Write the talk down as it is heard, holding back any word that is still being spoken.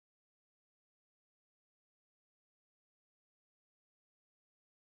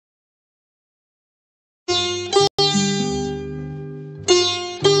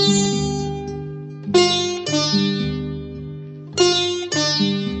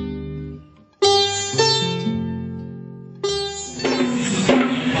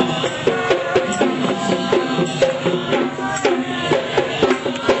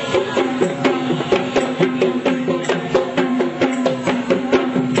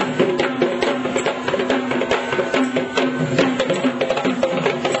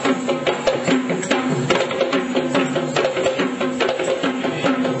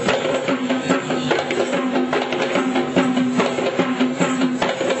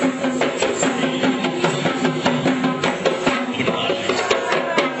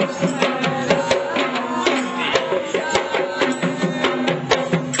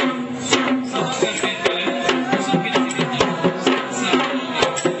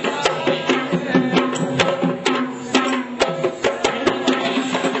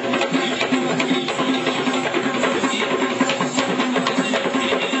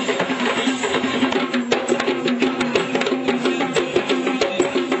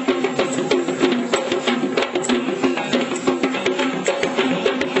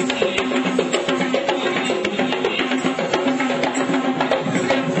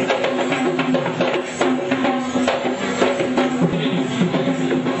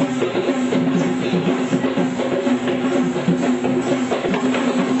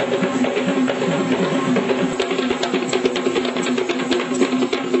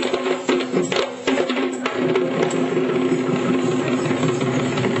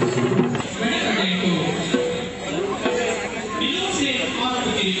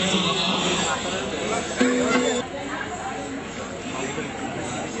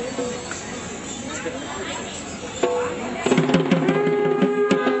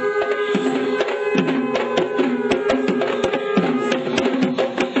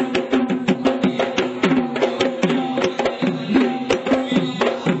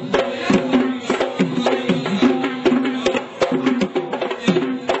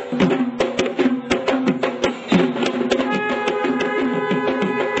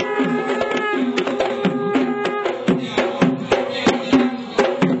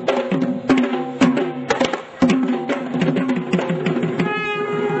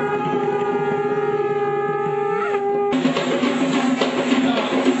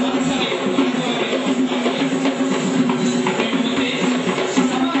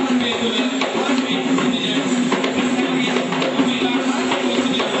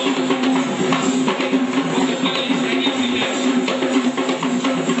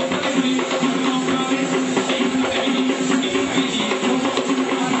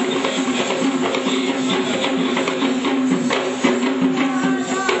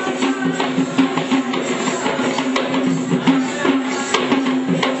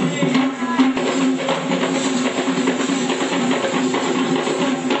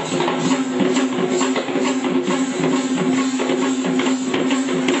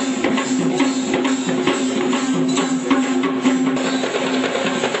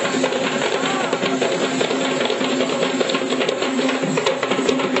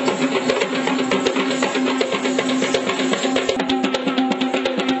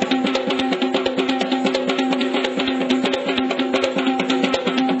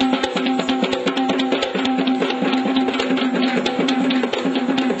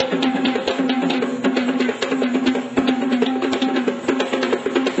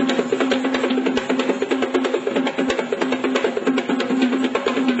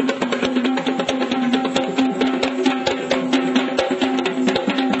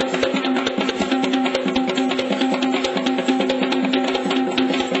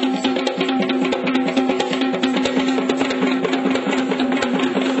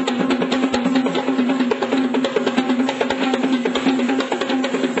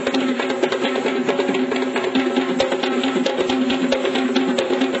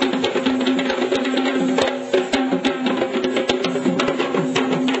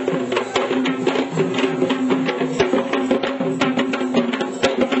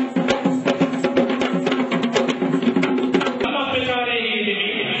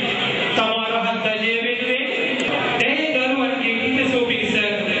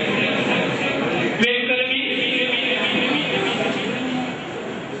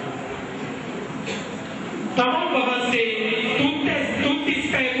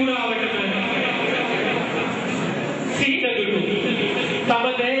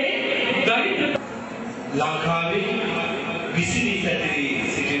ලංකාවේ විසිරී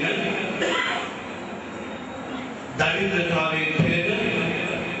පැතිරී සිටින දරිද්‍රතාවයෙන් පෙළෙන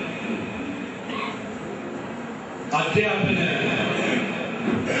අධ්‍යාපන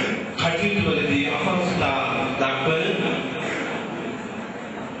කටයුතුවලදී අපහසුතා දක්වන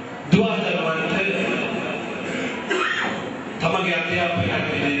දුවදරුවන්ට තමගේ අධ්‍යාපනය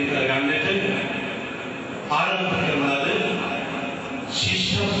කරගන්නට ආරම්භ කරන ලද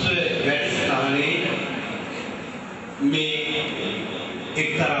ශිෂ්‍යත්ව වැඩසටහනේ මේ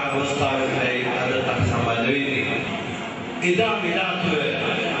එක්තරා අවස්ථාවකදී අද අපි සම්බන්ධ වෙන්නේ. එදා මෙදාතුව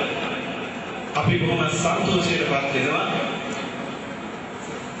අපි බොහොම සන්තෝෂයටපත් වෙනවා.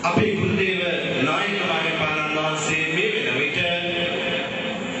 අපේ ගුරුදේව නායක මාහිමිපාණන් වහන්සේ මේ වෙන විට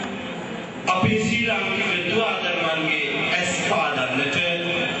අපේ ශ්‍රී ලාංකික දුවදරුවන්ගේ ඇස් පාදන්නට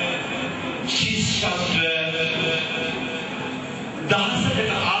ශිෂ්‍යත්ව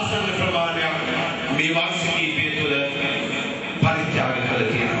දහසකට ආසන්න ප්‍රමාණයක් මේ වර්ෂ කිහිපය තුළ පරිත්‍යාග කළ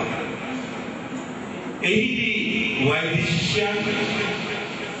තියෙනවා. එහිදී වෛද්‍ය ශිෂ්‍යයන්,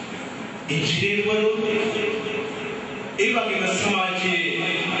 ඉංජිනේරුවරු, ඒ වගේම සමාජයේ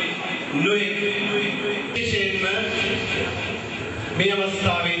නොයෙක් විශේෂයෙන්ම මේ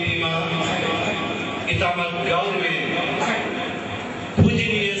අවස්ථාවේදී ඉතාමත් ගෞරවයෙන්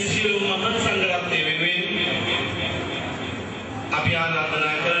පූජනීය සියලුම මහා සංඝරත්නය වෙනුවෙන් අපි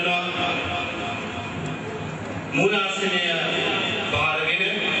ආරාධනා කරනවා මූලාසනය බාරගෙන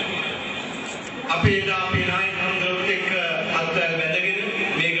අපේ නායක හඳුනට එක්ක අත්වැල් බැඳගෙන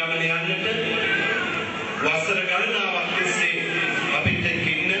මේ ගමන යන්නට වසර ගණනාවක් තිස්සේ අපිත් එක්ක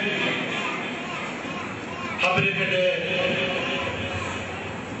ඉන්න අපරකඩ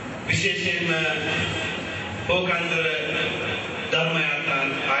විශේෂයෙන්ම ඕකන්දර ධර්මයාත්‍රා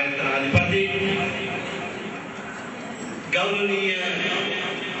ආයතන අධිපති ගෞරවනීය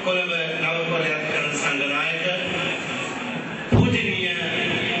කොළඹ නව පොළොන්නරුව කරන සංඝ නායක පූජනීය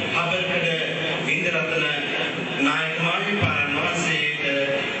අපරකඩ ඉන්දරතන නායක මාහිමිපාණන් වහන්සේට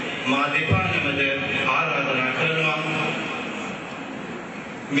මා දෙපා නමද ආරාධනා කරනවා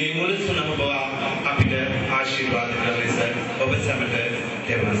මේ මුලසුනම බව අපිට ආශිර්වාද කරන ලෙස ඔබ සැමට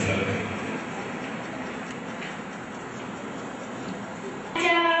තෙරුවන් සරණයි.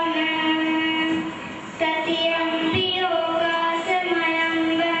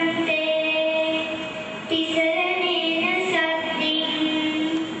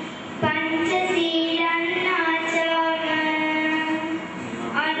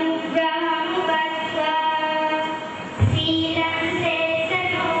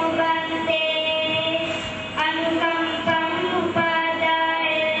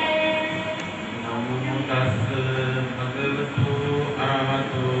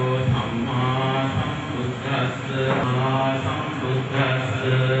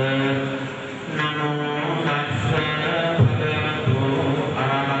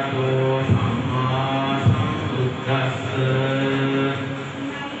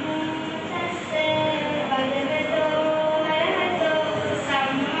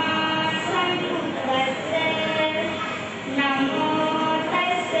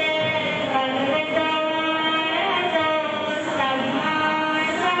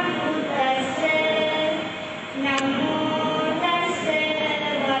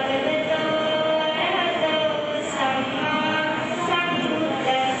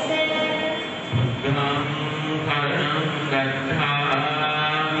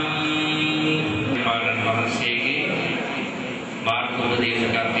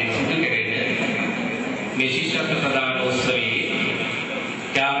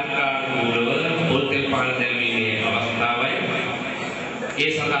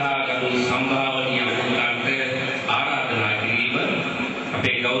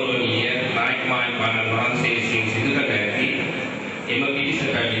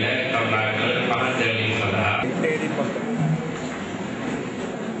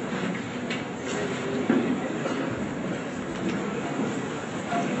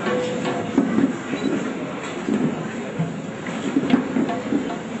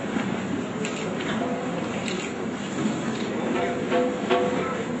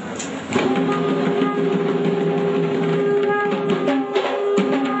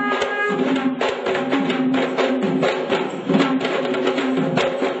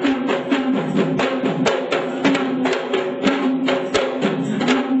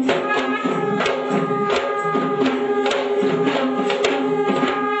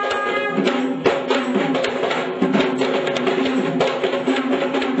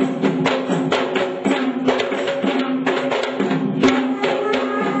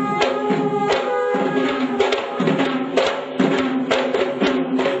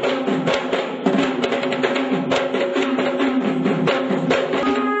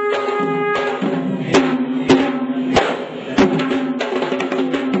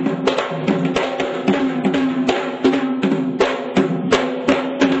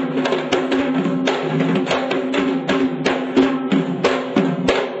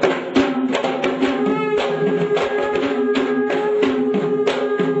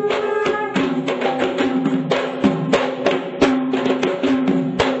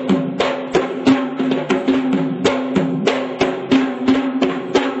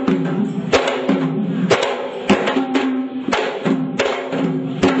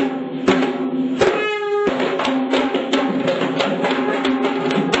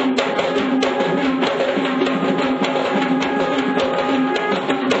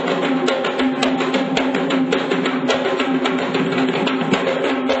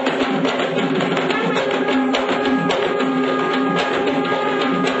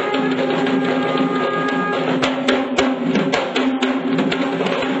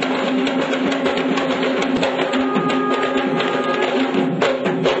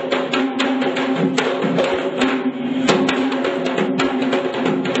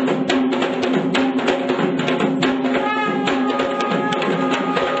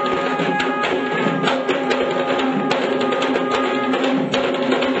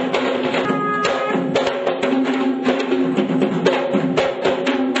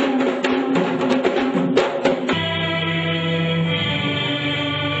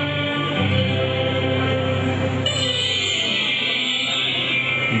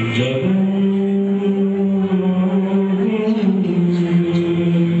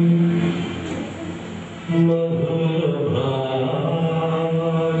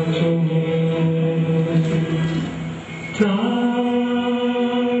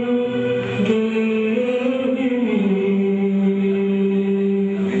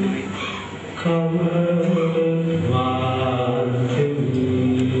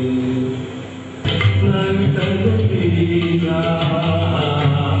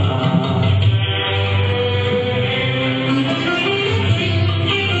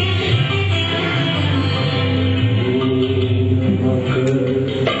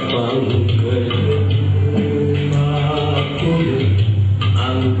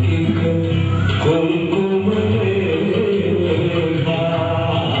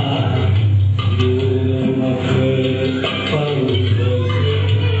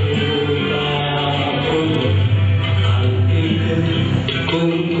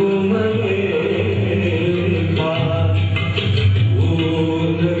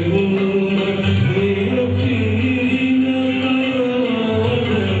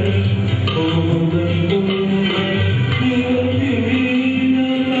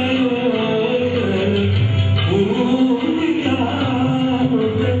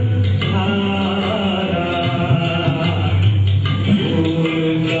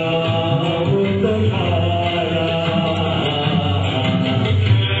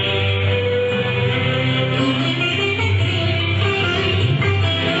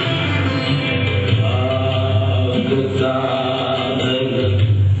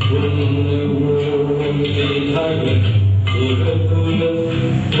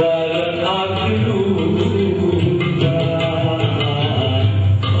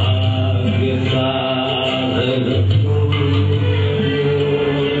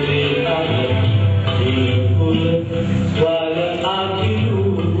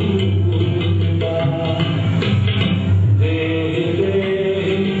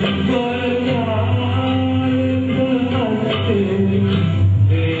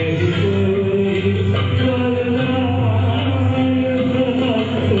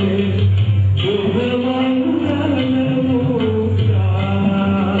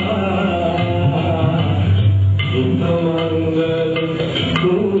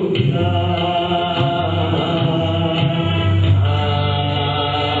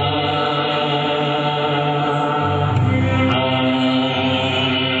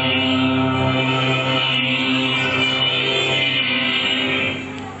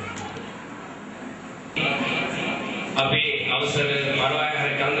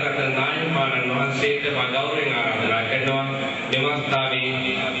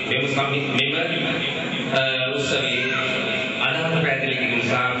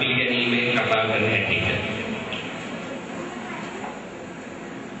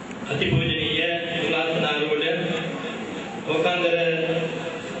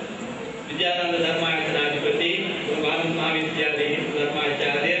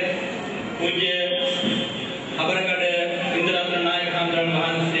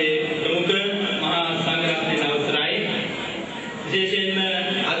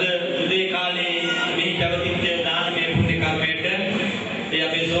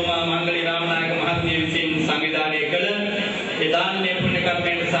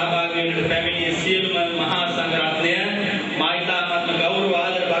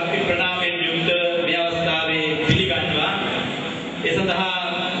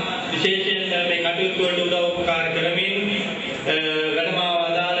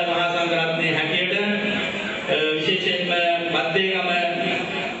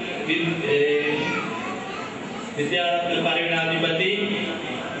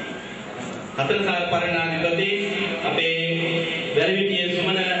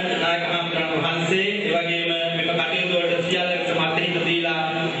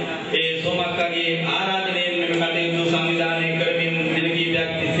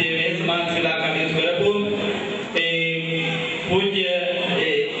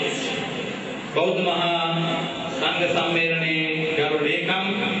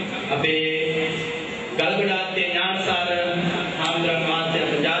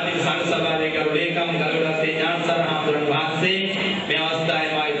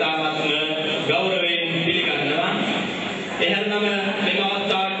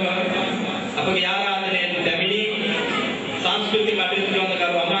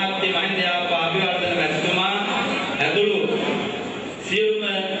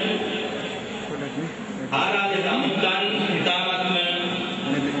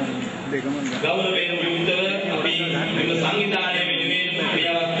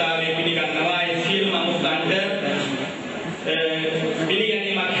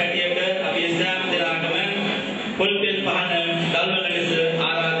 පිළිගැනීමක්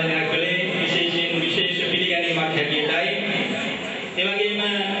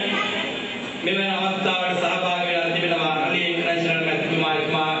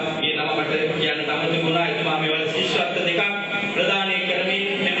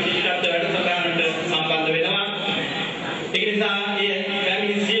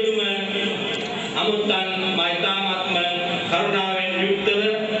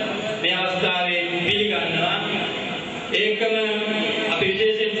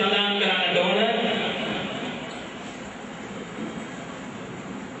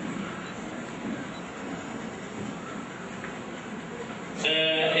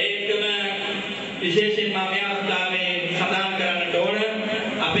ඒකම විශේෂයෙන්ම මේ අවස්ථාවේ සඳහන් කරන්නට ඕන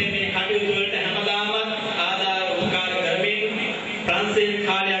අපේ මේ කටයුතු වලට හැමදාම ආධාර උපකාර කරමින් ප්‍රංශයේ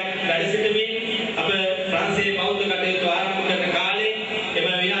කාලයක් වැඩ සිටමින් අප ප්‍රංශයේ බෞද්ධ කටයුතු ආරම්භ කරන කාලේ එම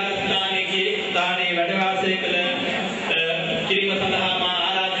විහාරස්ථානයේ ස්ථානයේ වැඩ වාසය කළ කිරීම සඳහා මා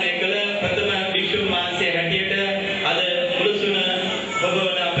ආරාධනය කළ ප්‍රථම භික්ෂුන් වහන්සේ හැටියට අද මුළුසුන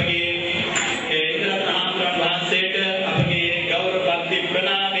ඔබවන අපගේ ඉන්ද්‍රරත්න හාමුදුරන් වහන්සේට අපගේ ගෞරව භක්ති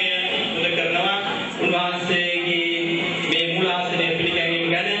ප්‍රණාමය පුද කරනවා. උන්වහන්සේගේ මේ මූලාසනය පිළිගැනීම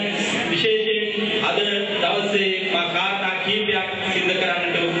ගැන විශේෂයෙන් අද දවසේ මා කාරණා කීපයක් සිදු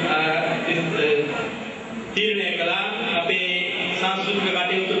කරන්නට තීරණය කළා. අපේ සංස්කෘතික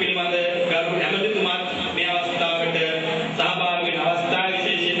කටයුතු පිළිබඳ ගරු ඇමතිතුමාත් මේ අවස්ථාවට සහභාගී වෙන අවස්ථාව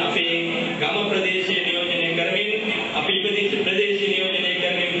විශේෂයෙන් අපේ ගම ප්‍රදේශයේ නියෝජනය කරමින් අපි ඉපදිච්ච ප්‍රදේශයේ නියෝජනය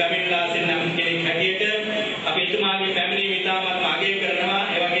කරමින් පැමිණලා සිටින කෙනෙක් හැටියට අපි එතුමාගේ පැමිණීම ඉතාමත් අගය කරනවා.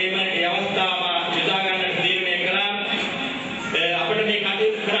 ඒ වගේම මේ අවස්ථාව යොදා ගන්නට තීරණය කළා. අපිට මේ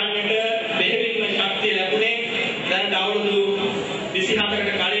කටයුතු කරන්නට බෙහෙවින්ම ශක්තිය ලැබුණේ දැන් අවුරුදු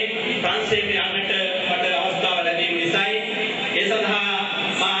 24කට කලින් ප්‍රංශයට යන්නට මට අවස්ථාව ලැබීම නිසායි. ඒ සඳහා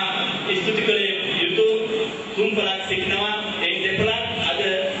මා ස්තුති කළ යුතු තුන්පලක් සිටිනවා. ඒ දෙපළක් අද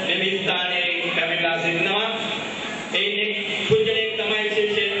මෙම ස්ථානයේ පැමිණලා සිටිනවා. ඒ පුජ්‍යලේ තමයි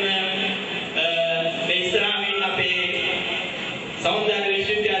විශේෂයෙන්ම මේ ඉස්ලාමීන් අපේ සෞන්දර්ය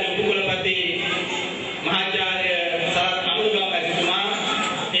විශ්වවිද්‍යාල උපකුලපති මහාචාර්ය සරත් අමුණුගම ඇතිතුමා,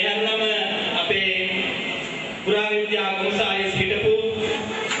 ඒ හැරනම අපේ පුරාවිද්‍යා කොමසාරිස් හිටපු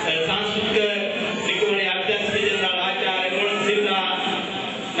සංස්කෘතික නිකුමනේ අධ්‍යක්ෂ ජනරාල් ආචාර්ය මොණන් සිල්වා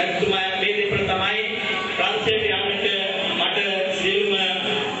මැතිතුමා මේ දෙපළ තමයි ප්‍රංශයට යන්නට මට සියලුම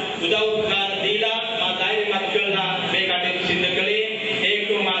උදව් උපකාර දීලා මා ධෛර්යමත් කළා මේ කටයුතු සිදු කළේ.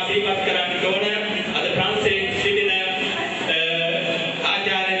 ඒකම මා සිහිපත් කරන්න ඕන අද ප්‍රංශයේ සිටින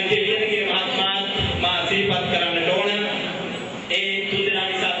ආචාර්ය විජේලියගේ මහත්මයා මා සිහිපත් කරන්න ඕන. ඒ තුන්දෙනා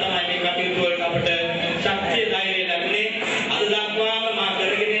නිසා තමයි මේ කටයුතු වලට අපට ශක්තිය ධෛර්යය ලැබුණේ. අද දක්වාම මා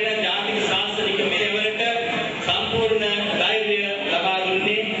කරගෙන යන ජාතික සාංශනික මෙහෙවරට සම්පූර්ණ ධෛර්යය ලබා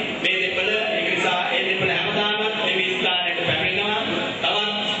දුන්නේ මේ දෙපළ. ඒක නිසා ඒ දෙපළ හැමදාමත් මේ ස්ථානයට පැමිණෙනවා.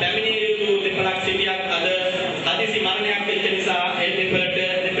 තවත් පැමිණිය යුතු දෙපළක් සිටියක් අද හදිසි මරණයක් වෙච්ච නිසා ඒ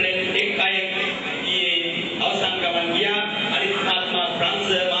දෙපළෙන් එක් අයෙක් ඊයේ අවසන් ගමන් ගියා. අනිත් මහත්මයා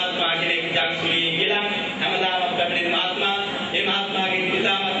ප්‍රංශ මහත්මයා කෙනෙක් ජක්සුලී කියලා හැමදාම පැමිණෙන මහත්මයා. ඒ මහත්මයාගේ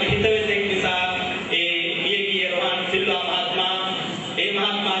ඉතාමත් හිතවෙතෙක් නිසා ඒ මියගිය රෝහන් සිල්වා මහත්මයා, ඒ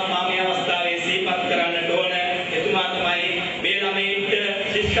මහත්මයා මේ අවස්ථාවේ සිහිපත් කරන්නට ඕන. එතුමා තමයි මේ ළමයින්ට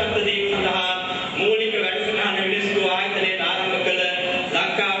ශිෂ්‍යත්ව දීම සඳහා මූලික වැඩසටහන යුනෙස්කෝ ආයතනයේ ආරම්භ කළ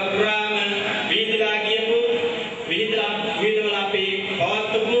ලංකාව පුරාම විහිදලා ගියපු විහිදවල අපි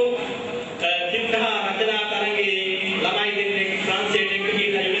පවත්වපු චිත්‍රහා රචනා තරගයේ ළමයි දෙන්නෙක් ප්‍රංශයට එක්ක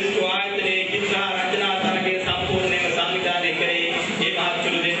ගිහිල්ලා යුනෙස්කෝ ආයතනයේ චිත්‍රහා රචනා තරගයේ සම්පූර්ණයෙන්ම සංවිධානය කරේ. මේ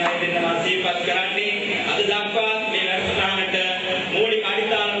මහත්තුරු දෙන්නා සිහිපත් කරන්නේ අද දක්වා මේ වැඩසටහනට මූලික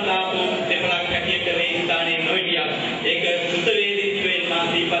අඩිතාලම දාපු දෙපළක් හැටියට මේ ස්ථානයේ නොහිටියා. ඒක කෘතවේදීත්වයෙන් මා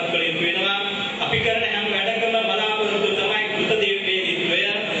සිහිපත් කළ යුතු වෙනවා. අපි කරන හැම වැඩකම බලාපොරොත්තු තමයි කෘතවේදීත්වය.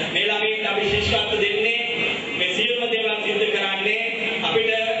 මේ ළමයින්ට අපි ශිෂ්‍යත්ව දෙන්නේ මේ සියලුම දේවල් සිද්ධ කරන්නේ අපිට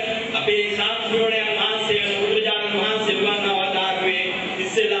අපේ ශාස්ත්‍රඥයන් වහන්සේ බුදුරජාණන් වහන්සේ වුණා වදාරුවේ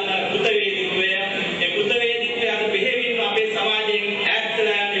ඉස්සෙල්ලාම කෘතවේදීත්වය. ඒ කෘතවේදීත්වය අද බෙහෙවින්ම අපේ සමාජයෙන්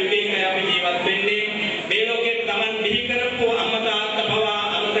ඈත්ලා යන යුගයක අපි ජීවත් වෙන්නේ. මේ ලෝකේ Taman බිහි කරපු අම්මා තාත්තා පවා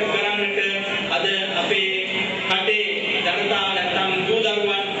අමතක කරන්නට අද අපේ රටේ ජනතාව නැත්නම් දූ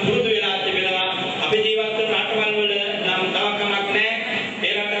දරුවන් පුරුදු වෙලා තිබෙනවා. අපි ජීවත් වන රටවල් වල නම් තවකමක් නැහැ.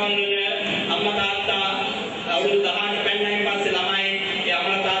 ඒ රටවල් වල අම්මා තාත්තා අවුරුදු 18 පෙන්නයින් පස්සේ ළමයි ඒ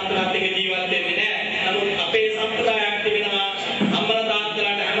අම්මා තාත්තලාත් එක්ක ජීවත් වෙන්නේ නැහැ. නමුත් අපේ සම්ප්‍රදායක් තිබෙනවා අම්මා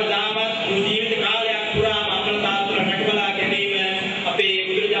තාත්තලාට හැමදාම ජීවිත කාලයක් පුරාම අම්මා තාත්තලා රැකබලා ගැනීම අපේ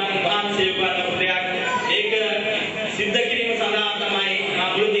බුදුරජාණන් වහන්සේ වදාළ දෙයක්. ඒක සිද්ධ කිරීම සඳහා තමයි මා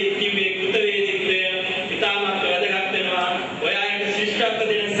මුලදී කිව්වේ කෘතවේදීත්වය ඉතාමත් වැදගත් වෙනවා. ඔය අයට ශිෂ්‍යත්ව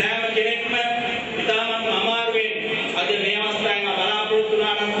දෙන සෑම කෙනෙක්ම ඉතාමත් අමාරුවෙන් අද මේ අවස්ථාවේ බලාපොරොත්තු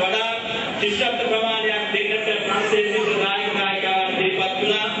වුණාට වඩා ශිෂ්‍යත්ව ප්‍රමාණයක් දෙන්නට ප්‍රංශයේ සිට නායකයන් දීපත්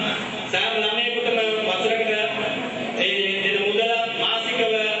වුණා. සෑම ළමයෙකුටම වසරකට ඒ දෙන මුදල මාසිකව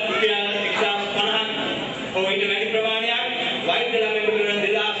රුපියල් 1050ක් හෝ ඊට වැඩි ප්‍රමාණයක්, වෛද්‍ය ළමයෙකුට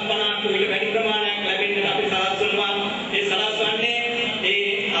 2050ක් ඊට වැඩි ප්‍රමාණයක් ලැබෙන්න අපි සලස්වනවා. ඒ සලස්වන්නේ ඒ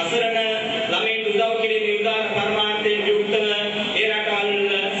අසරණ ළමයින්ට උදව් කිරීමේ උදාර පරමාර්ථයෙන් යුක්තව ඒ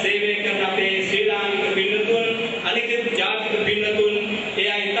රටවල් සේවය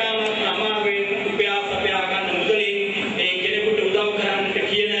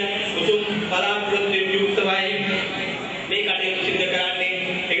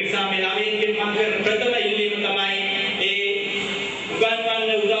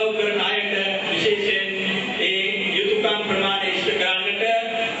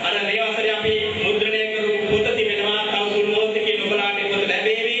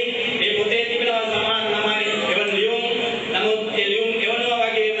ලැබේවි. මේ පොතේ තිබෙනවා සමාන ළමයි එවන් ලියුම්. නමුත් ඒ ලියුම් එවනවා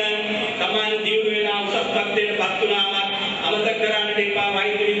වගේම සමාන දියුණු වෙලා උසස් තත්ත්වයට පත් වුණාම අමතක කරන්නට එපා.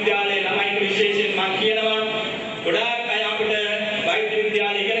 වෛද්‍ය විද්‍යාලයේ ළමයින්ට විශේෂයෙන් මම කියනවා ගොඩාක් අය අපිට වෛද්‍ය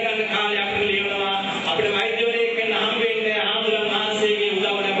විද්‍යාලයේ ඉගෙන ගන්න කාලයක් ලියනවා. අපිට වෛද්‍යවරයෙක් වෙන්න හම් වෙන්නේ ආමුලන් මහන්සියගේ උදව්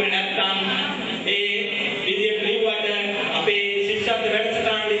ලැබුණේ නැත්නම් ඒ විදියට ලියුවට අපේ ශිෂ්‍යත්ව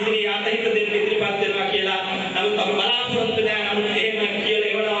වැඩසටහන ඉදිරි අතහිත දෙන්න ඉදිරිපත් වෙනවා කියලා. නමුත් අපි බලාපොරොත්තු නැහැ. නමුත් එහෙම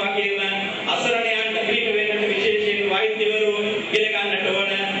කියලා එවනවා වගේම අසරණයන්ට පිළිම වෙන්නට විශේෂයෙන් වෛද්‍යවරු ඉගෙන ගන්නට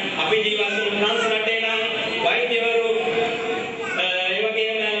ඕන. අපි ජීවත් වන ප්‍රංශ රටේ නම් වෛද්‍යවරු ඒ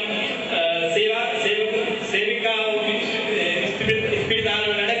වගේම සේවිකාව ස්පිරිතාල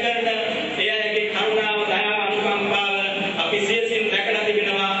වැඩ කරන ඒ අයගේ කරුණාව දයාව අනුකම්පාව අපි සියසින් දැකලා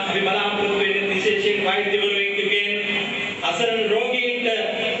තිබෙනවා. අපි බලාපොරොත්තු වෙන්නේ විශේෂයෙන් වෛද්‍යවරුන්ගෙන් අසරණ රෝගීන්ට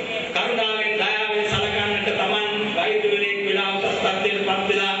කරුණාවෙන් දයාවෙන් සලකන්නට Taman වෛද්‍යවරයෙක් වෙලා උසස් තත්ත්වයට පත්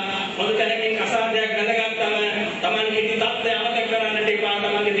වෙලා හොඳ තැනකින් අසාධ්‍යයක් නැදගත්තම Taman කිසි තත්ත්වයක් අමතක කරන්නට එපා.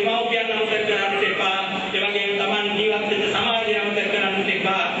 Tamanගේ දෙමව්පියන් අමතක කරන්නට එපා. ඒ වගේම Taman ජීවත් වෙන සමාජය අමතක කරන්නට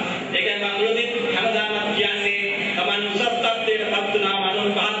එපා. ඒකයි මම මුලදී හැමදාම කියන්නේ Taman උසස් තත්ත්වයට පත් වුණාම අනුන්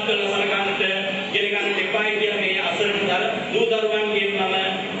පහත් කරලා සලකන්නට ඉගෙන ගන්නට එපායි කියලා මේ අසරණ දූ දරුවන්ගෙන් මම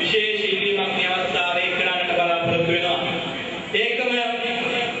විශේෂ ඉල්ලීමක් මේ අවස්ථාවේ කරන්නට බලාපොරොත්තු වෙනවා. ඒකම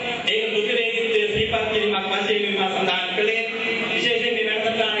ඒක දුකේදීත්වයේ සිහිපත් කිරීමක් වශයෙන් මම සඳහන් කළේ විශේෂයෙන් මේ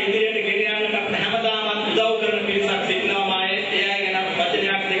වැඩසටහන ඉදිරියට ගෙන යන්නට අපිට හැමදාම උදව් කරන පිරිසක් සිටිනවා. ඒ අය ගැන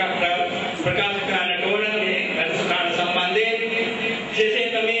වචනයක් දෙකක් ප්‍රකාශ කරන්නට ඕන මේ වැඩසටහන සම්බන්ධයෙන්.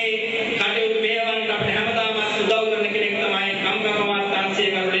 විශේෂයෙන්ම මේ කටයුතු මෙහෙවන්නට අපිට හැමදාම උදව් කරන කෙනෙක් තමයි කම්කමවත්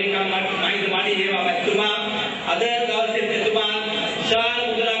අංශයේ කරුණේකම් මහින්ද මණි හේවා මැතිතුමා. අද දවසේ එතුමා විශාල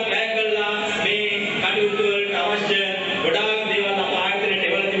මුදලක් වැය කළා මේ කටයුතු වලට අවශ්‍ය ගොඩාක් දේවල් අප ආයතනයට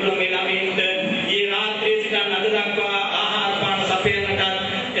එවලා තිබුණා. මේ ළමයින්ට ඊයේ රාත්‍රියේ සිටන් අද දක්වා ආහාර පාන සපයන්නට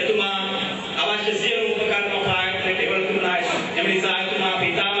එතුමා අවශ්‍ය සියලු උපකරණ අප ආයතනයට එවලා තිබුණා. එම නිසා එතුමා අපි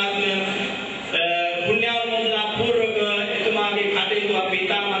ඉතාමත්ම පුණ්‍යානුමෝදනා පූර්වක එතුමාගේ කටයුතු අපි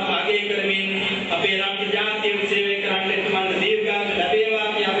ඉතාමත් අගය කරමින් අපේ රාජ්‍ය ජාතිය සේවය කරන්න එතුමාට දීර්ඝායු ලැබේවා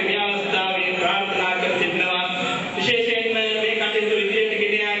කියලා අපි මේ අවස්ථාවේ ප්‍රාර්ථනා කර සිටිනවා. විශේෂයෙන්ම මේ කටයුතු ඉදිරියට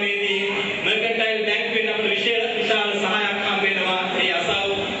ගෙන යාමේදී මර්කන්ටයිල් බැංකුවෙන් අපට විශාල සහායක් හම් වෙනවා. ඒ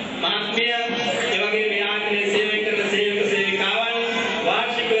අසව් මහත්මිය ඒ වගේ මේ ආයතනයේ සේවය කරන සේවක සේවිකාවන්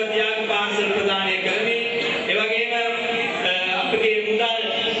වාර්ෂිකව ත්‍යාග පාර්සල් ප්‍රදානය කරමින් ඒ වගේම අපගේ මුදල්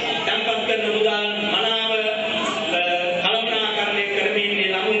තැන්පත් කරන මුදල් මනාව කළමනාකරණය කරමින් මේ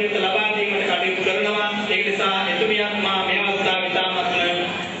ළමුන් වෙත ලබා දීමට කටයුතු කරනවා. ඒක නිසා එතුමියක් මා මේ අවස්ථාවේ ඉතාමත්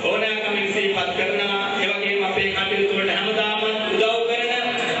ඕනෑකමින් සිහිපත් කරනවා. ඒ වගේම අපේ කටයුතු වලට හැමදාම උදව් කරන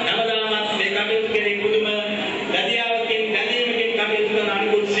හැමදාමත් මේ කටයුතු කෙරෙහි පුදුම බැඳීමකින් කටයුතු කරන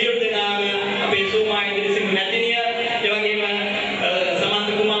අනිකුත් සියලු දෙනාම අපේ සෝමා ඉදිරිසිංහ මැතිණිය, ඒ වගේම සමන්ත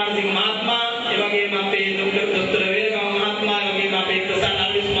කුමාරසිංහ මහත්මයා, ඒ වගේම අපේ දොස්තර වේරගම මහත්මයා, ඒ වගේම අපේ ප්‍රසන්න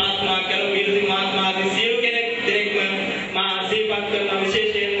අල්විස් මහත්මයා, කැලෝ වීරසිංහ මහත්මයා ආදී සියලු කෙනෙක් දෙනෙක්ම මා සිහිපත් කරන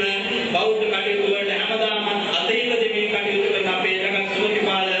විශේෂයෙන්ම බෞද්ධ කටයුතු වලට හැමදාම අතහිත දෙමින් කටයුතු කරන අපේ ජගත්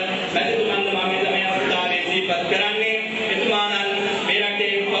සුමතිපාල මැතිතුමන්ට මම මේ අවස්ථාවේ සිහිපත් කරන්නේ. එතුමාණන් මේ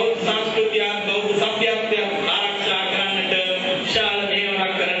රටේ බෞද්ධ සංස්කෘතිය, බෞද්ධ සભ્યත්වය ආරක්ෂා කරන්නට විශාල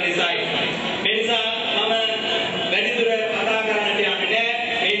මෙහෙයුමක් කරන නිසායි. මේ නිසා මම වැඩිදුර කතා කරන්නට යන්නේ නැහැ.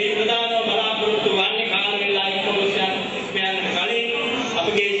 මේ ප්‍රධානම බලාපොරොත්තු වන්නේ කාල වේලා ඉක්මවසයන් කලින්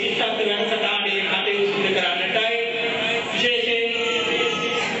අපගේ ශිෂ්‍යත්ව වැඩසටහනේ කටයුතු සිදු කරන්නටයි. විශේෂයෙන්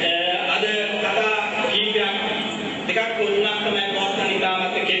අද කතා කීපයක් දෙකක් තුනක් තමයි පවත්වන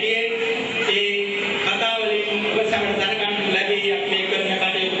ඉතාමත් කෙටියෙන්. ඒ කතාවලින් ඔබ සමග දැනගන්න ලැබී මේ කරන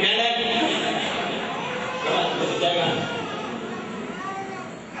කටයුතු ගැන.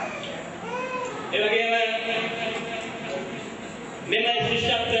 ඒ වගේම මෙම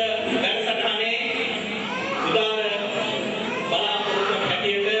ශිෂ්‍යත්ව වැඩසටහනේ උදාර බලාපොරොත්තු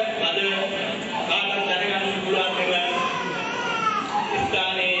හැටියට අද කාටත් දැනගන්න පුළුවන් වෙන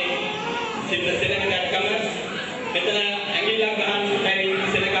ස්ථානයේ සිටින සෙනඟ දැක්කම මෙතන ඇඟිල්ලක් ගන්න බැරි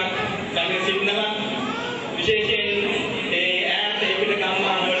සෙනඟක් ගමේ සිටිනවා. විශේෂයෙන් ඒ ඈත පිට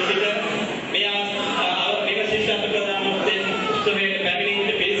ගම්මාන වල සිට මේ ශිෂ්‍යත්ව ප්‍රදාන උත්සවයේ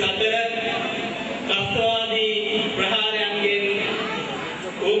පැමිණිච්ච පිරිස අතර ත්‍රස්තවාදී ප්‍රහාරයන්ගෙන්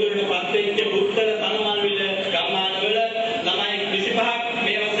උදුරට පත්වෙච්ච උත්තර තනමල්විල ගම්මානවල ළමයි 25ක්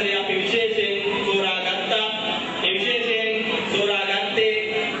මේ වසරේ අපි විශේෂයෙන් තෝරාගත්තා. ඒ විශේෂයෙන් තෝරාගත්තේ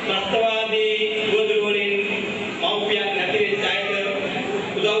ත්‍රස්තවාදී උදුරු වලින් මව්පියන් නැති වෙච්ච අයට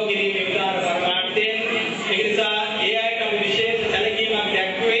උදව් කිරීමේ උදාර පරමාර්ථයෙන්. ඒ නිසා ඒ අයට අපි විශේෂ සැලකීමක්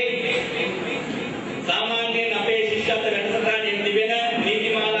දැක්වුවේ. සාමාන්‍යයෙන් අපේ ශිෂ්‍යත්ව වැඩසටහනේ තිබෙන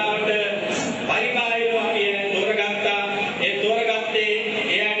නීතිමාලාවට පරිබාහිරව අපි තෝරගත්තා. ඒ තෝරගත්තේ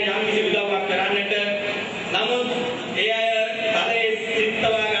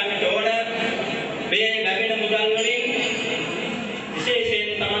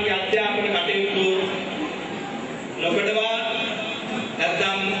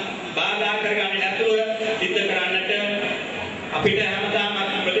බාධා කරගන්නේ නැතුව සිද්ධ කරන්නට අපිට හැමදාම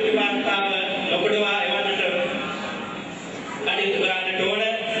ප්‍රතිපත්තාව ලොකඩවා එවන්නට කටයුතු කරන්නට ඕන.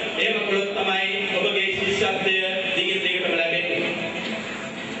 එහෙම කළොත් තමයි ඔබගේ ශිෂ්‍යත්වය දිගින් දිගටම ලැබෙන්නේ.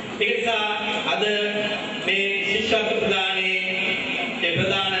 ඒ නිසා අද මේ ශිෂ්‍යත්ව ප්‍රදානයේ ඒ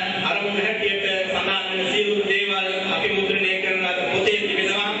ප්‍රධාන අරමුණ හැටියට සඳහන් වෙන සියලු දේවල් අපි මුද්‍රණය කරන අද පොතේ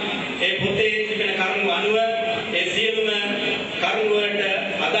තිබෙනවා. ඒ පොතේ තිබෙන කරුණු අනුව ඒ සියලුම කරුණු වලට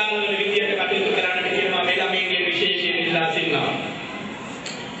අදාළ වන විදියට කටයුතු කරන්නට කියනවා මේ ළමයින්ගේ විශේෂයෙන් ඉල්ලා සිටිනවා.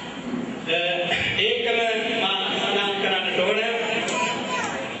 ඒකම මා සඳහන් කරන්නට ඕන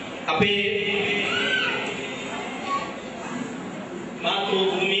අපේ මාතෘ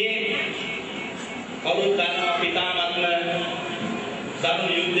භූමියේ කවුරුත් දන්නවා පිතාමත්ම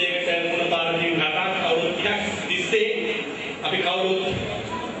දරුණු යුද්ධයකට මුහුණ පාර දීපු රටක් අවුරුදු 30ක් තිස්සේ අපි කවුරුත්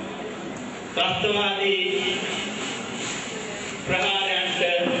ත්‍රස්තවාදී ප්‍රහාරයන්ට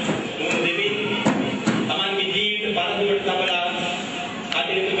මුහුණ දෙමින් තමන්ගේ ජීවිත පරදුවට තබලා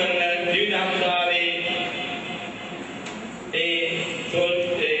කටයුතු කරන ත්‍රිවිධ හමුදාවේ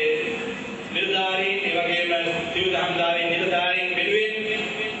නිලධාරීන් ඒ වගේම ත්‍රිවිධ හමුදාවේ නිලධාරීන් වෙනුවෙන්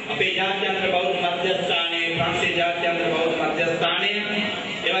අපේ ජාත්‍යන්තර බෞද්ධ මධ්‍යස්ථානයේ ප්‍රංශයේ ජාත්‍යන්තර බෞද්ධ මධ්‍යස්ථානයේ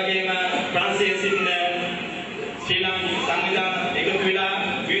ඒ වගේම ප්‍රංශයේ සිටින ශ්‍රී ලංකා සංවිධාන එකතු වෙලා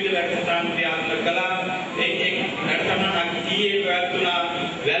විවිධ වැඩසටහන් ක්‍රියාත්මක කළා. ඒ වැඩසටහනක් ඊයේ පැවැත්වුණා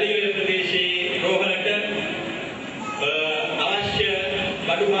වැලිවැල ප්‍රදේශයේ රෝහලට අවශ්‍ය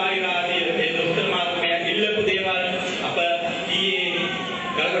බඩු බාහිර ආදී ඒ දොස්තර මහත්මයා ඉල්ලපු දේවල් අප ඊයේ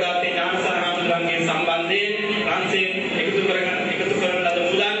ගල්ගොඩාත්තේ ඥානසාර හඳුරන්ගේ සම්බන්ධයෙන් ප්‍රංශයෙන් එකතු කරන ලද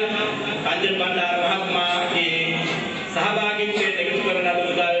මුදල් රංජන් බණ්ඩාර මහත්මයාගේ සහභාගීත්වයෙන් එකතු කරන ලද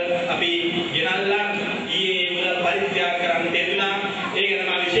මුදල් අපි ගෙනල්ලා ඊයේ මුදල් පරිත්‍යාග කරන්න දෙන්නා. ඒක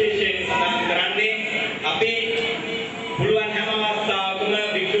තමයි විශේෂයෙන් සඳහන් කරන්නේ. අපි පුළුවන් හැම අවස්ථාවකම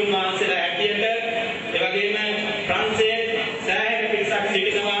වික්ෂුන් වහන්සේලා හැටියට ඒ වගේම ප්‍රංශයේ සෑහෙන පිරිසක්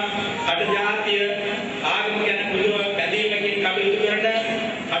සිටිනවා. රට ජාතිය ආගම ගැන පුදුම බැඳීමකින් කටයුතු කරන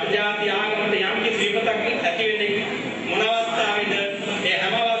රට ජාතිය ආගමට යම් කිසි විපතක් ඇති වෙන්නේ මොන අවස්ථාවෙද ඒ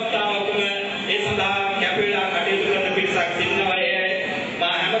හැම අවස්ථාවකම ඒ සඳහා කැප වෙලා කටයුතු කරන පිරිසක් සිටිනවා. ඒ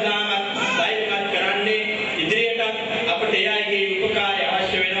මා හැමදාම ධෛර්යවත් කරන්නේ ඉදිරියට අපට ඒ අයගේ උපකාරය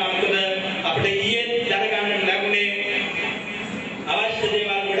අවශ්‍ය වෙනවා. මොකද අපිට ඊයේ දැනගන්න ලැබුණේ අවශ්‍ය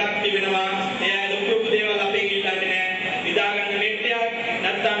දේවල් ගොඩක් තිබෙනවා. ඒ අය ලොකු දේවල් අපේ ඉල්ලන්නේ නැහැ. විදාගන්න මෙට්ටයක්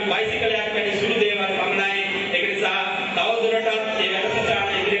නැත්නම් බයිසිකලයක් වැනි සුළු දේවල් පමණයි. ඒක නිසා තවදුරටත් මේ වැඩසටහන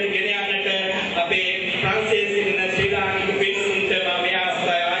ඉදිරියට ගෙන යන්නට අපේ ප්‍රංශයේ සිටින ශ්‍රී ලාංකික පිරිසුන්ට මම මේ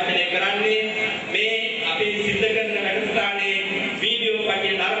අවස්ථාවේ ආරාධනය කරන්නේ මේ අපි සිද්ධ කරන වැඩසටහනේ වීඩියෝ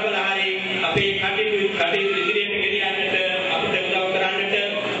පටිය නරඹලා හරි අපේ කටයුතු ඉදිරියට ගෙන යන්නට අපිට උදව් කරන්නට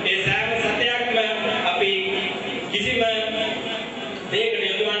මේ සෑම සතයක්ම අපි කිසිම දෙයකට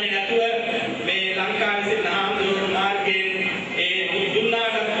යොදවන්නේ නැතුව මේ ලංකාවේ සිටින ආන්දෝලන මාර්ගයෙන් ඒ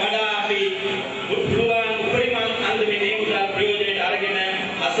දුන්නාට වඩා අපි පුළුවන් උපරිම අන්දමේ මේ මුදල් ප්‍රයෝජනයට අරගෙන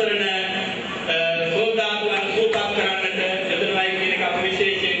අසරණ සෝදාතුන් සූපත් කරන්නට යොදවයි කියන එක අපි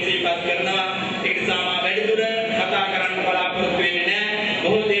විශේෂයෙන් සිහිපත් කරනවා. ඒ නිසා මා වැඩිදුර කතා කරන්න බලාපොරොත්තු වෙන්නේ නැහැ.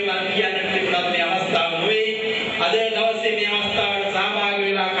 බොහෝ දේවල් කියන්නට තිබුණත් මේ අවස්ථාව නොවේ. අද දවසේ මේ අවස්ථාවට සහභාගී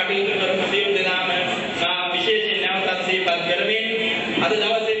වෙලා කටයුතු කරපු සියලු දෙනාම මා විශේෂයෙන් නැවතත් සිහිපත් කරමින් අද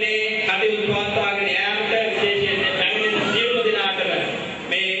දවසේ මේ කටයුතු පවත්වාගෙන යාමට විශේෂයෙන් පැමිණෙන සියලු දෙනාටම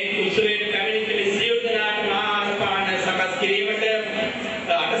මේ උත්සවයට පැමිණෙන සියලු දෙනාටම ආහාර පාන සකස් කිරීමට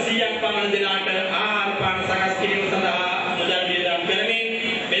 800ක් පමණ දෙනාට ආහාර පාන සකස් කිරීම සඳහා මුදල් වියදම් කරමින්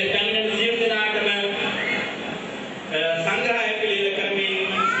මේ පැමිණෙන සියලු දෙනාටම සංග්‍රහය පිළිවෙල කරමින්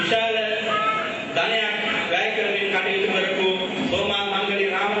විශාල ධනයක් වැය කරමින් කටයුතු කරපු සෝමා මංගලී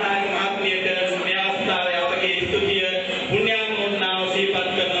රාමනායක මහත්මියට මේ අවස්ථාවේ අපගේ ස්තුතිය පුණ්‍යානුමෝදනාව සිහිපත්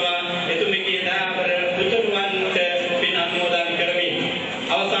කරනවා. එතුමියගේ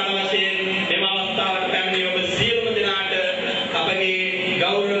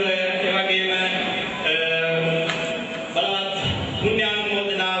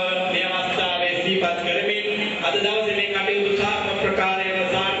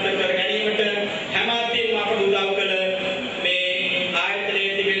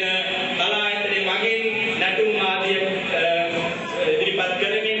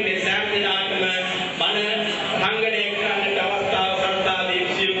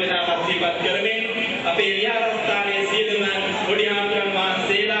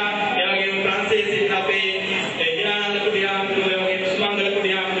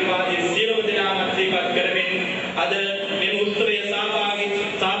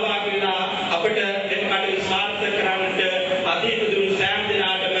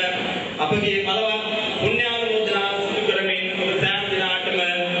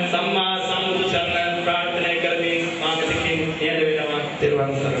සම්මා සම්බුදු සරණ ප්‍රාර්ථනා කරමින් මාගතකින් යන වෙනවා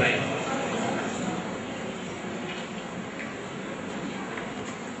තෙරුවන් සරණයි.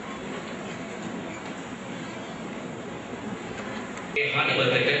 ඒ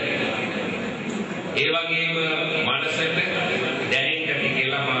හදවතට ඒ වගේම මනසට දැනෙන්න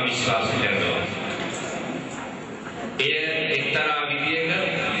කියලා මම විශ්වාස කරනවා. එය එක්තරා විදියක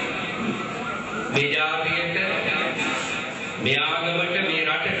මේ ජාතියට මේ ආගමට මේ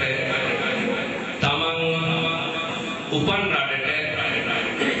රටට තමන් උපන් රටට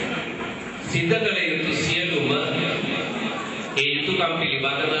සිද්ධ කළ යුතු සියලුම ඒ යුතුකම්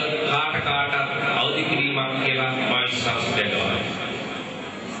පිළිබඳව කාටත් අවදි කිරීමක් කියලා මම විශ්වාස කරනවා.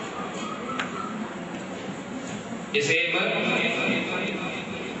 එසේම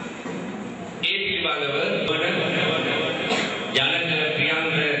ඒ පිළිබඳව ජනක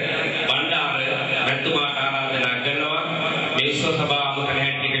ප්‍රියන්ත බණ්ඩාර මැතිතුමාට ආරාධනා කරනවා මේ විශ්ව සභා අමතන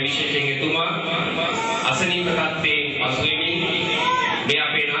හැටික විශේෂයෙන් එතුමා අසනීප තත්ත්වයෙන් පසුවෙමින් මේ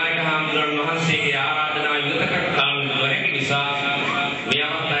අපේ නායක හාමුදුරන් වහන්සේගේ ආරාධනා යුතක කලන නොහැකි නිසා මේ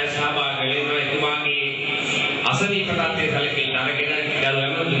අවස්ථාවේ සහභාගී වෙනවා. එතුමාගේ අසනීප තත්ත්වය සැලකිලි අරගෙන ගල්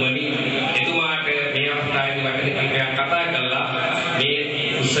ඇමතුමනි එතුමාට මේ අවස්ථාවේදී වචන කිහිපයක් කතා කළා මේ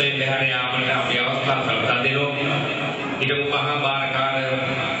උත්සවයෙන් බැහැර යාමට අපි අවස්ථාව සලසා දෙනවා. ඊටම මහා බාරකාර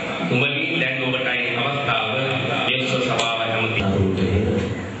තුමනි දැන් ඔබටයි අවස්ථාව මේ උත්සව සභාව හැමතිස්සෙම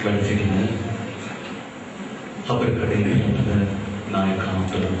වැඩ සිටින අපේ කඩේ නායක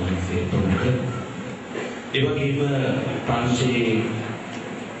හාමුදුරුවෝ වහන්සේ ප්‍රමුඛ ඒ වගේම ප්‍රාන්සේ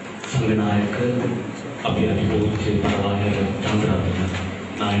සංඝනායක අපි අධිපූජ්‍ය පරවායර චන්ද්‍රරත්න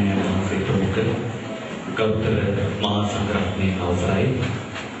නායක වහන්සේ ප්‍රමුඛ ගෞතම මහා සංඝරත්නයේ අවසරයි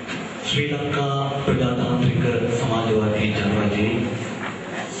ශ්‍රී ලංකා ප්‍රජාතාන්ත්‍රික සමාජවාදී ජනරජයේ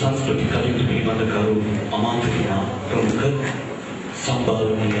සංස්කෘතික කටයුතු පිළිබඳ කරු අමාත්‍යතුමා ප්‍රමුඛ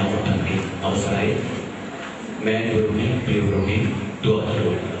සම්බාධනීය අවතන්ගේ අවසරයි මෑණිවරුනි පියවරුනි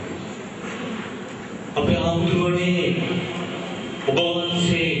දුවදරුවනි අපේ ආමුදුරනේ ඔබ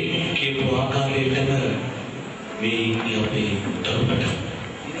වහන්සේ කියපු ආකාරයටම මේ අපේ දරුවට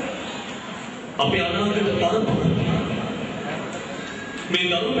අපේ අනාගත පරපුර මේ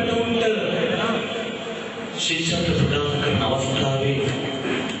දරුවන්ට ශිෂ්‍යත්ව ප්‍රදාන කරන අවස්ථාවේ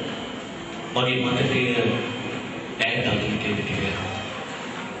මගේ මතකය ඈත අතීතයේ තිබෙනවා.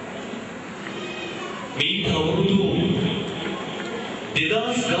 මේ අවුරුදු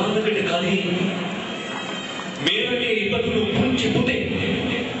 2000 ගානකට කලින් මේ රටේ ඉපදුණු පුංචි පුතේ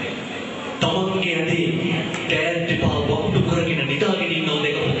තමන්ගේ ඇඳේ ටෑග් දෙපා වපුඩු කරගෙන නිදාගෙන ඉන්නව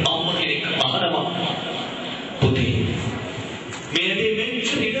දෙක අම්මා කෙනෙක් අහනවා පුතේ මේ ඇඳේ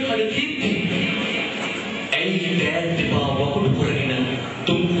මෙච්චර ඉඩ කඩ තියෙද්දි ඇයි ටෑග් දෙපා වපුඩු කරගෙන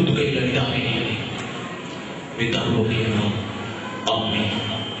තුන් පුතු කියලා නිදාගෙන ඉන්නේ මේ දරුවෝ කියනවා අම්මේ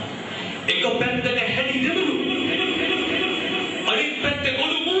එක පැත්තක හැටි දෙමළු අනිත් පැත්තේ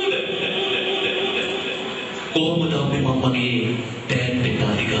ඔලු මූද කොහොමද අපේ මම්මගේ ටෑග් දෙපා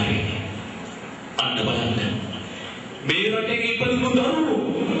අධිකාරී අන්න බලන්න මේ රටේ ඉපදුණු දරුවෝ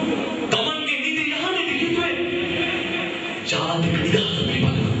තමන්ගේ නිදි යහනේ හිතුවේ ජාතික නිදහස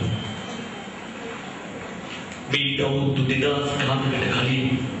පිළිබඳව මේ අවුරුදු 2000 ගානකට කලින්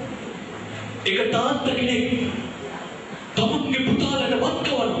එක තාත්තා කෙනෙක් තමන්ගේ පුතාලට වත්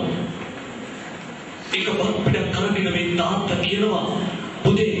කවනවා එක වත් පිටක් කරගෙන මේ තාත්තා කියනවා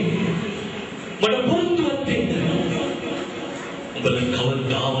පුතේ මට පොරොන්දුවක් දෙන්න උඹලා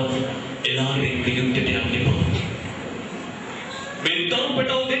කවදාවත් එලාරේ විදුන්ට යන්න එපා මේ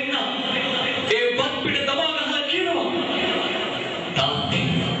තාපටව දෙන්න ඒ වත් පිට තමා ගහලා කියනවා තාත්තේ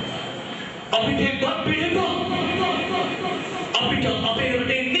අපිට ඒ වත් පිට එපා අපිට අපේ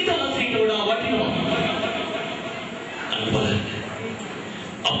රටේ නිදහසින් වඩා වටිනවා අන්න බලන්න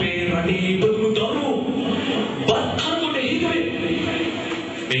අපේ රටේ ඉපදුණු දරුවෝ වත් කනකොට හිතුවේ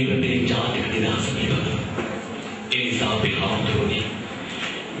මේ රටේ ජාතික නිදහස පිළිබඳව ඒ නිසා අපි හාමුදුරුවනේ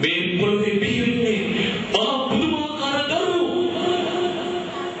මේ පොළොවේ බිහිවෙන්නේ මහා පුදුමාකාර දරුවෝ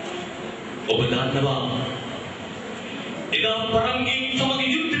ඔබ දන්නවා එදා පරංගින් සමග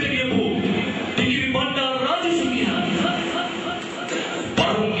යුද්ධයට ගියපු ටිකිරි බණ්ඩාර රාජසිංහයා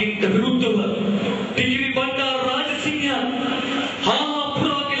පරංගින්ට විරුද්ධව ටිකිරි බණ්ඩාර රාජසිංහයා හා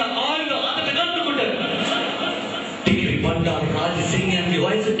පුරා කියලා ආයුධ අතට ගන්නකොට ටිකිරි බණ්ඩාර රාජසිංහයාගේ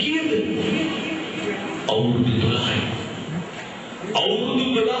වයස කීයද අවුරුදු 12යි අවුරුදු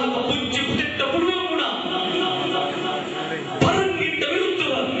 12ක පුංචි පුතෙක්ට පුළුවන් වුණා පරංගින්ට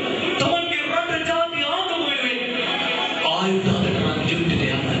විරුද්ධව තමන්ගේ රට ජාති ආගම වෙනුවෙන් ආයුධ අතට ගන්න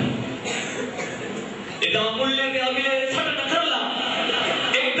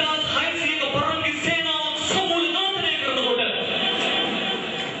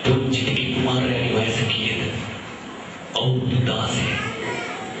පුංචි කුමාරයාගේ වයස කීයද? අවුරුදු 16.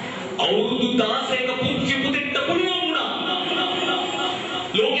 අවුරුදු 16ක පුංචි පුතෙක්ට පුළුවන් වුණා.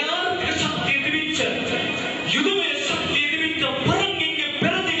 ලෝකාර්ථික ශක්තිය තිබිච්ච යුදමය ශක්තිය තිබිච්ච පරංගිගේ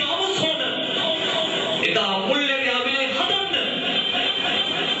පෙරදිග අවසෝන එදා මුල්ලේ ආවිලේ හදන්න.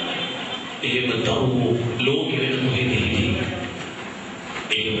 එහෙම දරුවෝ ලෝකෙ වෙන කොහෙද හිටියේ?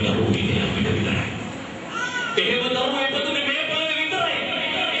 එහෙම දරුවෝ ඉන්නේ අපිට විතරයි. එහෙම දරුවෝ ඉපදුනේ මේ පොළේ විතරයි.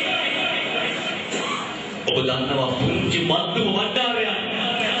 ඔබ දන්නවා පුංචි මද්දුම වඩාරයක්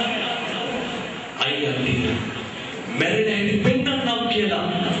අයියන්ටි මැරෙන හැටි පෙන්නන්නම් කියලා.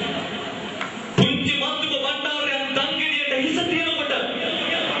 පුංචි මද්දුම වඩාරයක් දංගෙඩියට හිස තියනකොට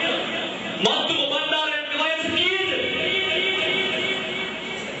මද්දුම වඩාරයන්ගේ වයස කීයද?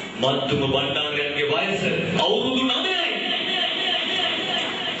 මද්දුම වඩාරයන්ගේ වයස අවුරුදු 9යි.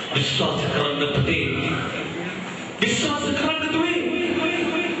 විශ්වාස කරන්න පුතේ, විශ්වාස කරන්න දුවේ.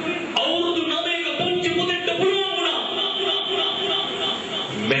 අවුරුදු 9ක පුංචි පුතෙක්ට පුළුවන් වුණා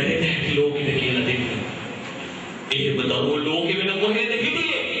මැරෙන හැටි ලෝකෙට කියලා දෙන්න. එහෙම දරුවෝ ලෝකෙ වෙන කොහෙද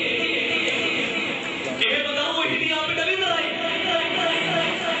හිටියේ? එහෙම දරුවෝ හිටියේ අපිට විතරයි.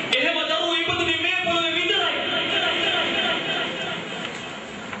 එහෙම දරුවෝ ඉපදුනේ මේ පොළොවේ විතරයි.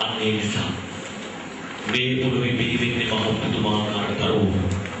 අනේ නිසා මේ පොළොවේ බිහි වෙන්නේ මහ පුදුමාකාර දරුවෝ.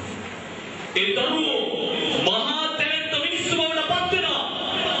 ඒ දරුවෝ මහා තැනැත්ත මිනිස්සු බවට පත් වෙනවා.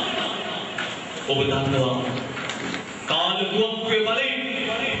 ඔබ දන්නවා කාල දුක්ඛේ බලයෙන්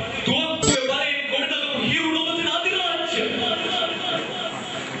දුක්ඛේ බලයෙන් කොටක හිරු නොමැති අධිරාජ්‍ය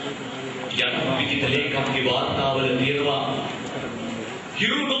යන විදිහට ලේකම්ගේ වාර්තාවල තියෙනවා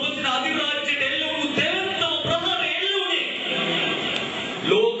හිරු නොමැති අධිරාජ්‍යයට එල්ලුණු තැනැත්තම ප්‍රහාරය එල්ලුණේ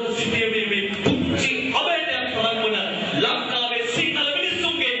ලෝක සිටියේ මේ පුංචි අවයවයක් තරම් වන ලංකාවේ සිංහල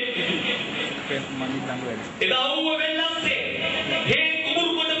මිනිස්සුන්ගේ එදා ඌව වෙල්ලස්සේ හේ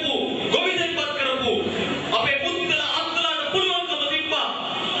කුඹුරු කොටපු ගොවිතැන්පත් කරපු අපේ පුත්තල අත්තලාට පුළුවන්කම තිබ්බා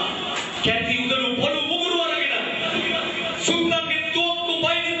කැටි උදළු පොළු මුගුරු අරගෙන සුද්දන්ගේ තෝක්කු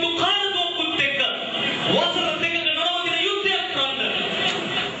පයින් දුකාන තෝක්කුත් එක්ක වසර දෙකක නරවදින යුද්ධයක් කරන්න.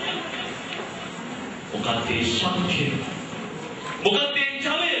 මොකද ඒ ශක්තිය, මොකද ඒ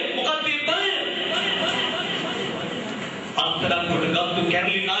ජවය, මොකද ඒ බලය අත්තරන්ගොඩ ගත්තු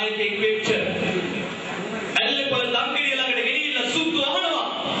කැරලි නායකයෙක් වෙච්ච ඇල්ලපොළ දංගෙඩිය ළඟට ගෙනිහිල්ලා සුද්දු අහනවා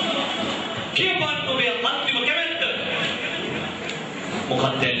කියපන් ඔබේ අන්තිම කැමැත්ත.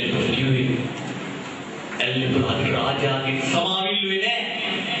 මොකක්ද ඇල්ලපොළ කිව්වේ? ඇල්ලපොළ අධිරාජයාගෙන් සමාවිල්ලුවේ නෑ.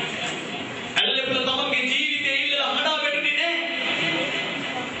 ඇල්ලපොළ තමන්ගේ ජීවිතේ ඉල්ලලා හඬා වැටුනේ නෑ.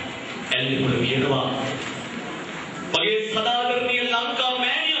 ඇල්ලපොළ කියනවා මගේ සදාදරණීය ලංකා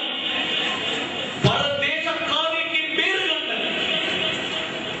මෑණියන් පරදේශකාරයෙක්ගෙන් බේරගන්න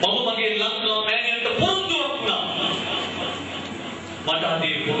මම මගේ ලංකා මෑණියන්ට පොරොන්දුවක් වුණා. මට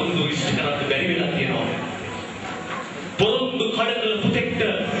අදී පොරොන්දු ඉෂ්ට කරන්න බැරි වෙලා තියෙනවා. පොරොන්දු කඩකල පුතෙක්ට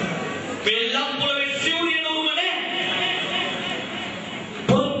මේ ලක්පොළවේ සිවුරිය නුරුම නෑ.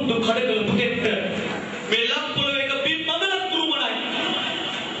 පොරොන්දු කඩකල පුතෙක්ට මේ ලක්පොළවේ එක පින් මදලක් නුරුම නෑ.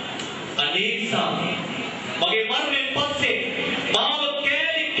 අනේසා මගේ මරණයෙන් පස්සේ මාව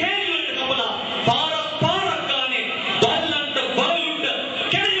කෑලි කෑලි වලට කපලා පාරක් ගානේ බල්ලන්ට බලුන්ට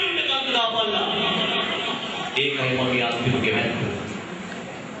කැරියුන්ට කන්දලා බලලා ඒකයි මගේ අන්තිම කැමැත්ත.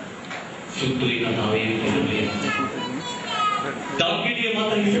 සුත්තුලි කතාවේ පොළොවේ දංගෙඩිය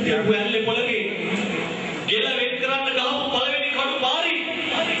මත හිස තියපු ඇල්ලේ පොළගේ ගෙල වෙත් කරන්න ගහපු පළවෙනි කඩු පාරි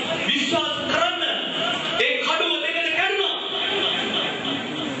විශ්වාස කරන්න ඒ කඩුව දෙකට කැඩුනා.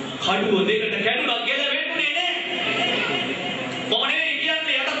 කඩුව දෙකට කැඩුනා ගෙල වෙන්නේ නෑ. මම නෙවෙයි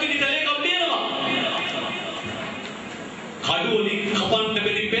කියන්නේ යටත් විදිහට ලේකම් තියෙනවා. කඩුව වලින් කපන්න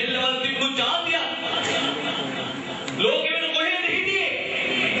බැරි බෙල්ලවල් තිබ්බු જાතිය ලෝකෙ වෙන කොහෙද හිටියේ?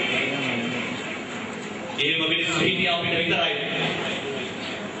 එහෙම මිනිස්සු හිටියා අපිට විතරයි.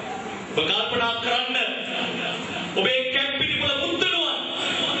 ඔබ කල්පනා කරන්න ඔබේ කැම්පිටිපොළ මුත්තනුවන්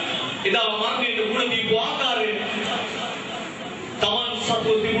එදා මරණයට ගුණ දීපු ආකාරය තමන්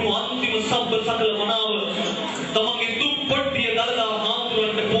සතුව තිබුණු අන්තිම සබ්බ සකල මනාව තමන්ගේ දුප්පට්ටිය දළදා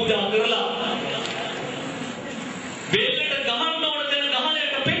හාමුදුරන්ට පූජා කරලා බෙල්ලට ගහන්න ඕන තැන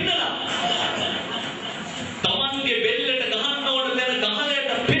ගහලයට පෙන්නලා තමන්ගේ බෙල්ලට ගහන්න ඕන තැන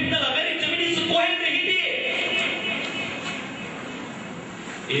ගහලයට පෙන්නලා මැරිච්ච මිනිස්සු කොහෙද හිටියේ?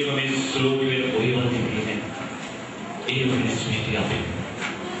 ඒව මිනිස්සු ලෝකෙ වෙන කොහෙවත් හිටියේ නෑ. ඒව මිනිස්සු හිටියේ අපේ.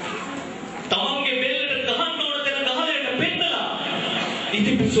 තමන්ගේ බෙල්ලට ගහන්න ඕන තැන ගහලයට පෙන්නලා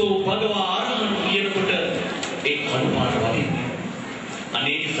ඉතිපිසෝ භගවා ආරහං කියනකොට ඒ කල්පාර වදින්නේ.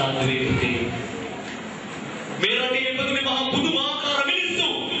 අනේ සාධුවේ පුතේ මේ රටේ ඉපදුනේ මහා පුදුමාකාර මිනිස්සු.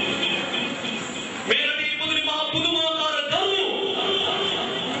 මේ රටේ ඉපදුනේ මහා පුදුමාකාර දරුවෝ.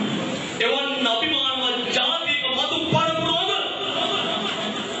 එවන් අභිමානවත් ජාතික මතු පරපුරව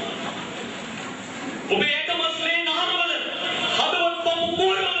ඔබේ එකම ස්ලේන අහරවල හදවත් පපු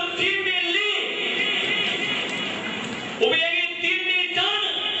කුරවල තින්නේ ලී ඔබේගේ තින්නේ ජාන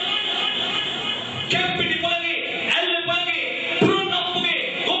කැප්පිටි පොලගේ ඇල්ල පොලගේ පුරොන්නම්පුගේ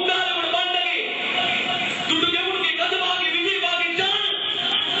ගොංගාලවඩ බණ්ඩගේ දුඩු ගැමුණුගේ ගදවාගේ විජේවාගේ ජාන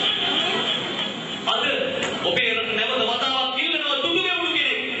අද ඔබේ රට නැවත වතාවක් ඉල්ලනවා දුඩු ගැමුණු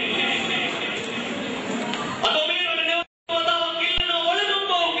කෙනෙක් අද ඔබේ රට නැවත වතාවක් ඉල්ලනවා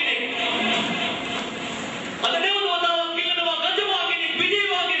ඔලගම්බව කෙනෙක් අද නැවත වතාවක් ඉල්ලනවා ගජවා කෙනෙක්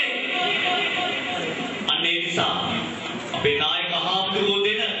විජේවා කෙනෙක් අන්නේ නිසා අපේ නායක හාමුදුරුවෝ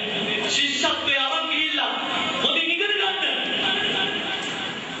දෙන ශිෂ්‍යත්වය අරන් ගිහිල්ලා හොඳින් ඉගෙන ගන්න.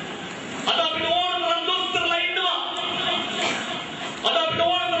 අද අපිට ඕන තරම් දොස්තරලා ඉන්නවා. අද අපිට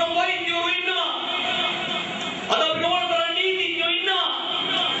ඕන තරම් වෛද්‍යවරු ඉන්නවා. අද අපිට ඕන තරම් නීතිඥයෝ ඉන්නවා.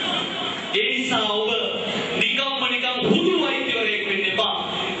 ඒ නිසා ඔබ නිකම් හුදු වෛද්‍යවරයෙක් වෙන්න එපා.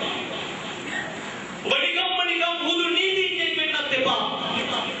 ඔබ නිකම් හුදු නීතිඥයෙක් වෙන්නත් එපා.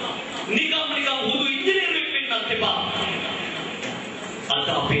 නිකම් හුදු ඉංජිනේරුවෙක් වෙන්නත් එපා. අද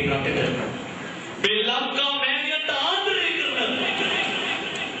අපේ රටට මේ ලංකා මෑණියන්ට ආදරය කරන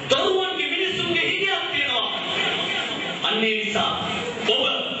දරුවන්ගේ මිනිසුන්ගේ හිණයක් තියෙනවා. අන්නේ නිසා ඔබ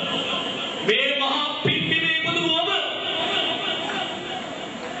මේ මහා පිම්බිමේ ඉපදුණු ඔබ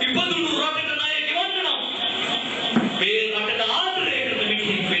ඉපදුණු රටට ණය ගෙවන්න නම් මේ රටට ආදරය කරන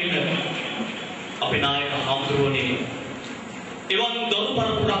මිනිහෙක් වෙන්න අපේ නායක හමුදුරෝනේ එවන් දරු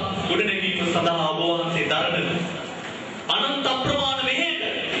පරපුරක් ගොඩනැගීම සඳහා ඔබ වහන්සේ දරන අනන්ත අප්‍රමාණ මෙහෙයට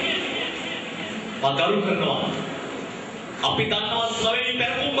මම ගරු කරනවා. අපි දන්නවා සවෙනි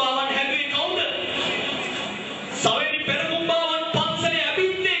පෙරකුම්බාවන් හැදුවේ කවුද? සවෙනි පෙරකුම්බාවන් පන්සලේ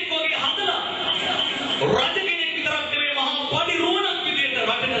අබිද්දෙක් වගේ හදලා රජ කෙනෙක් විතරක් නෙවෙයි මහා පඩි රුවණක් විදිහට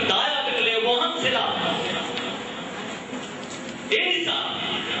රටට දායාද කළේ වහන්සේලා. ඒ නිසා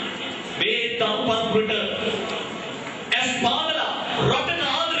මේ දරු පරපුරට ඇස් පාදලා රටට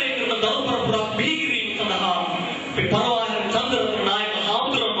ආදරය කරන දරු පරපුරක් බිහිකිරීම සඳහා මේ පරවාහන චන්ද්‍රරත්න නායක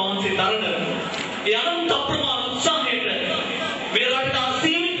හාමුදුරුවෝ වහන්සේ දරන ඒ අනන්ත අප්‍රමාණ උත්සාහයට මේ රටට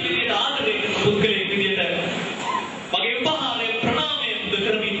අසීමිත විදිහට ආදරය කරන පුද්ගලයෙක් විදිහට මගේ උපහාරය ප්‍රණාමය පුද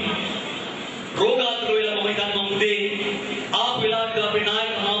කරමින් රෝගාතුර වෙලා මම හිතනවා මුදේ ආපු වෙලාවට අපේ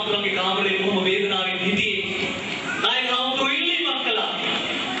නායක හාමුදුරුවන්ගේ කාමරේ කොහොම වේදනාවෙන් හිටියේ නායක හාමුදුරුවෝ ඉල්ලීමක් කළා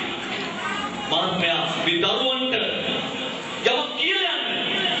මහත්මයා මේ දරුවන්ට යමක් කියලා යන්න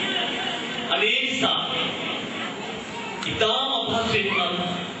අනේ නිසා ඉතාම අපහසුයෙන් නම්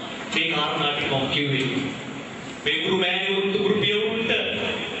මේ කාරණා ටික මම කිව්වේ මේ ගුරු මෑණිවරුන්ට ගුරු පියවරුන්ට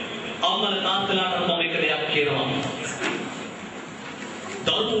අම්මලා තාත්තලාට මම එක දෙයක් කියනවා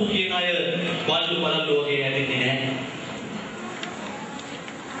දරුවෝ කියන අය බල්ලු වගේ ඇදෙන්නේ නැහැ.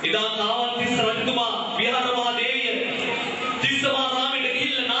 එදා කාවන්තිස්ස රජතුමා විහාර මහා දේවිය තිස්සමාරාමයට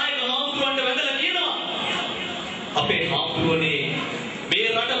ගිහිල්ලා නායක හාමුදුරුවන්ට වැඳලා කියනවා අපේ හාමුදුරුවනේ මේ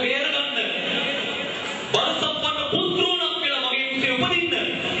රට බේරගන්න බලසම්පන්න පුත්‍රෝණක් කියලා මගේ කුසේ උපදින්න.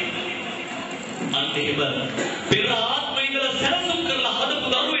 අන්තිම පෙර ආත්මේ ඉඳලා සැලසුම් කරලා හදපු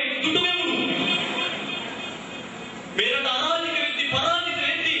දරුවෙක් දුටු වෙමුණු. මේ රට අරාජික වෙද්දි පරාජිත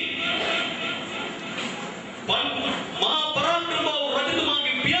වෙද්දි මහා පරාක්‍රමබාහු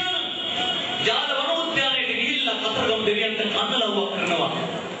රජතුමාගේ පියාණන් ජාල වනෝද්‍යානයට ගිහිල්ලා කතරගම දෙවියන්ට කන්නලව්වක් කරනවා.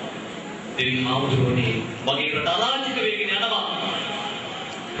 දෙවි හාමුදුරුවනේ මගේ රට අරාජික වෙගෙන යනවා.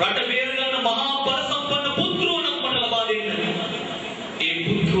 රට බේරගන්න මහා බලසම්පන්න පුත්‍රෝණක් මට ලබා දෙන්න. ඒ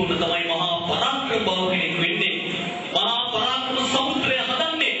පුත්‍රෝණ තමයි මහා පරාක්‍රම බව කෙනෙක් වෙන්නේ. මහා පරාක්‍රම සමුද්‍රය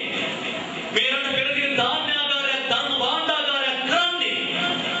හදන්නේ. මේ රට පෙරදිග ධාන්‍යාගාරයක් ධර්ම භාණ්ඩාගාරයක් කරන්නේ.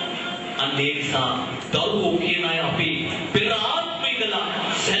 අන්න ඒ නිසා දරුවෝ කියන අය අපි පෙර ආත්මේ ඉඳලා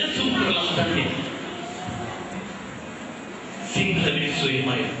සැලසුම් කරලා හදන්නේ. සිංහල මිනිස්සු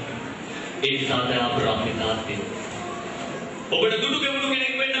එහෙමයි. ඒ නිසා දැන් අපේ තාත්තේ ඔබට දුඩු ගැමුණු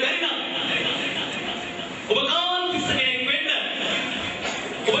කෙනෙක් වෙන්න බැරි නම් ඔබ කාන්තිස්ස කෙනෙක් වෙන්න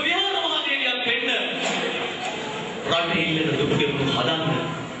ඔබ විහාර මහදේවියක් වෙන්න රටේ ඉන්න දුඩු ගැමුණු හදන්න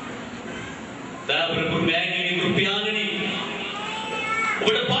දයාපුර ගුරු මෑණියනි ගුරු පියාණනි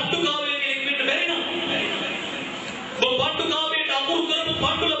ඔබට පණ්ඩුකාවය කෙනෙක් වෙන්න බැරි නම් ඔබ පණ්ඩුකාවයට අකුරු කරපු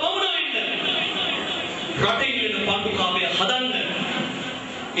පණ්ඩුල බමුණ වෙන්න රටේ ඉන්න පණ්ඩුකාවය හදන්න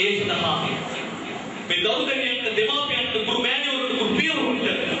ඒ සඳහා මේ දරුදෙනියන්ට දෙමාපියන්ට ගුරු මෑණිවරුන්ට ගුරු පියවරුන්ට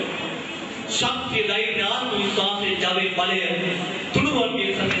ශක්තිය ධෛර්ය ආත්ම විශ්වාසයේ ජවයේ බලය තුනුරුවන්ගේ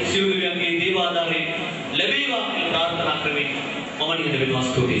සත්‍ය සියලුමගේ දේවාදාරේ ලැබේවා කියලා ප්‍රාර්ථනා කරමින් මම නිහඬ වෙනවා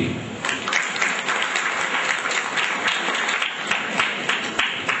ස්තුතියි.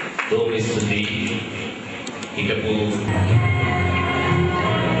 දෝමි ස්තුතියි. හිටපු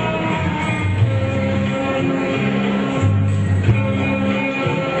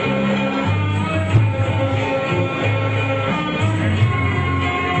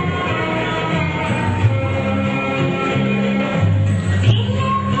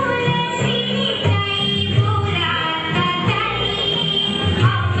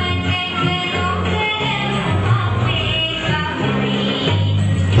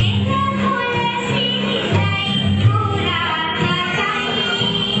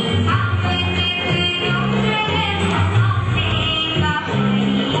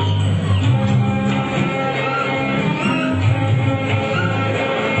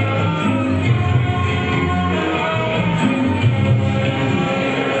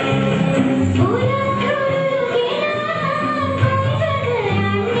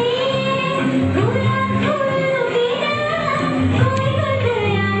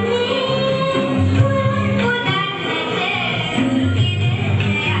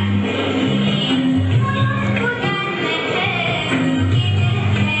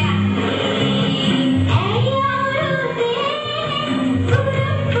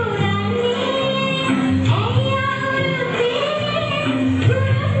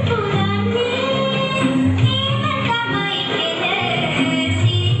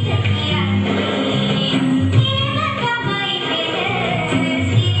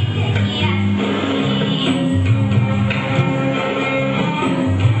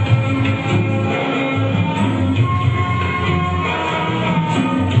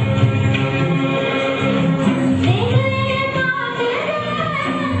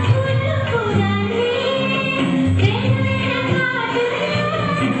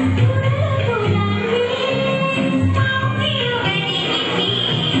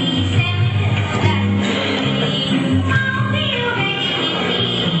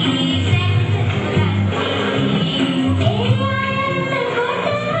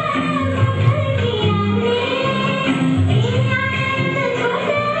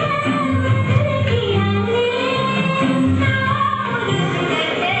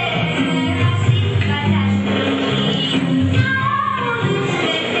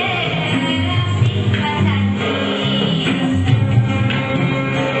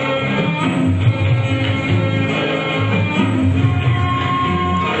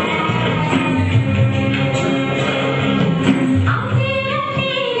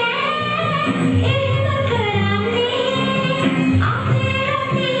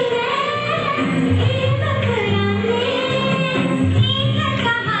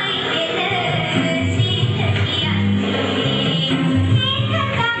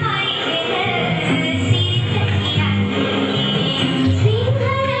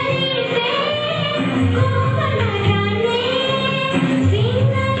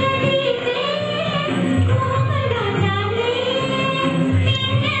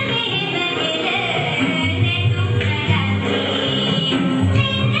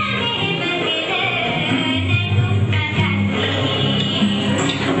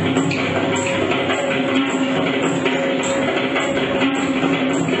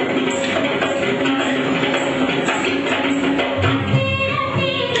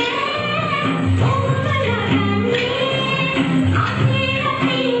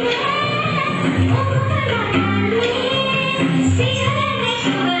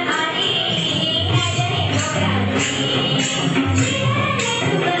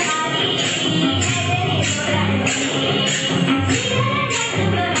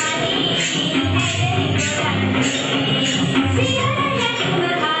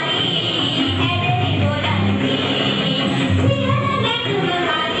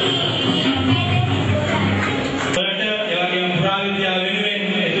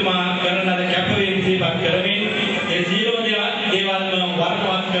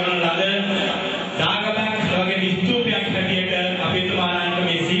කරන ලද දාගමක් වගේ ස්තූපයක් හැටියට අපි එතුමාලන්ට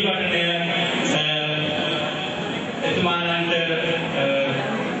මේ සීවටනය එතුමාලන්ට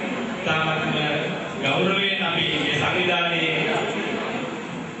තාමත්ම ගෞරවයෙන් අපි මේ සංවිධානයේ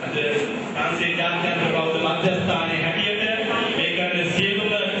අද ප්‍රංශේ ජාත්‍යන්තර බෞද්ධ මධ්‍යස්ථානයේ හැටියට මේ කරන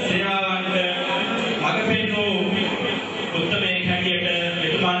සියලුම සේවාවන්ට මඟ පෙන්වූ උත්තමයෙක් හැටියට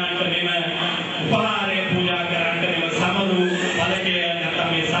එතුමාලන්ට මෙම උපහාරය පූජා කරන්නට මෙම සමරු පළකය නැත්නම්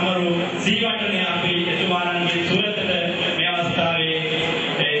මේ සමරු සීවටනය අපි එතුමාලන්ගේ සුරතට මේ අවස්ථාවේ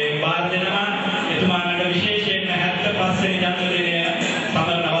බාර දෙනවා. එතුමාලන්ට විශේෂයෙන් 75 වෙනි ජන්මදිනය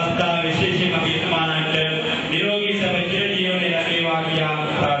සමරන අවස්ථාවේ විශේෂයෙන් අපි එතුමාලන්ට නිරෝගී සුව චිර ජීවනය ලැබේවා කියා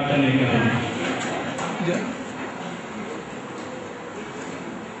ප්‍රාර්ථනා කරනවා.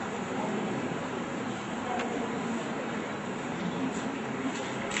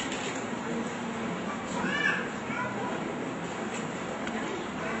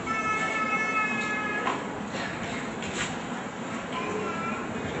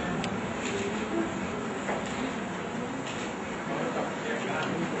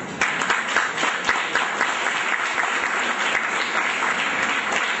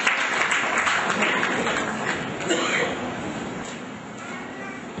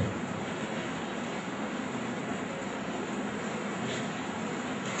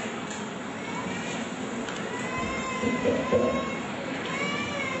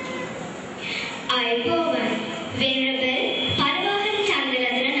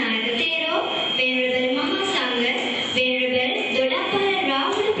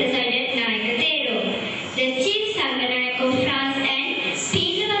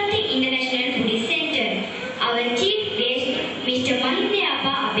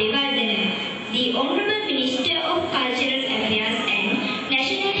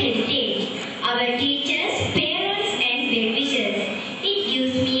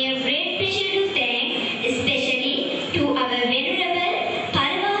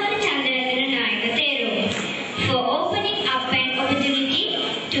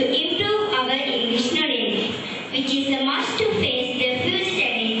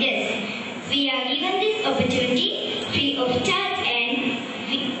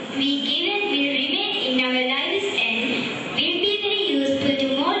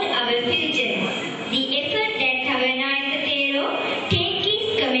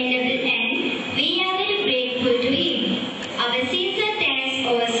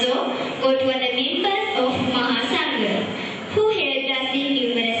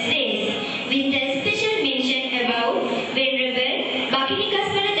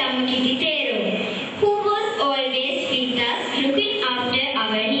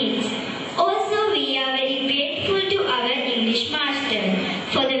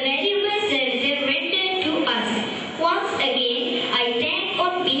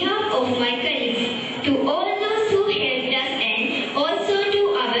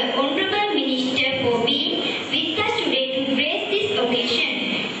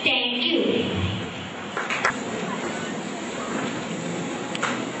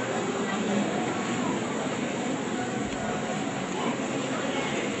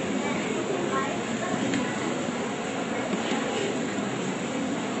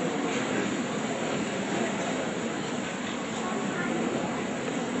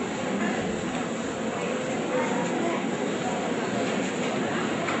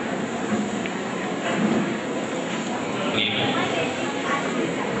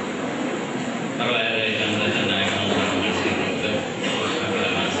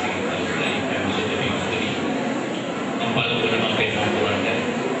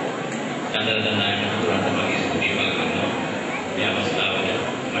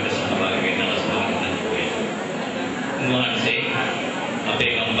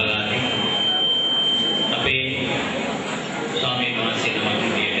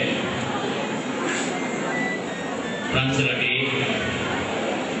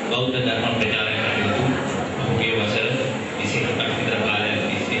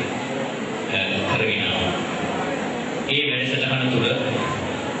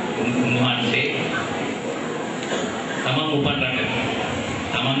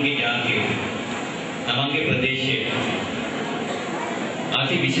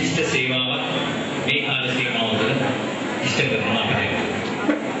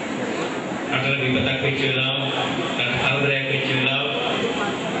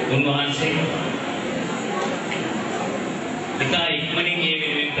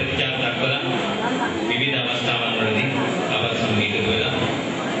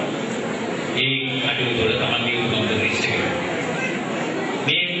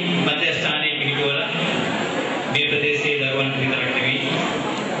 මේ මධ්‍යස්ථානයේ පිහිටුවලා මේ ප්‍රදේශයේ දරුවන් විතරක් නෙවෙයි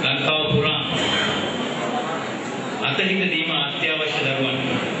අතහිත දීම අත්‍යවශ්‍ය දරුවන්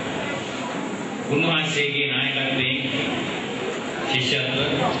උන්වහන්සේගේ නායකත්වයෙන් ශිෂ්‍යත්ව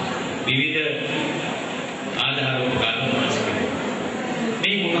විවිධ ආධාර උපකාර උන්වහන්සේ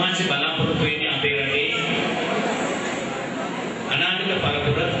මේ උන්වහන්සේ බලාපොරොත්තු වෙන්නේ අපේ රටේ අනාගත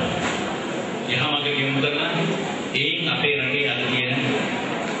පරපුර යහමඟ යොමු කරලා ඒන් අපේ රටේ අද තියෙන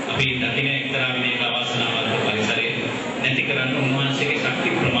අපි දකින එක්තරා විදිහක අවස්ථාවක් පරිසරය නැති කරන්න උන්වහන්සේගේ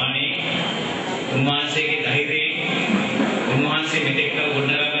ශක්ති ප්‍රමාණය උන්වහන්සේගේ ධෛර්යය උන්වහන්සේ මෙතෙක් කල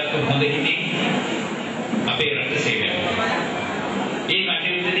ගොඩනගාගත්තු හොඳ හිතේ අපේ රට සේවය. ඒ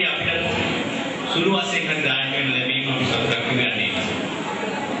කටයුත්තේදී අපිට සුළු වශයෙන් හරි දායක වෙන්න ලැබීම අපි සතුටක් විඳින්නේ.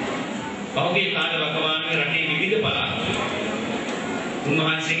 පහුගිය කාල වකවානුවේ රටේ විවිධ පළාත්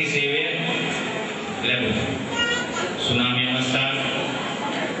උන්වහන්සේගේ සේවය ලැබුණා. සුනාමි අවස්ථාව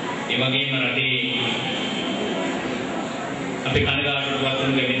ඒ වගේම රටේ අපි කනගාටුවට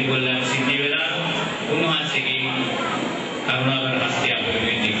වතුරු ගැවිලි වල සිද්ධ වෙලා උන්වහන්සේගේ කරුණාකර හස්තය අපිට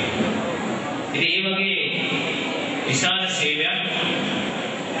වෙන්නේ. ඉතින් මේ වගේ විශාල සේවයක්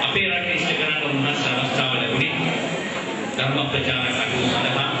අපේ රටේ ඉෂ්ට කරන්න උන්වහන්සේ අවස්ථාව ලැබුණේ ධර්ම ප්‍රචාර කටයුතු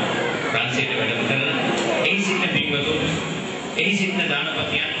සඳහා ප්‍රාන්සීට වැඩම කරලා එහි සිටින පින්වතුන් එහි සිටින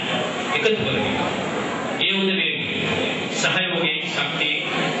දානපතියන් එකතු කරගෙන ඒ උදවිය සහයෝගයේ ශක්තිය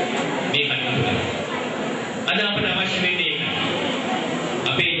මේ කටයුතු කරනවා. අද අපට අවශ්‍ය වෙන්නේ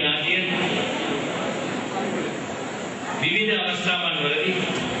අපේ ඥාතිය විවිධ අවස්ථාවන් වලදී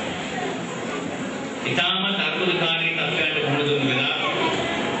ඉතාමත් අර්බුදකාරී තත්ත්වයන්ට මුහුණ දුන්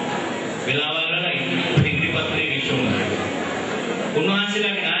වෙලාවල් වල ඉදිරිපත්ලේ විශ්වම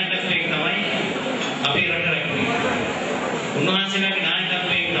උන්වහන්සේලාගේ නායකත්වයෙන් තමයි අපේ රට රැකෙන්නේ. උන්වහන්සේලාගේ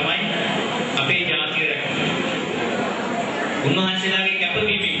නායකත්වයෙන් තමයි අපේ ජාතිය රැකෙන්නේ. උන්වහන්සේලාගේ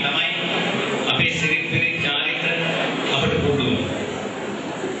කැපවීමෙන් තමයි අපේ සිරිත් විරිත් චාරිත්‍ර අපට පුරුදු.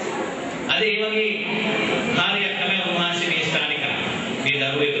 අද ඒ වගේ කාර්යයක් තමයි උන්වහන්සේ මේ ස්ථානේ කරන්නේ. මේ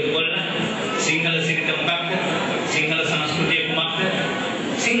දරුවෝ එකතු කරලා සිංහල සිරිත මොකක්ද? සිංහල සංස්කෘතිය කුමක්ද?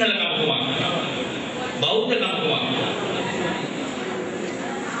 සිංහලකම කුමක්ද? බෞද්ධකම කුමක්ද?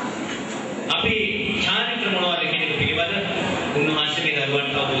 අපි චාරිත්‍ර මොනවද කියන එක පිළිබඳ උන්වහන්සේ මේ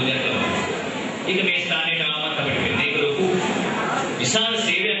දරුවන්ට අවබෝධයක් ලබනවා. ඒක මේ ස්ථානයේ ආවම අපිට වෙන්නේ ඒක ලොකු විශාල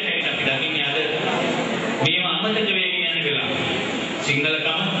සේවයක් හැටියට අපි දකින්නේ අද මේව අමතක වෙගෙන යන වෙලාව.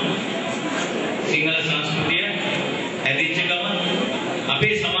 සිංහලකම සිංහල සංස්කෘතිය ඇදිච්චකම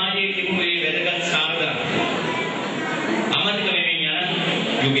අපේ සමාජයේ තිබුණු මේ වැදගත් සාධක අමතක වෙමින් යන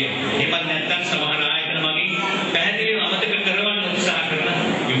යුගය. එහෙමත් නැත්නම් සමහර ආයතන මගින් පැහැදිලිව අමතක කරවන්න උත්සාහ කරන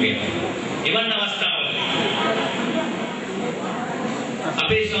යුගය. එවන් අවස්ථාවල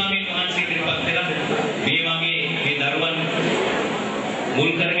අපේ ස්වාමීන් වහන්සේ ඉදිරිපත් වෙලා මේ වගේ මේ දරුවන්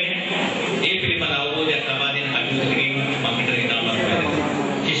මුල් කරගෙන ඒ පිළිබඳ අවබෝධයක් ලබා දෙන කටයුතු කිරීම මම හිතන ඉතාමත් වැදගත්.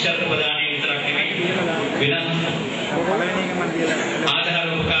 ශිෂ්‍යත්ව ප්‍රදානයේ විතරක් නෙමෙයි වෙනත් ආධාර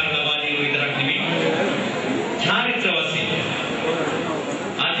උපකාර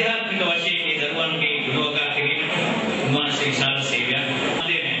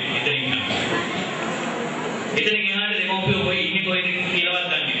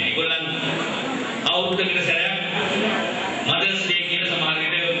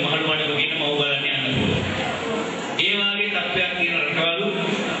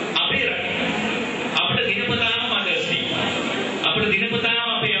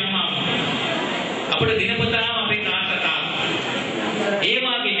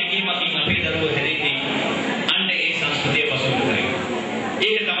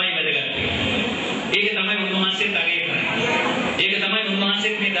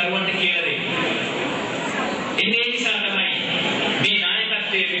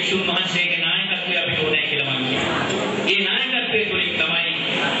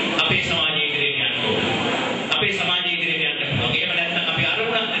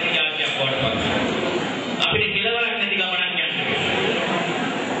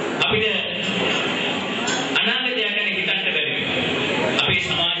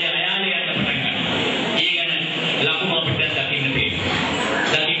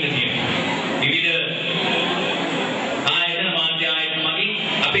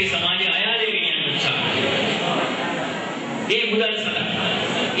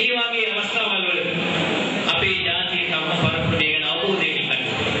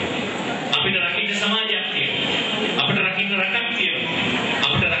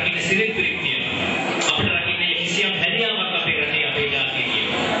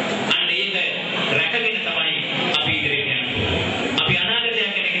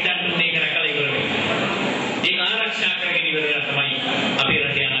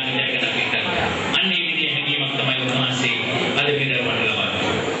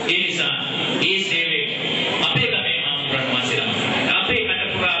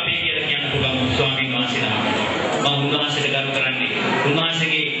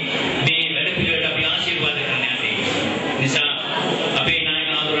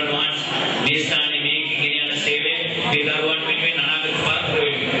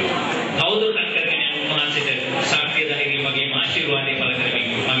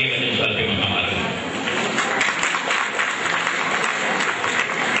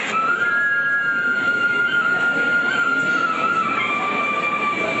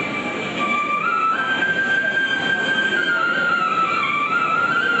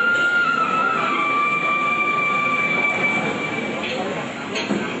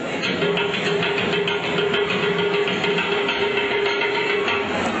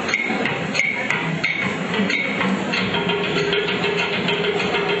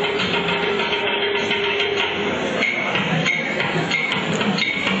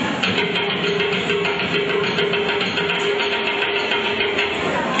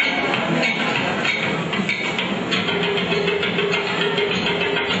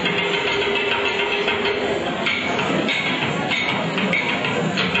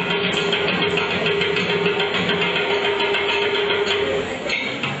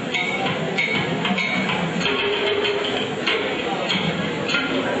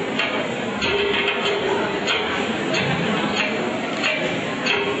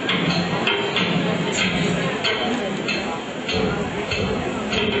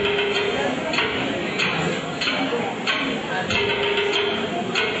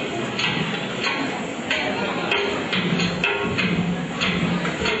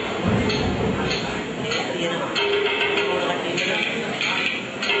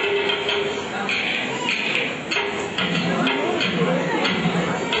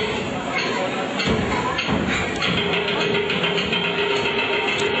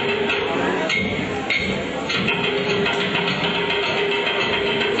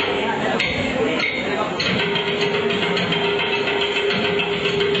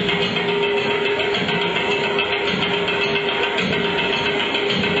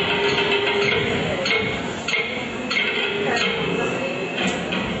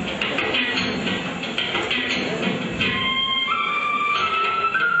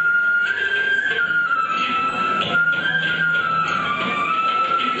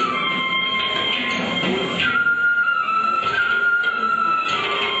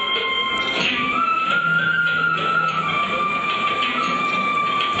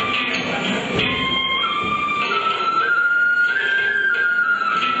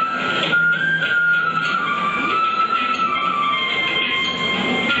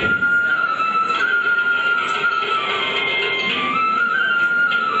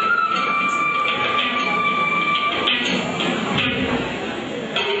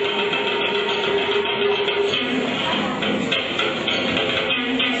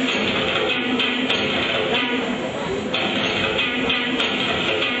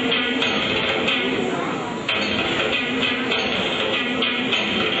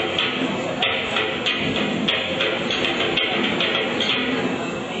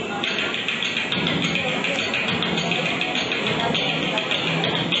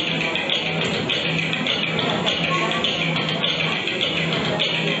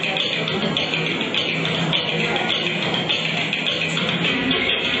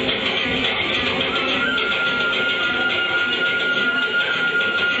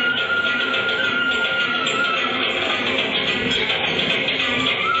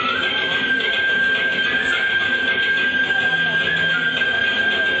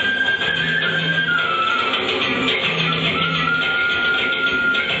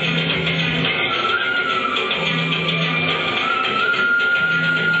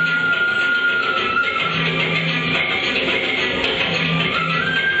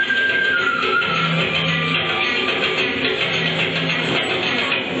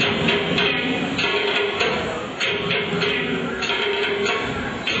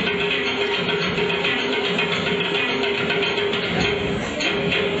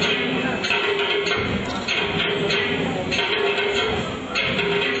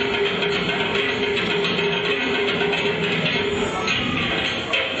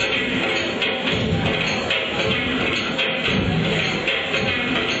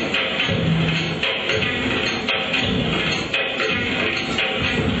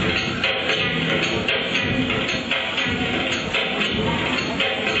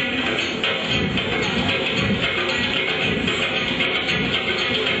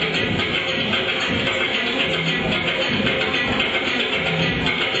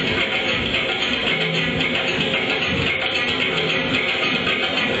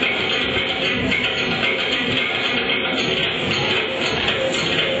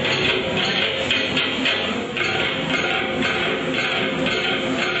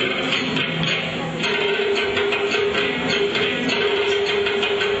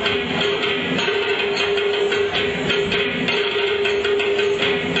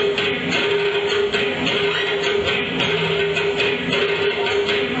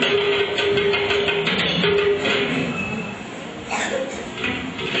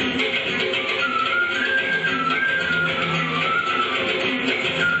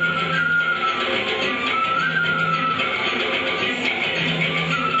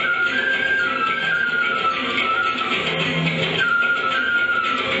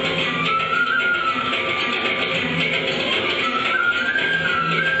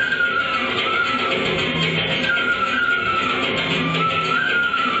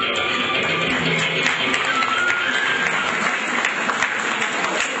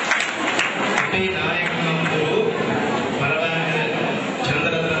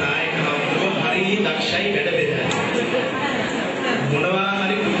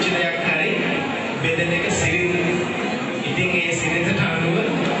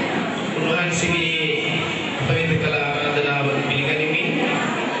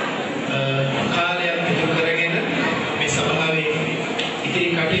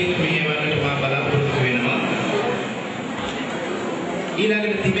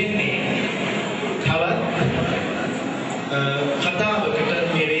ඊළඟට තිබෙන්නේ තවත්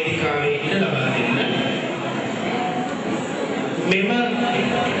කතාවකට මේ වේදිකාවේ ඉඩ ලබා දෙන්න. මෙම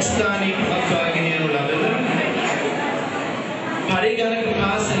ස්ථානයේ පවත්වාගෙන යනු ලබන පරිගණක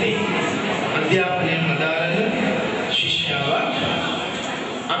පාසලේ අධ්‍යාපනයෙන් අදාළ ශිෂ්‍යාවක්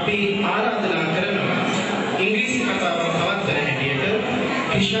අපි ආරාධනා කරනවා ඉංග්‍රීසි කතාවක් පවත්වන හැටියට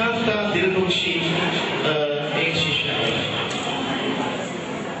ක්‍රිෂාන්තා දිල්බක්ෂි ඒ ශිෂ්‍යාව.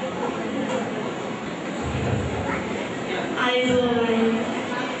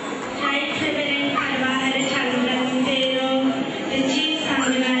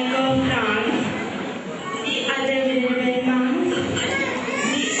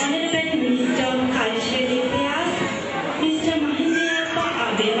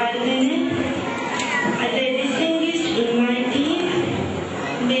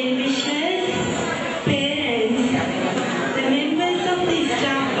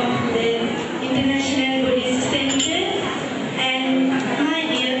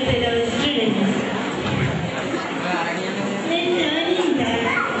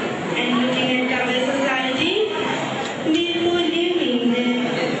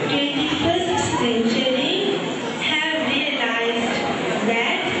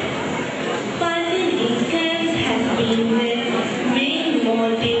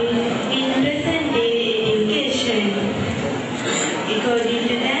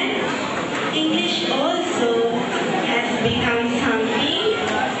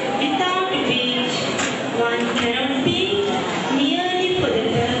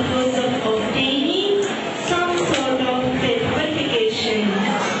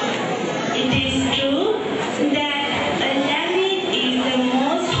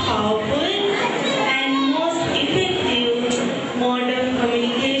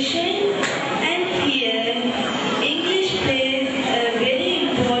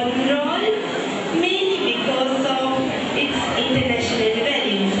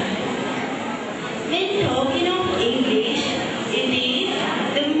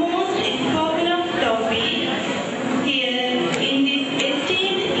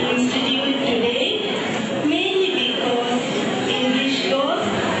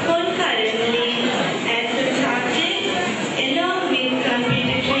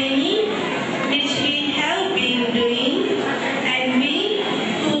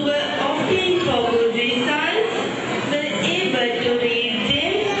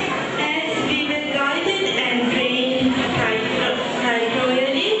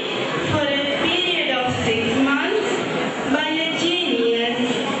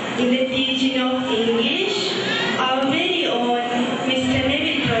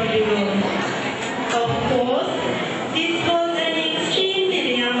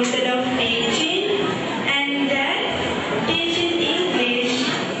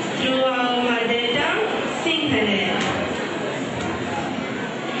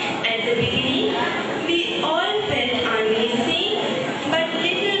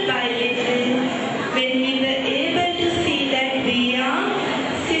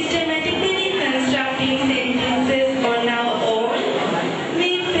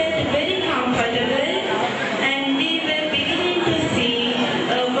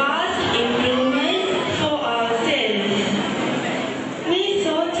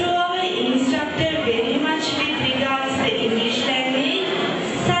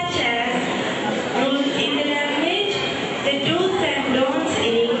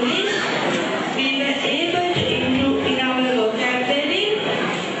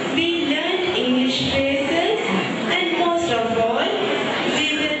 Phrases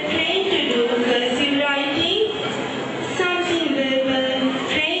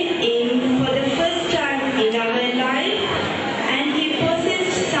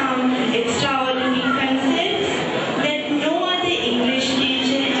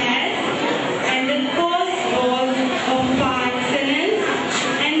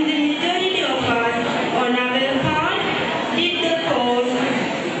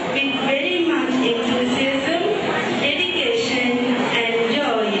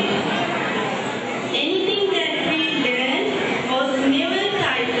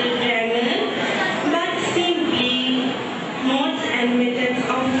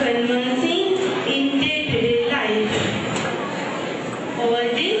of conversing in day-to-day life. All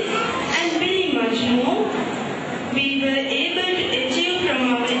this and very much more we were able to achieve from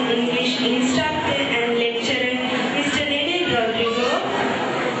our English instructor and lecturer, Mr. Leonard Rodrigo,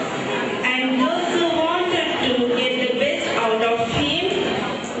 and those who wanted to get the best out of him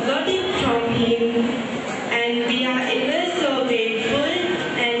got it from him, and we are ever so grateful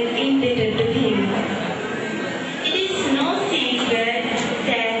and indebted to him. It is no secret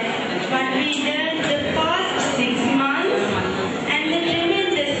that what we learned the past 6 months and the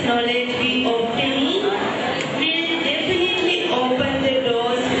tremendous knowledge we obtained will definitely open the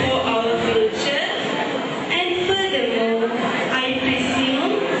doors for our future. And furthermore, I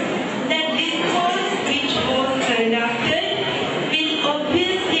presume that this course which was conducted will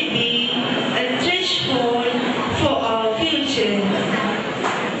obviously be a threshold for our future.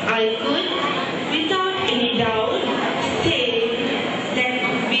 I could, without any doubt, say that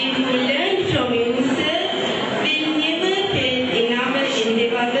we who learn from you, sir, will never fail in our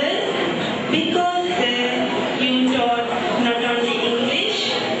endeavors because, sir, you taught not only English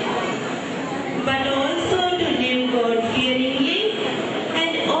but also to live God-fearingly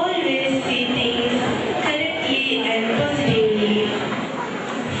and always see things correctly and positively.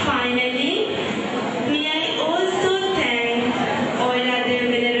 Finally, may I also thank all other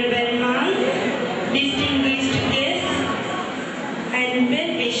venerable monks, distinguished guests, and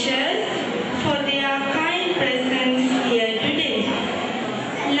well-wishers for their kind presence here today.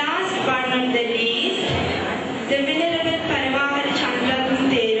 Last but not the least, the Venerable Paravahara Chandrathan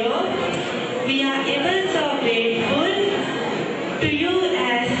Thero, we are ever so grateful to you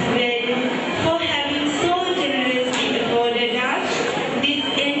as well for having so generously afforded us this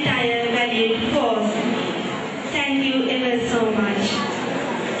entire valued course. Thank you ever so much.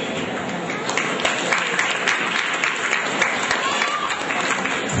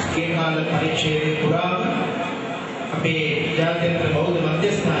 ඒකාල පරිච්ඡේදයේ පුරාම අපේ ජාත්‍යන්තර බෞද්ධ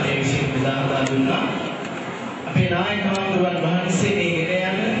මධ්‍යස්ථානයේ විසින් උදාහරණ දුන්නා. අපේ නායක හමුදුරන් වහන්සේ මේ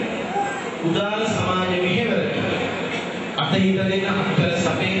ගෙන යන උදාන සමාජ මෙහෙවරට අතහිත දෙන අතර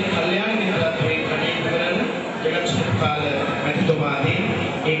සමේ කල්යාණ මිත්‍රත්වයෙන් කටයුතු කරන ජගත් සුඛපාල මැතිතුමාගේ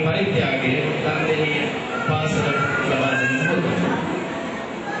ඒ පරිත්‍යාගය දන්දෙහි පාසල ලබා දෙන්න ඕනේ.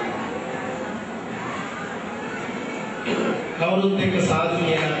 කවුරුත් එක්ක සාදු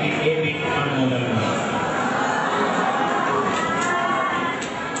කියන අපි මේ පිට අනුමෝදන් කරනවා.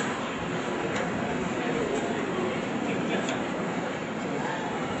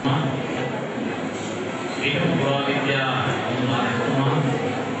 ඒක පුරා විද්‍යා අනුමානතුමා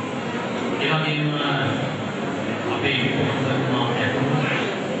ඒ වගේම අපේ පුරුෂතුමා ඇතුළු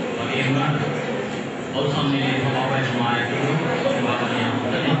වගේම අවසන්යේ සභාවේ සමායතුමා සභාවලිය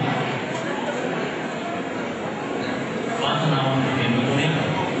වාසනාවන් දෙන්නුනේ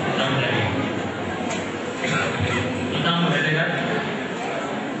සම්දරේ ඊටම වැදගත්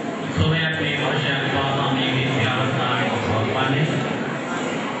සෝමයක් මේ වර්ෂයක් පාසා මේ විද්‍යාවස්ථානයේ සම්පන්නේ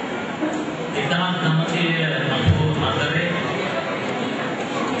 1994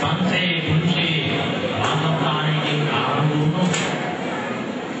 පන්සේ පුංචි වාසස්ථානයකින් ආරම්භ වුණු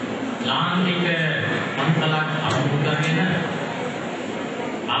ලාංකික පන්සලක් ආරම්භ කරගෙන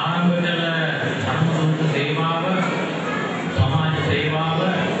ආරම්භ කළ සම්මුත සේවාව සමාජ සේවාව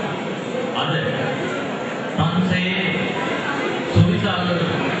අද පන්සේ සුවිසල්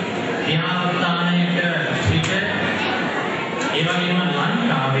විහාරස්ථානයක සිට ඒ වගේම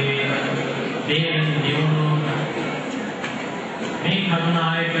ලංකාවේ දේන දියුණු මේ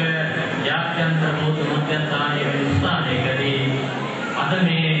කරුණායක ජාත්‍යන්තර බෞද්ධ මධ්‍යස්ථානයේ ස්ථානයකදී අද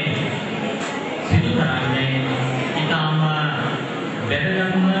මේ සිදු කරන්නේ ඊටම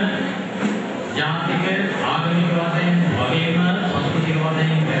වැදගත්ම ජාතික ආගමික වශයෙන් වගේම සංස්කෘතික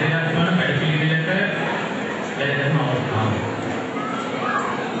වශයෙන් වැදගත් වන වැඩපිළිවෙලක වැදගත්ම අවස්ථාවක්.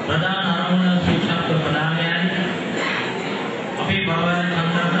 ප්‍රධාන අරමුණ ශික්ෂක ප්‍රදානයයි අපේ බවරන්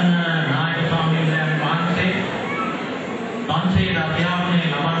චන්ද්‍රරත්න නායක ස්වාමීන් වහන්සේ පන්සල් අධ්‍යාපනය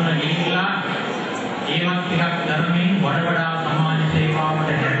ලබන්න ගිහිල්ලා ඒවත් ටිකක් ධර්මයෙන් වඩා සමාජ සේවාවට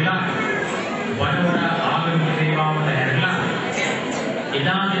හැරිලා වඩා ආගමික සේවාවට හැරිලා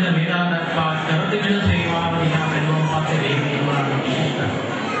එදා දින මෙදා දක්වා කර තිබෙන සේවාව දිහා බැලුවම පස්සේ වේගයෙන් වුණා විශේෂයි.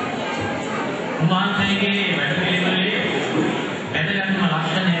 උන්වහන්සේගේ වැඩපිළිවෙලේ වැදගත්ම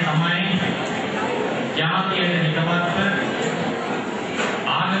ලක්ෂණය තමයි ජාතියට හිතවත්ව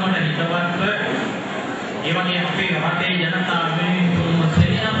ආගමට හිතවත්ව ඒ වගේ අපේ රටේ ජනතාව වෙනුවෙන් තුරුම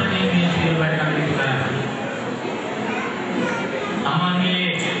සේනාපතිගේ සියලු වැඩ කටයුතු කරන්නේ. තමන්ගේ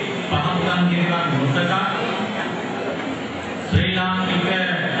පහසුකම් කිරීමක් මුත්තක ශ්‍රී ලාංකික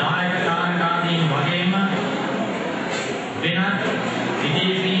නායක කාර්යකාරීන් වගේම වෙනත්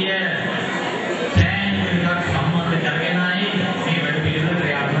විදේශ විද්‍යාලයේදී සෑහෙන විදිහට සම්බන්ධ කරගෙන ආයේ මේ වැඩ පිළිවෙල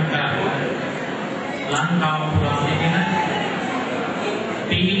ක්‍රියාත්මක කරනවා. ලංකාව පුරා සිටින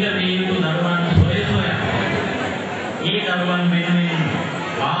පිළිග වේතු දරුවන් සොයසොය ඒ දරුවන් වෙනුවෙන්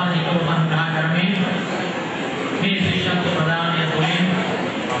වාර්ෂිකව සංග්‍රහ කරමින් මේ ශිෂ්‍යත්ව ප්‍රදානය තුළින්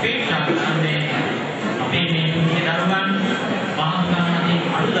අපේක්ෂා කරන්නේ අපේ මේ පුංචි දරුවන් මහත්කමකින්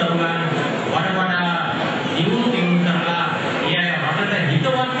අඩු දරුවන් වඩා දියුණු කරලා ඒ රටට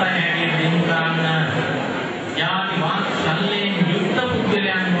හිතවත් අය හැටියට දිනු කරන්න යාති වාත්සල්‍යයෙන් යුක්ත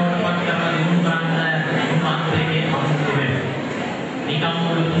පුද්ගලයන් බවට පත් කරලා දිනු කරන්න උන්වහන්සේගේ අනුමත වෙනවා. නිකම්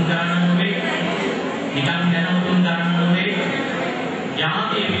උතුම් කරන්න නෙවෙයි, නිකම් දැනුම් ගන්න නෙවෙයි,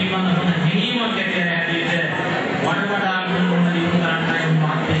 යාතිය පිළිබඳ හොඳ හැඟීමක් ඇති හැටියට වඩා ගුණ දිනු කරන්නයි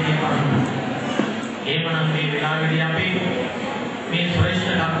උන්වහන්සේගේ අනුමත. එවනම් මේ වෙලාවේදී අපි මේ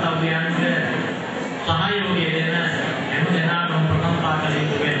ශ්‍රේෂ්ඨ කර්තව්‍යයන්ට සහයෝගය දෙන්න හැම දෙනාටම ප්‍රශංසා කළ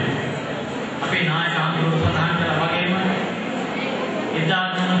යුතු වෙනවා. අපේ නායක අනුර සඳහන් කළා වගේම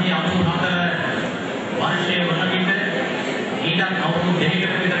 1984 වර්ෂයේ වන විට ඊටත් අවුරුදු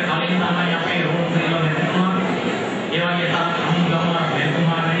දෙකකට විතර කලින් තමයි අපේ රෝහල් වල වෙනවා. ඒ වගේ තාක් අනුගමන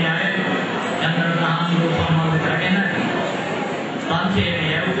වෙතුමා වැනි අය යන්ත්‍රණ අනුර සම්බන්ධ කරගෙන සංසේවය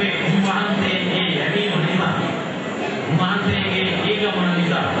යුවේ උන්වහන්සේගේ යැවීම නිසා උන්වහන්සේගේ ඒකමන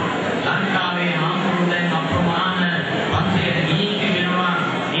නිසා ලංකාවේ ආමුරු දැන් අප්‍රමාණ 500ට ගිහින් තිබෙනවා.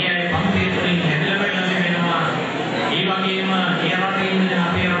 ඒ අය 500 තුලින් හැදෙලා වෙනවා. ඒ වගේම ඒ රටේ ඉන්න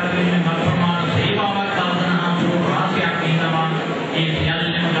අපේ රටේ ඉන්න අප්‍රමාණ සේවාවක් සාධන ආමුරු රාශියක් ඉන්නවා. ඒ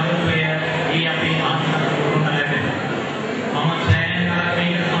සියල්ලම ගෞරවය ඒ අපේ ආත්මකරුණ ලැබෙනවා. මම සෑහෙන කාලයකට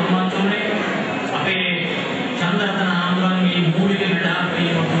මේක සම්බන්ධ වුණේ අපේ චන්ද්‍රරත්න ආමුරුන්ගේ මූලික විඩාව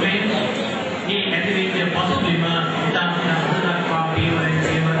වීම තුළින් මේ ඇතිවෙච්ච පසුබිම ඉතාමත් අදදක්වා පියවරෙන්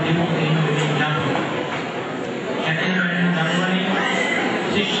පියවර දියුණු වෙන විදිහට ඇතැම් දරුවනේ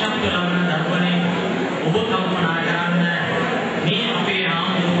ශිෂ්‍යත්ව ලබන දරුවනේ ඔබ කල්පනා කරන්න මේ අපේ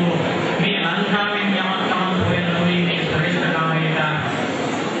ආමුරු මේ ලංකාවෙන් යමක් තමයි හොයන මේ ශ්‍රේෂ්ඨ කාමයට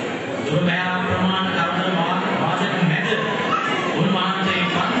දුර්බල ප්‍රමාණ කරන වාදක මැද උන්වහන්සේ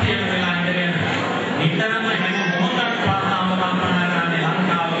පන්තියට වෙලා ඉඳගෙන නිතරම හැම මොහොතක් පාසාම කල්පනා කරන්නේ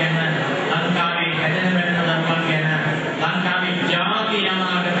ලංකාව ගැන, ලංකාවේ හැදෙන වැඩෙන දරුවන් ගැන, ලංකාවේ ජාතිය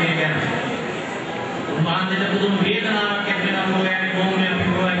අනාගතය ගැන. උන්වහන්සේට පුදුම වේදනාවක් ඇති වෙනවා. ඔයන්නේ කොහොමද අපි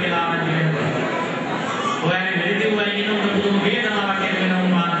කොහොමද කියලා ආරංචි වෙනවා. ඔයන්නේ මෙලිදෙව්වයි කියනකොට පුදුම වේදනාවක් ඇති වෙනවා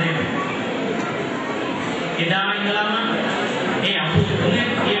උන්වහන්සේට. එදා ඉඳලම ඒ අපුතුනේ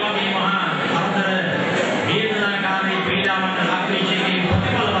ඒ වගේ මහා අර්ථ වේදනාකාරී පීඩාවට ලක් වෙච්ච එකේ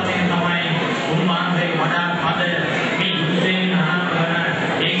ප්‍රතිඵල වශයෙන් තමයි උන්වහන්සේ වඩා පද මේ යුද්ධයෙන් අනාගතන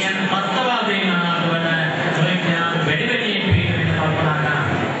ඒ කියන්නේ පස්තවාදයෙන් අනාගතන ප්‍රේක්ෂණ වැඩි වැඩි පිළිවෙල කල්පනා කරනවා.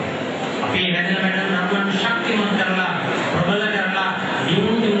 අපි හැදෙන වැඩ නරුවන් ශක්තිමත් කරලා ප්‍රබල කරලා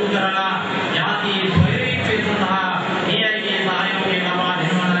දියුණු කරලා යාතියේ ස්වෛරීත්වය සඳහා ඒ අයගේ සහයෝගය ලබා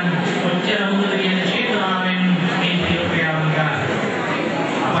දෙනවා නම් කොච්චර හොඳද කියන චේතනාවෙන් මේ ක්‍රියාවන් කරනවා.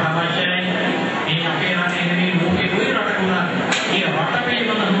 අපට අවශ්‍යයි මේ අපේ රටේ නෙමෙයි ලෝකේ කොයි රටක වුණත් ඒ රට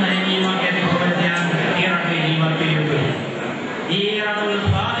පිළිබඳ හොඳ හැඟීමක් ඇති ප්‍රවෘත්තියන් ඒ රටේ ජීවත් වෙන්න ඕනේ. ඒ රටවල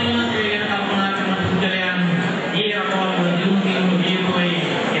ස්වාධීනත්වය ගැන කල්පනා කරන පුද්ගලයන් ඒ රටවල දියුණු ජීවිතේ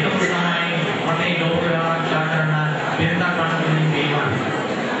එතකොට තමයි රටේ ගෞරවය ආරක්ෂා කරන පෙරදා රටවලින් වේවා.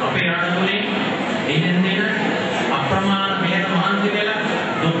 අපේ රට තුනේ දිනෙන් දින අප්‍රමාණ මෙහෙම මහන්සි වෙලා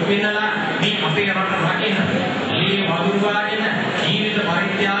දුක් විඳලා මේ අපේ රට රකින්න මේ වගුරුවාගෙන ජීවිත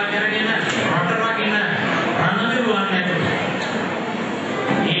පරිත්‍යාග කරගෙන රට රකින්න රණවිරුවන් නැතුව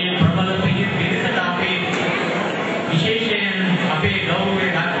මේ ප්‍රබල පිළිපෙළට අපේ විශේෂයෙන් අපේ ගෞරවය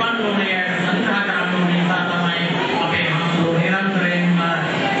දක්වන්න ඕනේ සංග්‍රහ කරන්න ඕනේ නිසා තමයි අපේ හමුදුර නිරන්තරයෙන්ම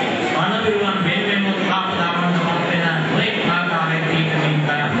රණවිරුවන් වෙනුවෙන් උත්සාහවන්ත වෙන මොලේ ආකාරයෙන් තීරණය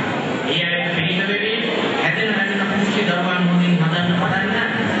කරනවා. ඒ අය පිළිවෙලෙ හැදෙන හැදෙන පුංචි දරුවන් මුලින් හදන්න පටන්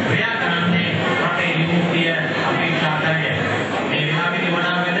ක්‍රියා කරන්නේ රටේ විමුක්තිය අපේක්ෂා කරගෙන. මේ විභාගයේ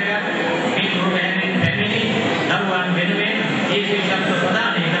වඩා වැදගත් මේ දුර්වැයෙන් පැමිණි දරුවන් වෙනුවෙන් ඒ ශිෂ්‍යත්ව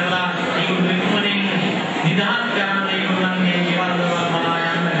ප්‍රදානය කරලා ඒගොල්ලෝ විමුණෙන් නිදහස් කරන්න ඒගොල්ලන්ගේ ජීවන දරවල් බලා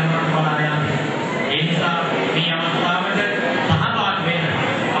යන්න ගමන් බලා යන්න. ඒ නිසා මේ අවස්ථාවට සහභාගී වෙන්න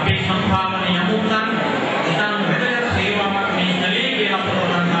අපේ සම්භාවන යමුත්තන් ඉතාම වැදගත් සේවාවක් මේ කලේ කියලා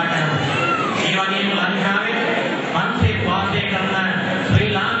ප්‍රෝග්‍රාම් කරනවා. ඒ වගේම ලංකාවේ පන්සේ වාසය කරන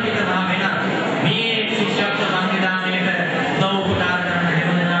ශ්‍රී ලාංකික සහ වෙන මේ ශිෂ්‍යත්ව සංවිධානයේට උපකාර කරන හැම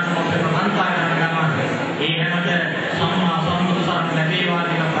දෙනාටම අපි ප්‍රශංසා කරනවා. ඒ හැමත සම්මා සම්බුදු සරණ ලැබේවා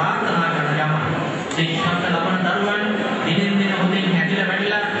කියලා ප්‍රාර්ථනා කරන ගම ශිෂ්‍යත්ව ලබන දරුවන් දිනෙන් දින හොඳින් හැදිලා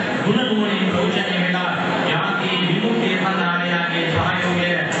වැඩිලා ගුණ නුවණින් ප්‍රෝෂණය වෙලා යාතියේ විමුක්තිය සඳහා යාගේ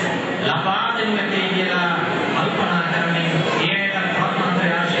සහයෝගය ලබා දෙනු ඇතේ කියලා කල්පනා කරමින් ඒකට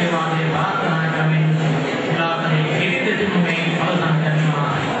ප්‍රාර්ථනා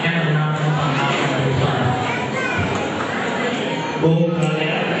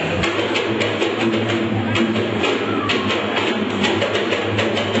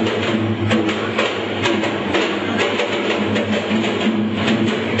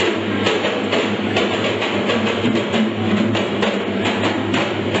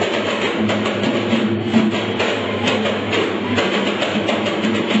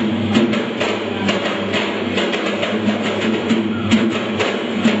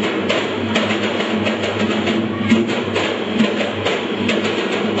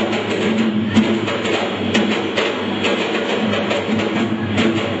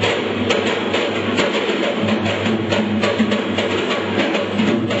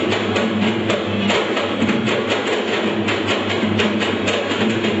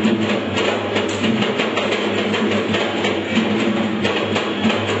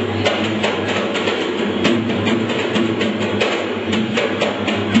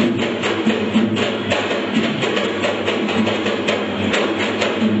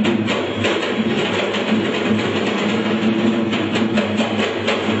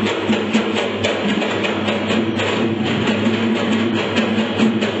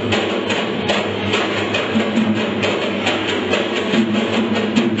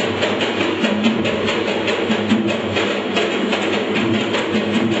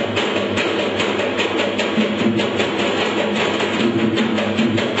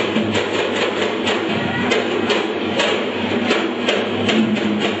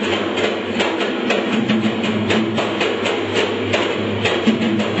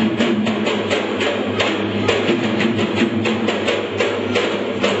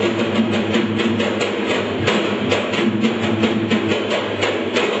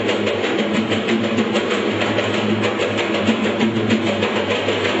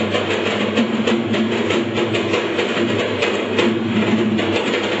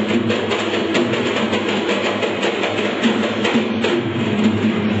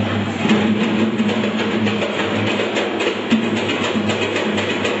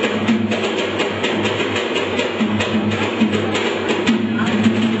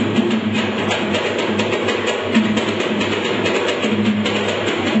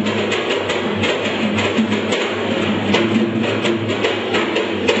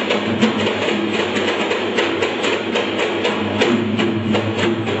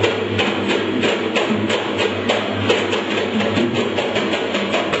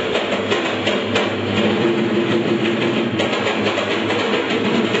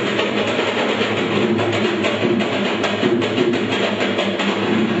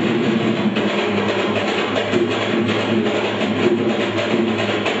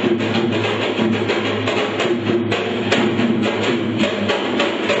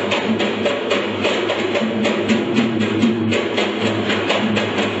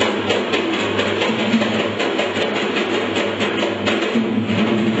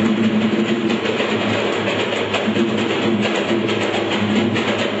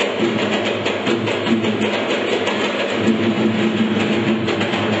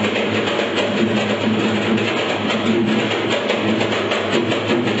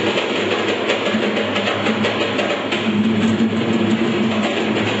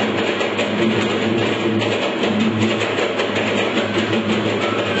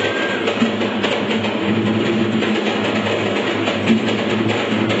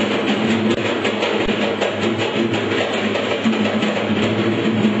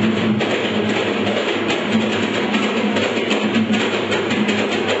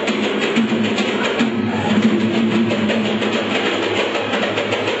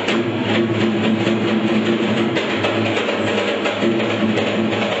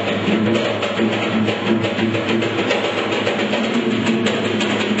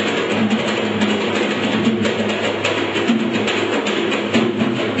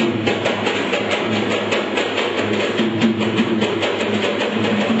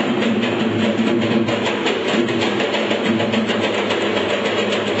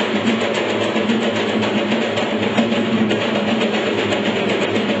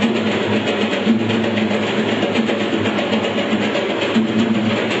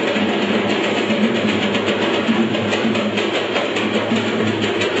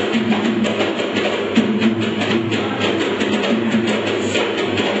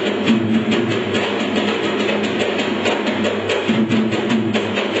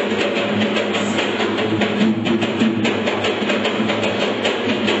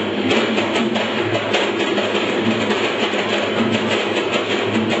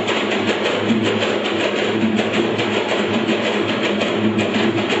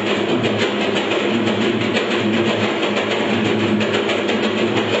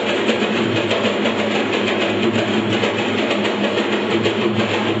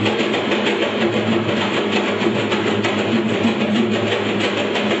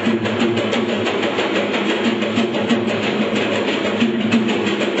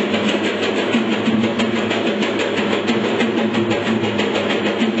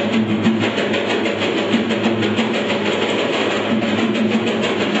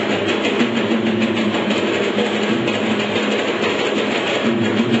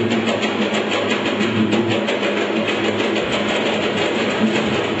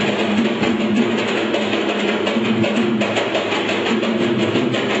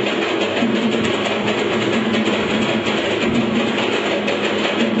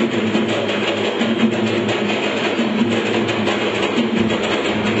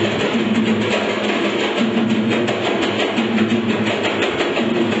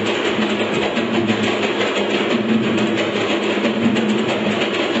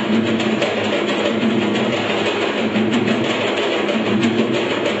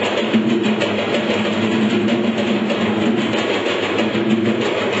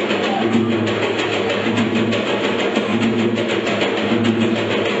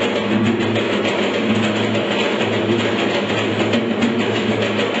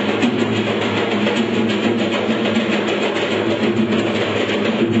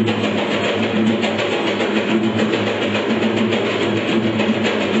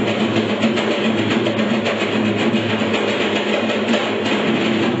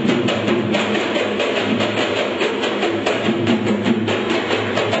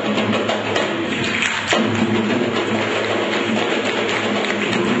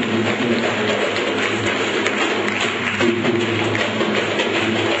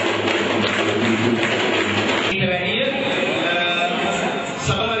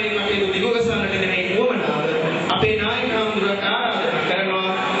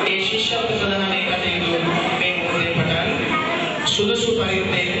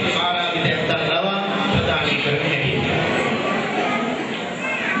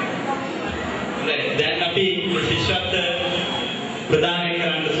අපි ශිෂ්‍යත්ව ප්‍රදානය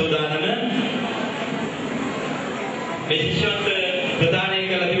කරන්න සූදානම. මේ ශිෂ්‍යත්ව ප්‍රදානය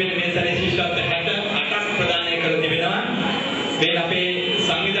කළ තිබෙන මේ සැරේ ශිෂ්‍යත්ව 68ක් ප්‍රදානය කළ තිබෙනවා. මේ අපේ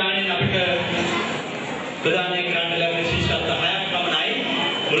සංවිධානයෙන් අපිට ප්‍රදානය කරන්න ලැබෙන ශිෂ්‍යත්ව 6ක් පමණයි.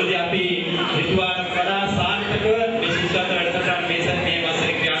 මුලදී අපි හිතුවාට වඩා සාර්ථකව මේ ශිෂ්‍යත්ව වැඩසටහන මේ සැරේ මේ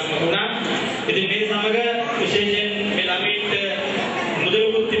වසරේ ක්‍රියාත්මක වුණා. ඉතින් මේ සමග විශේෂයෙන් මේ ළමයින්ට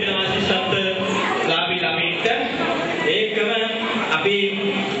මුදලුකුත් තිබෙනවා ශිෂ්‍යත්ව ලාභී ළමයින්ට. ඒකම අපි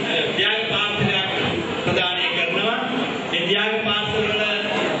ත්‍යාග පාර්සලයක් ප්‍රදානය කරනවා. මේ ත්‍යාග පාර්සල වල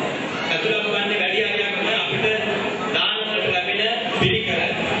ඇතුළත් වන්නේ වැඩි හරියක් අපිට දාන වලට ලැබෙන පිළිකර,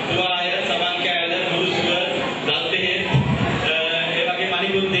 තුවාය, සමන් කෑල්ල, මුරුසුව, දත් බෙහෙත්, ඒ වගේම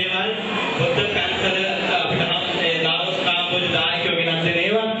අනිකුත් දේවල් පොත පැන්සල අපිට ඒ දාවස් කාම්බෝජ දායකයෝ ගෙනත් දෙන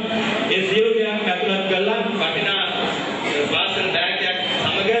ඒවා ඒ සියලු දේවල් ඇතුළත් කරලා වටිනා පාර්සල් බෑගයක්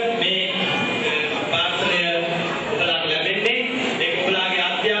සමග මේ පාර්සලය ඔබලාට ලැබෙන්නේ. ඒක ඔබලාගේ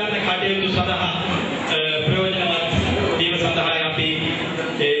අධ්‍යාපන කටයුතු සඳහා ප්‍රයෝජනවත් වීම සඳහා අපි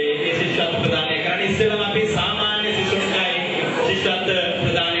ඒ ශිෂ්‍යත්ව ප්‍රදානය කරන්නේ. ඉස්සෙල්ලාම අපි සාමාන්‍ය සිසුන්ටයි ශිෂ්‍යත්ව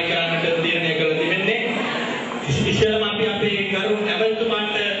ප්‍රදානය කරන්නට තීරණය කළ තිබෙන්නේ. ඉස්සෙල්ලාම අපි අපේ ගරු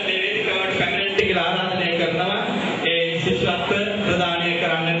ඇමතුමාට මේ වේදිකාවට පැමිණෙන්න කියලා ආරාධනය කරනවා ඒ ශිෂ්‍යත්ව ප්‍රදානය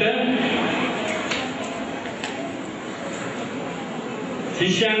කරන්නට.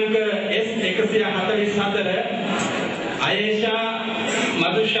 ශිෂ්‍යාංක S144 අයේෂා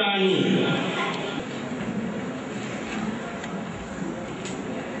මදුෂානි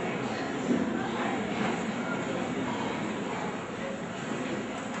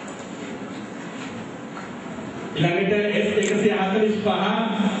ඊළඟට S145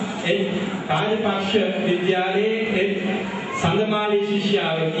 රාජපක්ෂ විද්‍යාලයේ සඳමාලී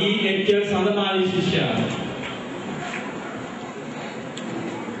ශිෂ්‍යාව E.H. සඳමාලී ශිෂ්‍යාව.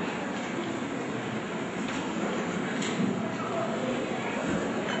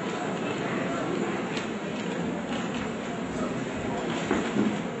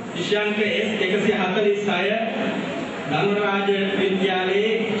 ශිෂ්‍යාංක S146 ධනුරාජ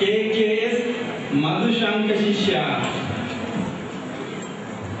විද්‍යාලයේ KKS මදුශංක ශිෂ්‍යා.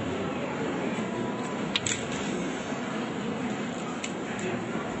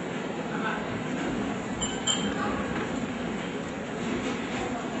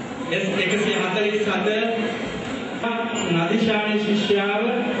 S147 නදිශානි ශිෂ්‍යාව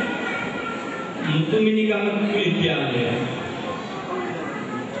මුතුමිනිගම විද්‍යාලය.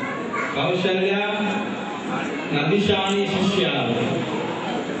 කෞශල්‍යා නදිශානි ශිෂ්‍යාව.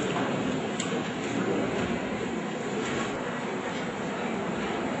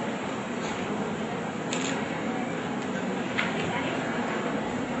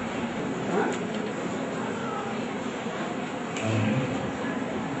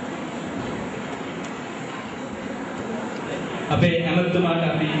 අපේ ඇමතුමාට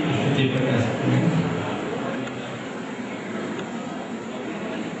අපි ස්තුති ප්‍රකාශ කරනවා.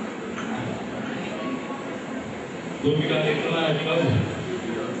 भूमिका देखना है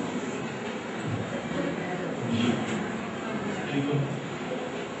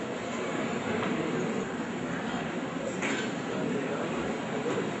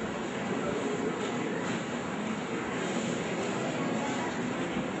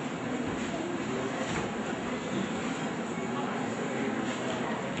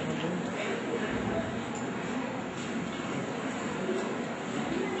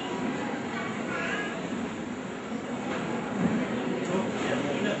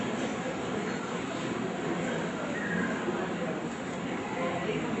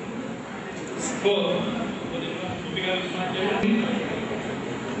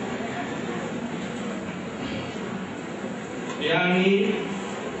Yani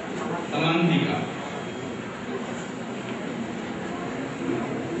Samantika.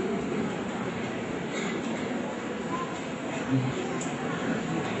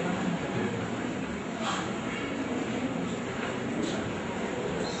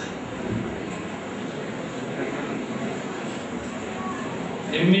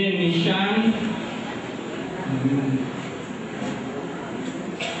 M.A. Nishan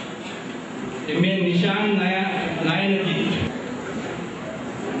M.A. Nishan Nayanajit.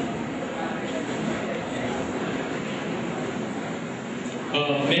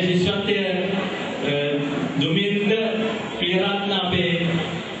 මේ ශිෂ්‍යත්වය දුමින්ද ප්‍රියරත්න අපේ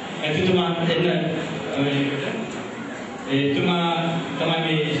ඇතිතුමා එන්න එතුමා තමයි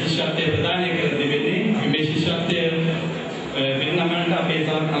මේ ශිෂ්‍යත්වය ප්‍රදානය කර දෙන්නේ. මේ ශිෂ්‍යත්වය වෙනමකට අපේ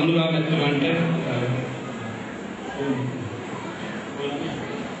තවත් අනුරාම ඇතුමන්ට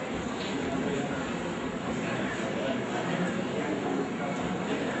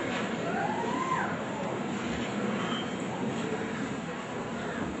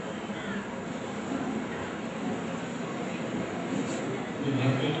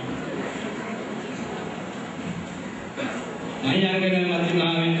මධ්‍ය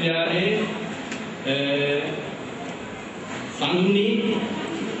මහාවිද්‍යාලයේ සංගුණි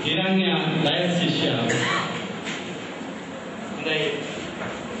හිරණ්‍ය දය ශිෂ්‍යයා. හොඳයි.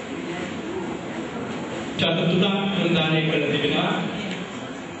 චතුතුදා ප්‍රදානය කළ තිබෙනවා.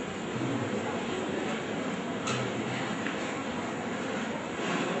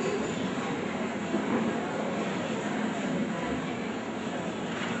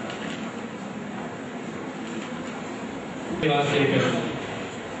 වාසය කරනවා.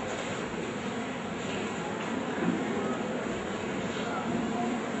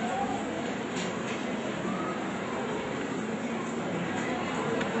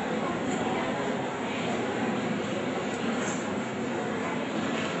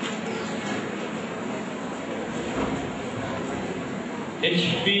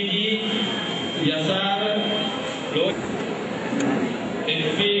 HPG Yasar Lord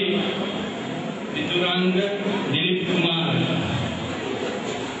HP Vidurang Dilip Kumar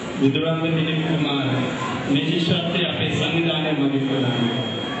මේ ශිෂ්‍යත්වයේ අපේ සංවිධානය මගින් කරන්නේ.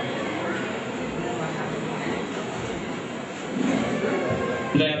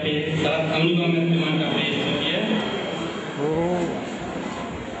 දැන් අපේ සරත් අනුගමනතුමාට අපේ ස්තුතිය.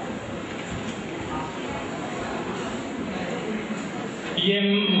 PM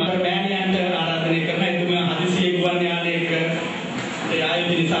මර බෑනියන්ට ආරාධනය කරන එතුමා හදිසියෙ ගුවන් යානයක ඒ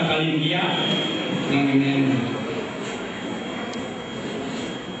ආයුධ නිසා කලින් ගියා. මම නෑ.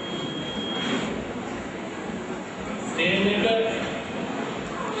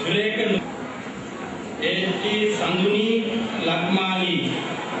 संधुनी लक्माली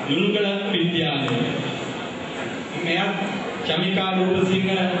लुनुगल विद्यालय मैं चमिका रूप सिंह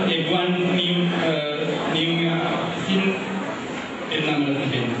एगवान नियम सिंह नाम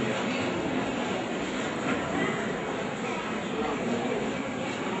रखते हैं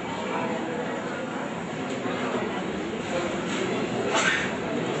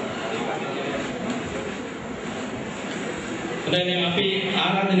मैंने अभी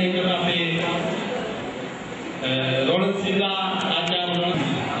आराधना कर अभी रोड सिला आचार्य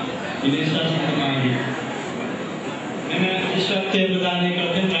विदेशा समाधि मैंने ईश्वर प्रदान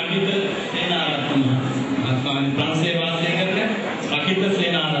करते प्राकृत सेना रत्न महात्मा प्राण सेवा से करके प्राकृत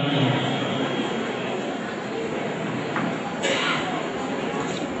सेना रत्न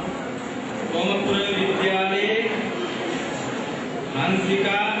कोमपुर विद्यालय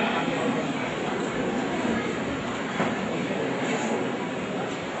हांसिका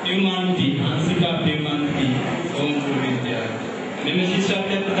प्यूमांती हांसिका प्यूमांती कोमपुर विद्यालय में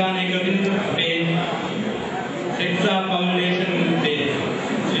शिष्यत्व प्रदान करते सेक्सा फाउंडेशन पे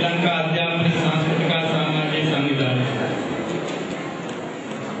श्रीलंका अध्यापन सांस्कृतिक सामाजिक संविधान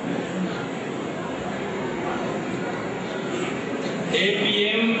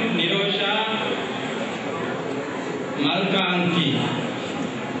APM निरोशा मलकांती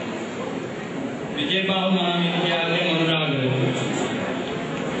विजयबाबू महाविद्यालय मनोरागढ़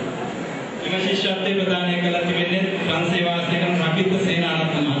शिष्यत्व प्रदान करते हुए प्राण सेवा से प्राकृत सेना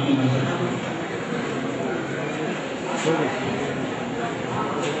महात्मा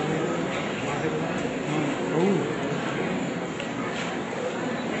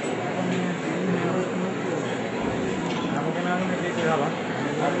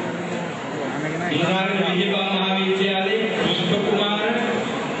महाविद्यालय पुष्प कुमार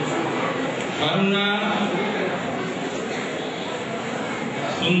करुणा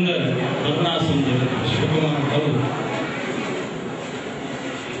सुंदर पुष्प कुमार करुण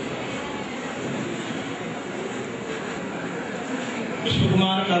पुष्प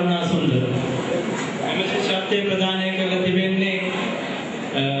कुमार करुणा सुंदर शिष्यत्व प्रदान करते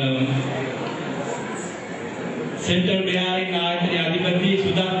सेंट्रल बिहारी नायक अधिपति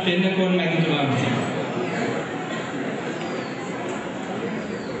सुधा तेन्नकोन मैगुमा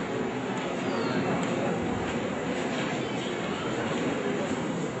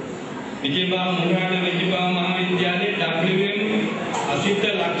विजयबाबू मुराद विजयबाबू महाविद्यालय WM असित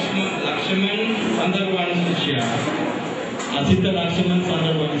लक्ष्मण संदर्भवान शिष्य असित लक्ष्मण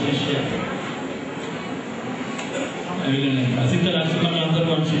संदर्भवान शिष्य असित लक्ष्मण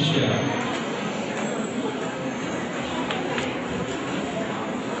संदर्भवान शिष्य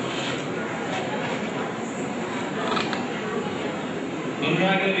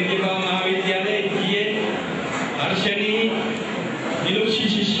मुराद विजयबाबू महाविद्यालय ये हर्षणी निलुषी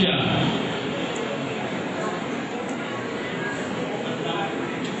शिष्य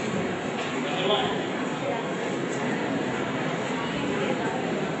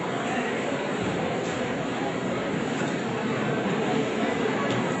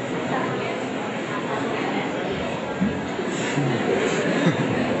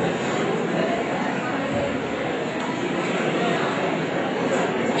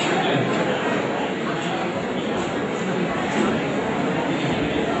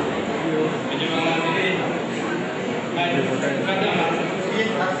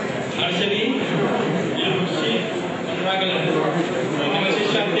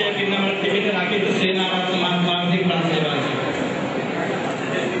කටයුතු සේනාරත්න මහත්මයාගේ ප්‍රාර්ථනාවයි.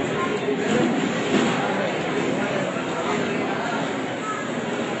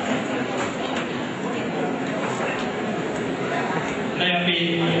 අපි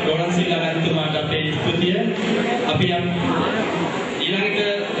ගෝරන් සිල්ලාතුමාට අපේ ස්තුතිය. අපි ඊළඟට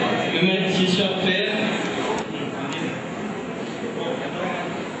මෙම ශිෂ්‍යත්වය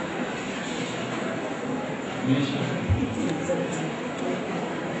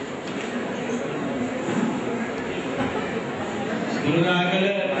මුලරාගල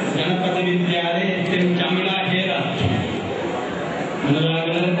ජනපද විද්‍යාලයේ චමිලා හේරා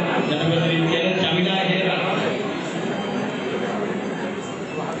මුලරාගල ජනපද විද්‍යාලයේ චමිලා හේරා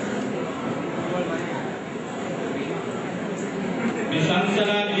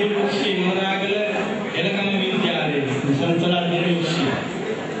संसला दिवसी मुरागल एलकम विद्यालय संसला दिवसी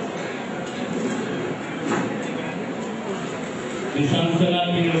संसला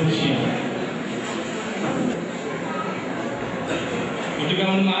दिवसी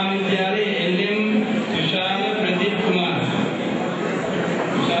उच्चगम महाविद्यालय एलएम तुषार प्रदीप कुमार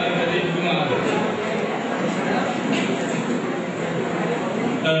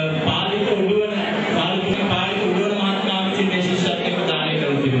पालित उडुवन महात्मा विचिन शिष्य प्रदान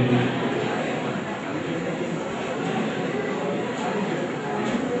करते हैं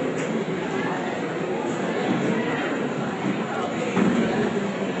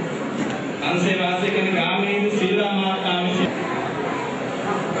अंसे वासे के गामिनी सिल्ला महात्मा विचिन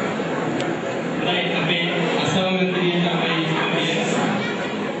राइट अबे असवमंत्री अबे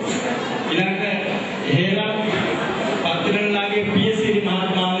इलाके हेरा पत्रन लागे पीएससी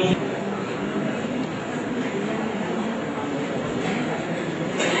महात्मा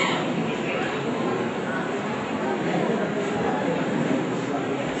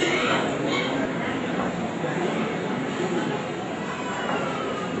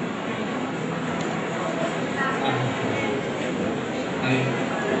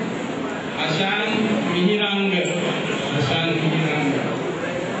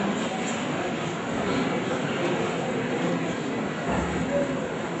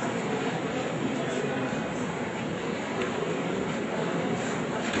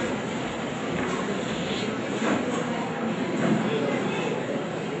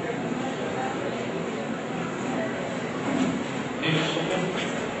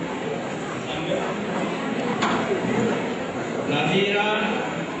Nadira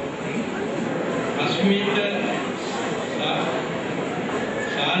Asmit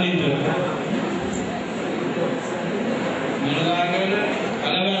Sanit Mulagal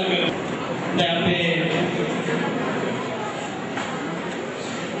Alagal Dape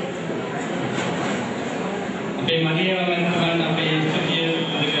Ape Maria Mantuan Ape Studio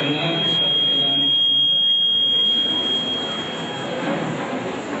Karena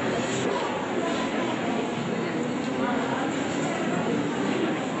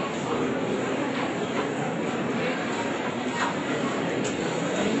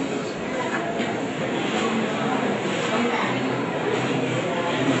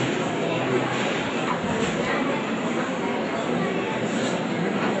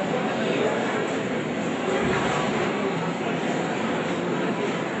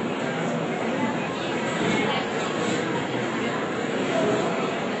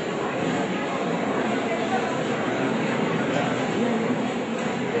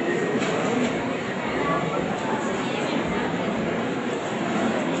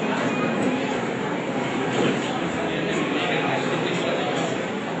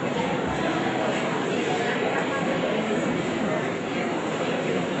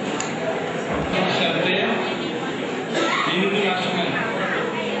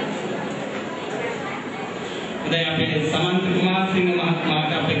समंत कुमार सिंह महात्मा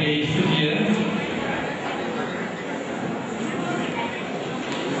का पहले स्तुतिय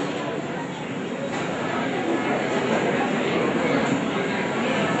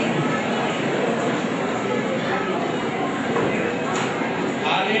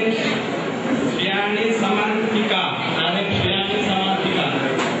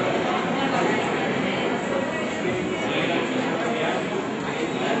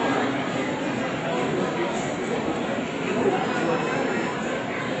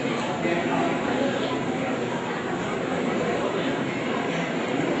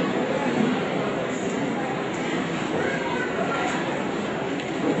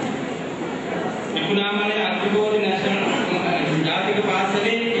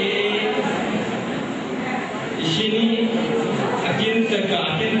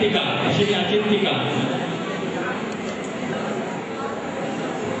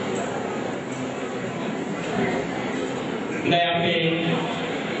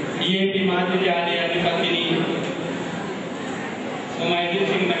මාධ්‍ය විද්‍යාලයේ අධිපතිනි සමාජීය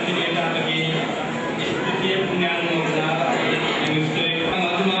සිංහ මැතිණියටගේ ස්තුතිය පුණ්‍යානුමෝදනා නිමිස්තේ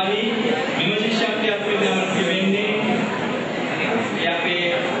මතුමාලි මෙම ශිෂ්‍යත්වයට පිළිගන්න වෙන්නේ අපේ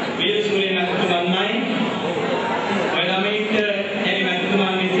වීර සූර්ය මැතිතුමන්මයි ඔය ළමයින්ට එනි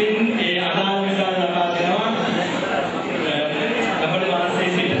මැතිතුමන් විසින් ඒ අදාළ විසල් ලබා දෙනවා අපේ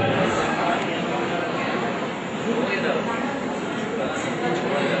වාසයේ සිට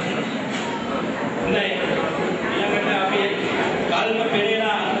ඊළඟට අපි කල්ම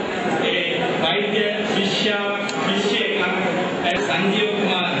පෙරේරා ඒ වෛද්‍ය ශිෂ්‍යෙක් සංජීව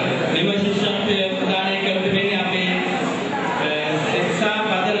කුමාර මෙම ශිෂ්‍යත්වය ප්‍රදානය කර දෙන්නේ අපේ සෙක්සා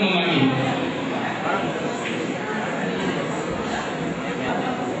පදනම මගින්.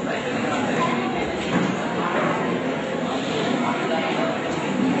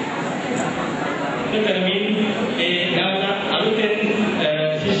 කරමින් ඒ දවස් අලුතෙන්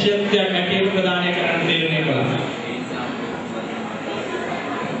ශිෂ්‍යත්වයක් හැටියට ප්‍රදානය කරන්න තීරණය කළා.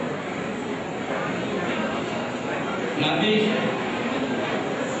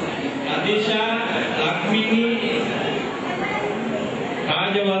 නදීෂා ලක්ෂ්මී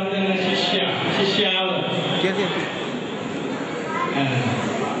රාජවර්ධන ශිෂ්‍යාව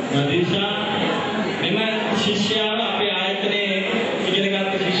නදීෂා මෙම ශිෂ්‍යාව අපේ ආයතනයේ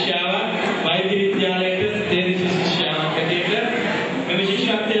ඉගෙනගත් ශිෂ්‍යාව වෛද්‍ය විද්‍යාලයට තේරිච්ච ශිෂ්‍යාවක් හැටියට මෙම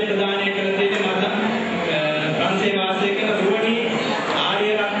ශිෂ්‍යත්වය ප්‍රදානය කර දෙන්නේ මත ප්‍රංශේ වාසය කරන රුවණි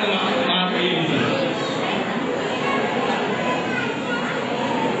ආර්යරත්න මහත්මිය විසින්.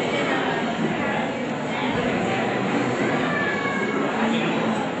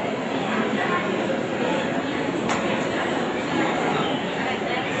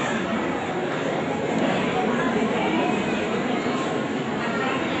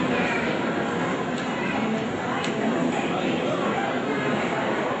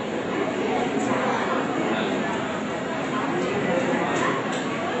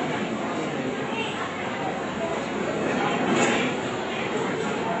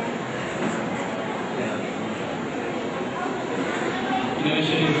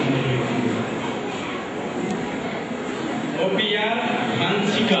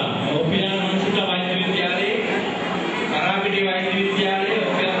 OPR Hansika වෛද්‍ය විද්‍යාලයේ කරාපිටි වෛද්‍ය විද්‍යාලයේ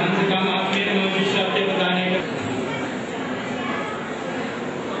OPR Hansika මහත්මියට මෙම ශිෂ්‍යත්වය ප්‍රදානය කර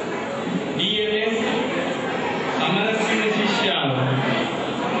DLS සමරසිංහ ශිෂ්‍යාව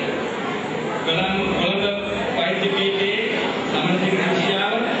කොළඹ වෛද්‍ය පීඨයේ සමරසිංහ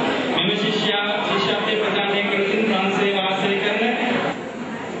ශිෂ්‍යාව මෙම ශිෂ්‍යත්වය ප්‍රදානය කර දෙන ප්‍රංශයේ වාසය කරන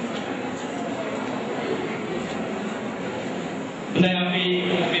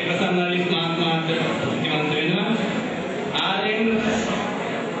අපේ ප්‍රසන්නලිස් මහත්මයාට ඉතිමන්ත වෙනවා ආරෙන්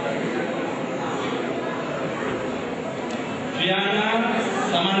ක්‍රියානා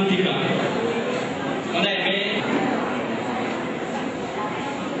සමන්තිකා හොඳයි මේ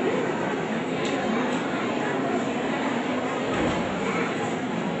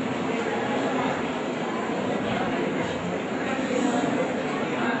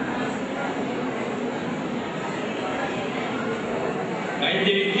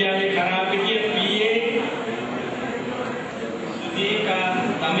वैद्य विद्यालय करापिटिय पीए सुदीका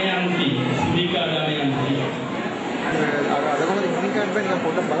दमयंती අද කොහොමද ඉංග්‍රීසි කාඩ් එක නිකන්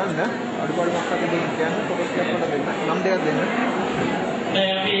පොඩ්ඩක් බලන්න අඩුපාඩු මොකක්ද කියන්නේ පොඩ්ඩක් කියලා දෙන්න නම් දෙකක් දෙන්න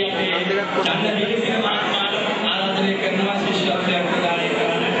දැන් අපි චන්ද වීරසිංහ මහත්මයාට ආරාධනය කරනවා ශිෂ්‍යත්වයක් ප්‍රදානය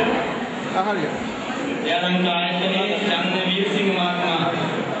කරන්නට හරියට යාලංක ආයතනයේ චන්ද වීරසිංහ මහත්මයා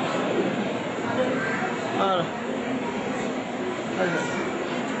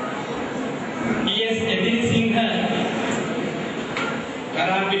PS එදිරිසිංහ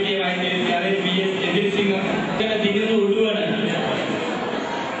කරාපිටිය වෛද්‍ය විද්‍යාලයේ PS එදිරිසිංහ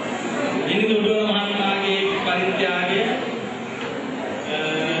දිනු උඩුවන මහත්මයාගේ පරිත්‍යාගය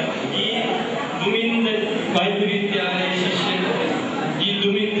ඊ දුමින්ද වෛද්‍ය විද්‍යාලයේ ශිෂ්‍ය ඊ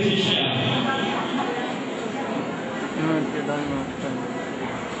දුමින්ද ශිෂ්‍යයා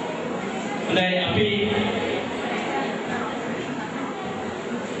අපි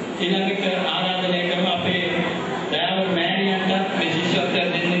ඊළඟට ආරාධනය කරමු අපේ දයාවර මෑණියන්ට මේ ශිෂ්‍යත්වය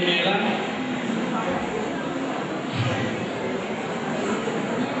දෙන්න කියලා.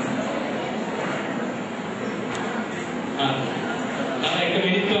 එක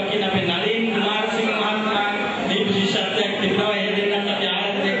මිනිත්තුවකින් අපේ නලින් කුමාරසිංහ මහත්මයා දීපු ශිෂ්‍යත්වයක් තිබෙනවා. ඒ දෙන්නත් අපි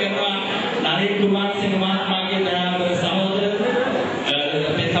ආරාධනය කරනවා නලින් කුමාරසිංහ මහත්මයාගේ දයාවර සහෝදර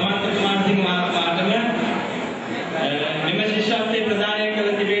අපේ සමන්ත කුමාරසිංහ මහත්මයාටම මෙම ශිෂ්‍යත්වය ප්‍රදානය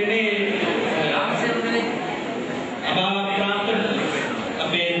කළ තිබෙන්නේ අභාව ප්‍රාප්ත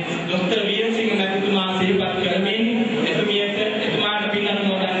අපේ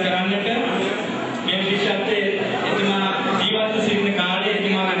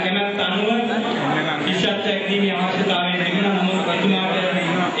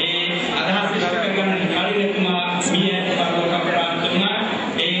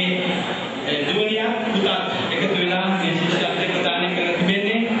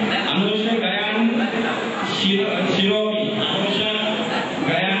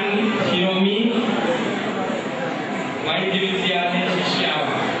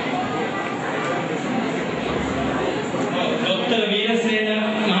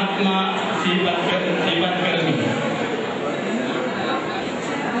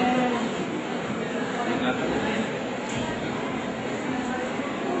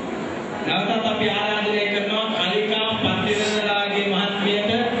අපි ආරාධනය කරනවා කලිකා පන්තිරණලාගේ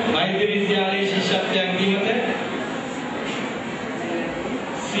මහත්මියට වෛද්‍ය විද්‍යාලයේ ශිෂ්‍යත්වයක් දීමට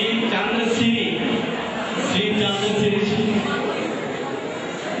ශ්‍රී චන්ද්‍රසිරි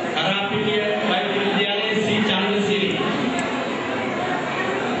අරාපිටිය වෛද්‍ය විද්‍යාලයේ ශ්‍රී චන්ද්‍රසිරි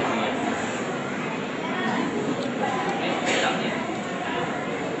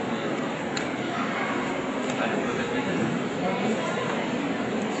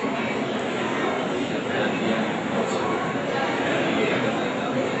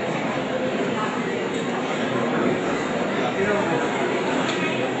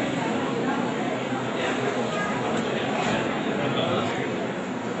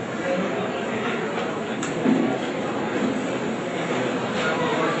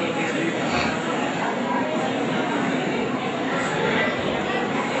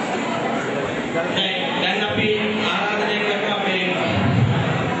දැන් අපි ආරාධනය කරනවා අපේ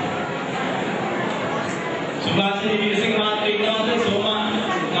සුභාසිරි විරසිංහ මහත්මිය ඉන්නවද? සෝමා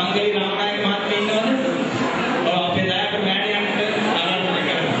මංගලී රාමනායක මහත්මිය ඉන්නවද? ඔව් අපේ දායක මෑණියන්ට ආරාධනය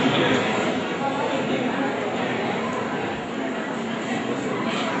කරනවා.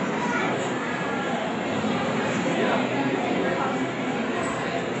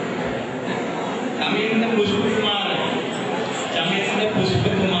 චමින්ද පුෂ්ප කුමාර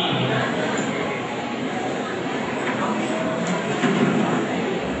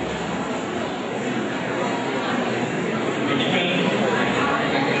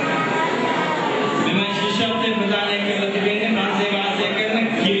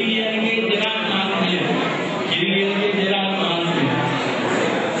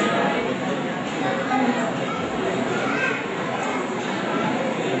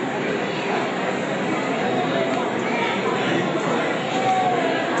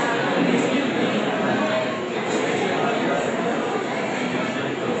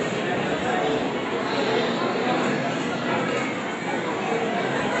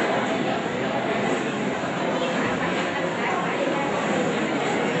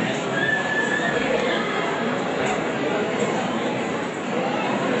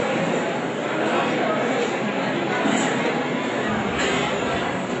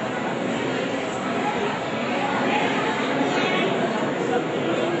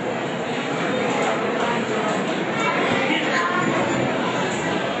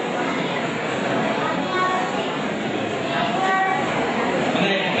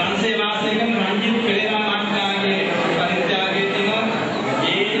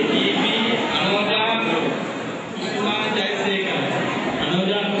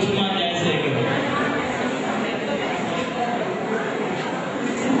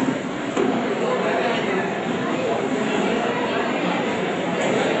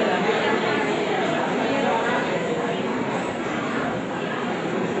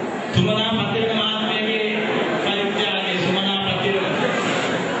सुमना पत्रिका महात्म्य के परित्यागी सुमना पत्रिका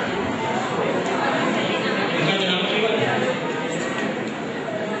इनका नाम क्या है?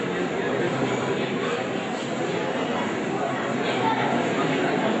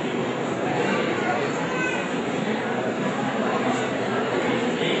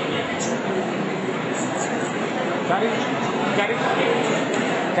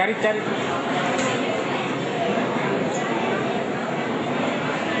 cari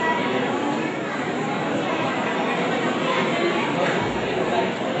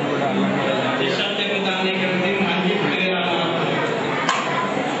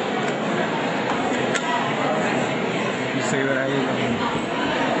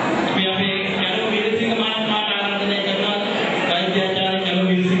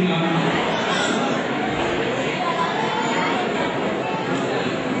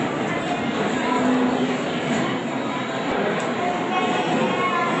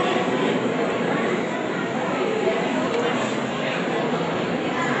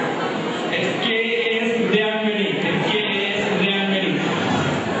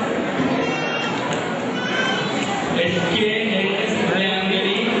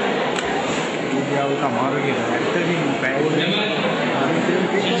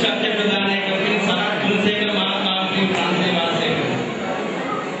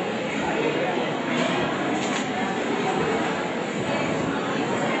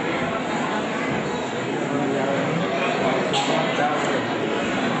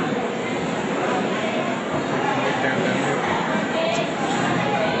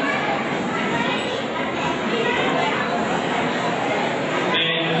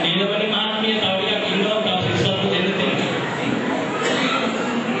Ini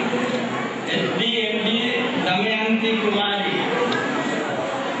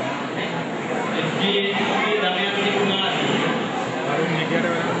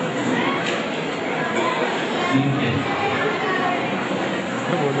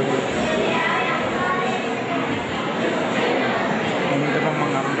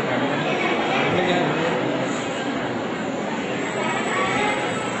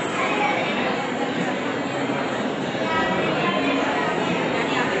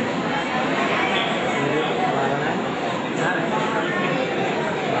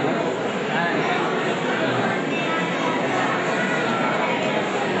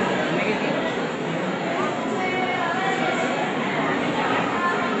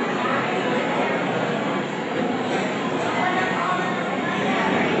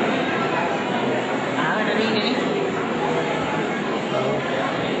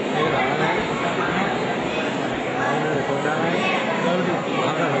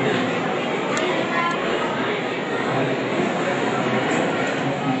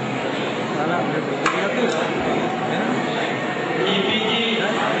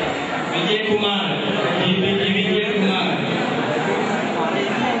කුමාර ජීවිතයේ කුමාර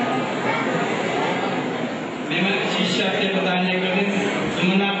මෙම ශිෂ්‍යත්වය ප්‍රදානය කරන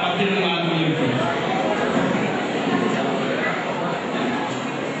සුමනා පතිරණ මාධ්‍යමික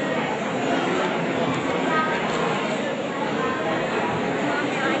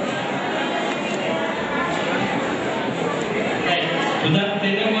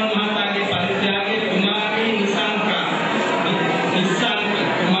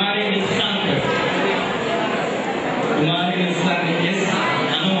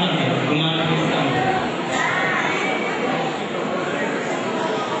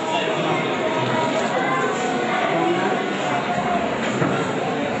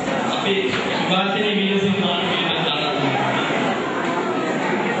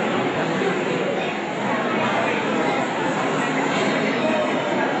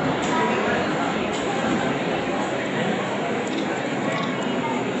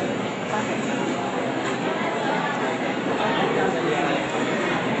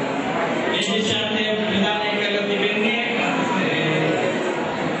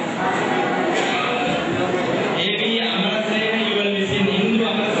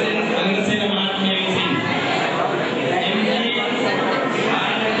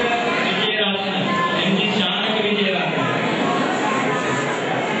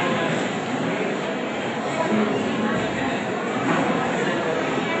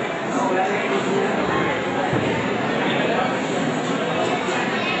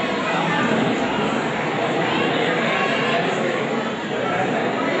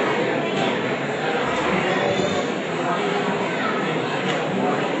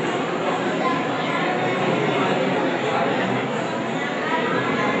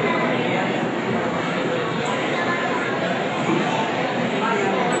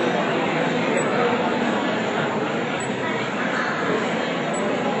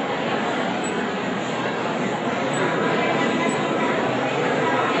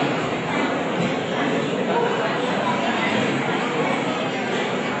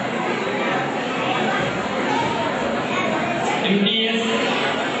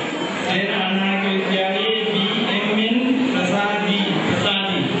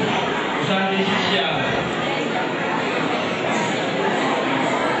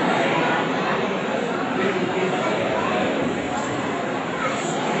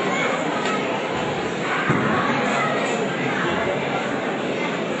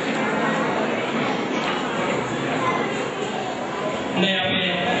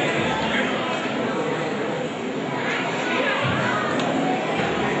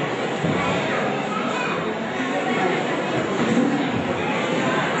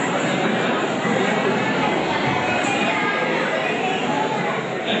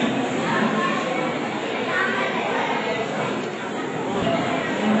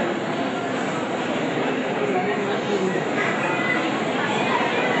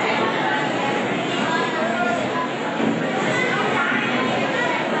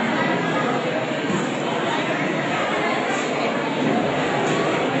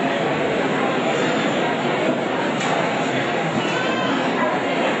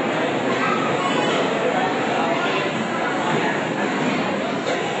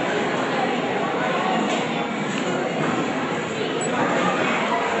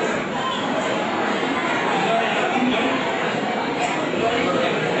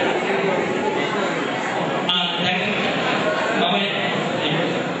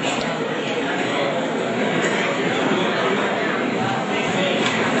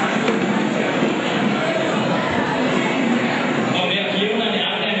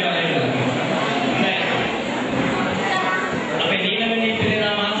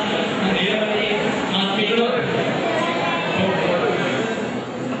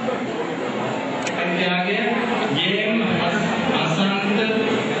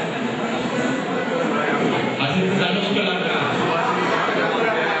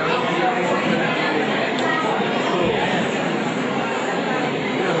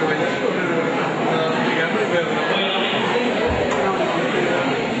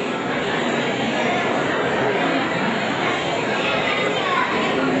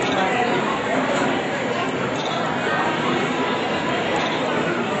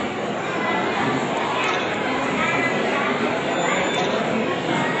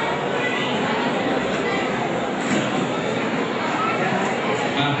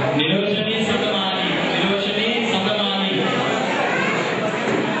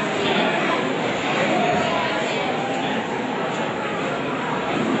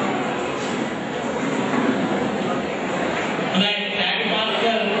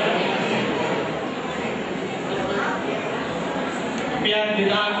අපි අද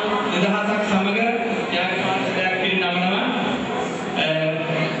නිදහසක් සමග ත්‍යාග පාසලයක් පිරිනමනවා.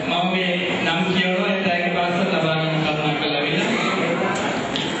 මම මේ නම් කියනවා ඒ ත්‍යාග පාසල ලබා ගන්න කරුණා කරලා වෙන්න.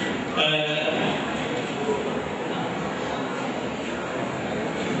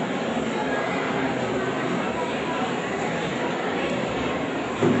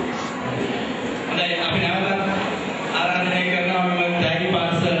 අපි නැවත ආරාධනය කරනවා මම ත්‍යාග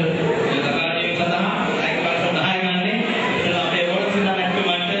පාසල ලබා ගැනීම සඳහා ත්‍යාග පාසල 10 ගන්නේ ඉතින් අපේ වොලන්ටියර්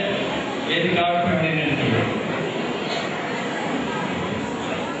නැත්තුමන්ට වේදිකාවට පැමිණෙන්න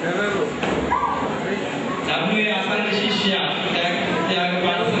W අසන්න ශිෂ්‍යයා ත්‍යාග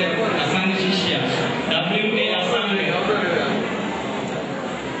පාසලේ අසන්න ශිෂ්‍යයා W අසන්න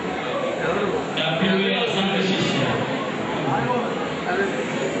අසන්න ශිෂ්‍යයා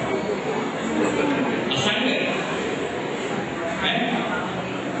අසන්න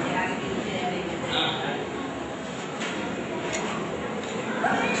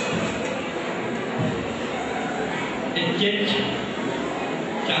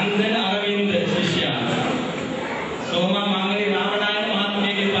චන්දන අරවින්ද ශිෂ්‍යයා සෝමා මංගලී රාමනායක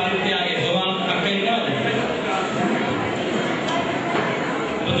මහත්මියගේ පරිත්‍යාගය සෝමා අක්ක ඉන්නවද?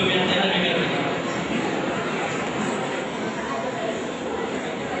 ඔබතුමියන් දැනගන්න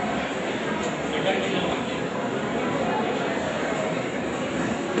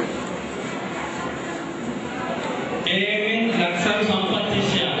ඒමින් ලක්ෂරු සම්පත්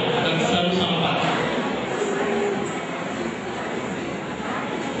ශිෂ්‍යයා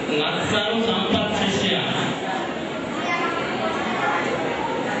ලක්ෂරු සම්පත් ශිෂ්‍යයා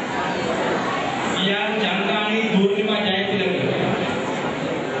පියා චන්ද්‍රානි පූර්ණිමා ජයතිලක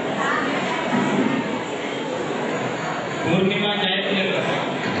පූර්ණිමා ජයතිලක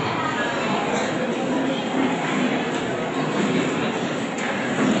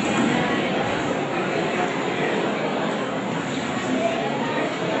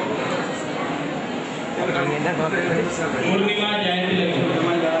පූර්ණිමා ජයතිලක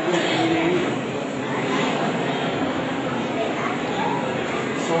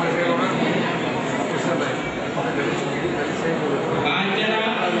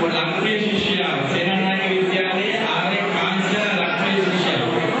කාංචනා ලක්ෂ්මී ශිෂ්‍යයා සේනානායක විද්‍යාලයේ ආර්ය කාංචනා ලක්ෂ්මී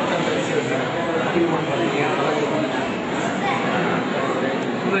ශිෂ්‍යයා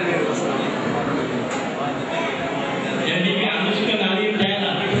එනිමි අනුෂ්ක නාලීන්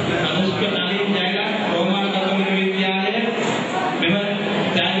ජයලා රෝමා කතෝලික විද්‍යාලයේ මෙම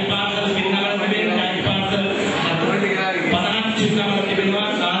ත්‍යාග පාසල පිරිනමන තිබෙන ත්‍යාග පාසල 50ක් පිරිනමන තිබෙනවා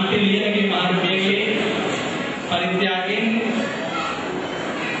ශාන්ති ලියනගේ මහත්මියගේ පරිත්‍යාගයෙන්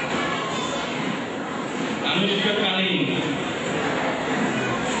අනුෂ්ක කලින්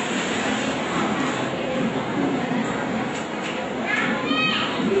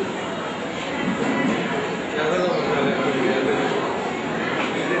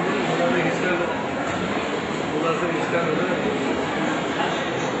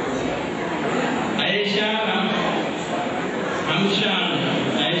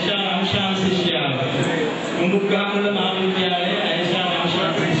आयशा रामशान शिष्या मुंडुगामल महाविद्यालय आयशा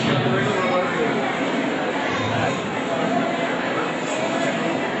रामशान शिष्या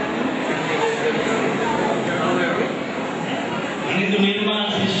अनिल निर्माण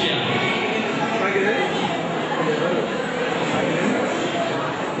शिष्या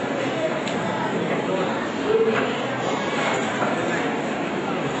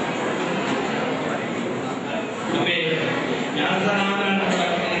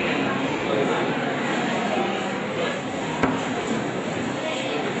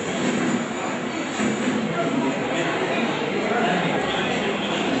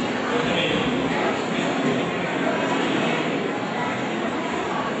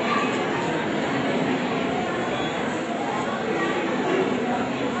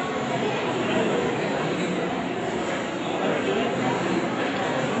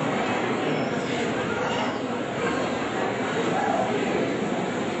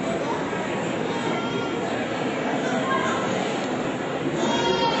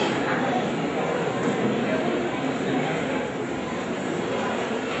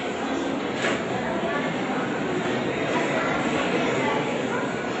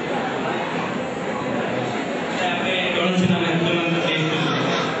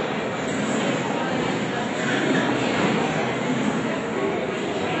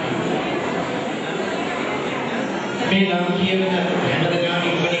මේ නම් කියන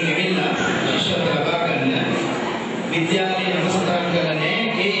හැඳගාමී වලින් ගෙවිලා ශිෂ්‍යත්ව ලබා ගන්න විද්‍යාලයේ නමස්කාර කරන්නේ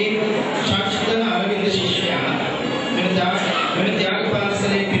ඒ ශාස්ත්‍රන අරවින්ද ශිෂ්‍යයා මෙන්න ත්‍යාග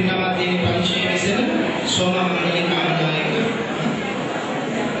පාසලේ පිරිනමා දීමේ පරිචය වෙසෙන සෝමා මංගලී කාමනායක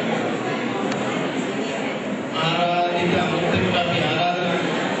ආරාධිත අමුත්තමට අපි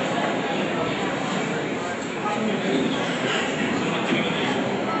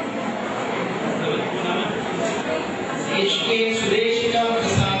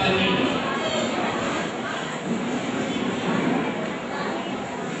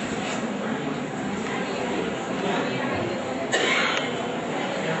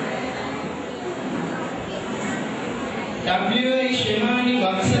ශ්‍රීමානි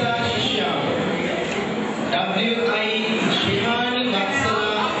වත්සලා ශිෂ්‍යාව. W.I. ශ්‍රීමානි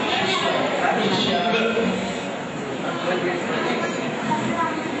වත්සලා ශිෂ්‍යාව.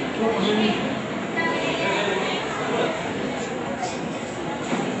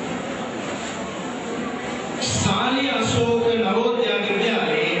 साली अशोक नवोदय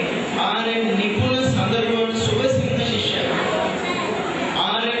विद्यालय आर.एन. निपुण संदर्भन सुबसिंह शिष्य.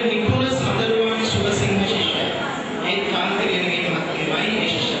 आर.एन. निपुण संदर्भन सुबसिंह शिष्य. एक काम करिए मत के भाई ये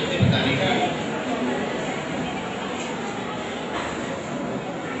शिष्य से बताने का.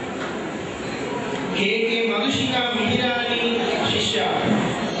 के मधुशिका मिहिरानी शिष्य.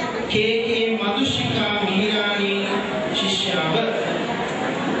 के मधुशिका मिहिरानी शिष्याव.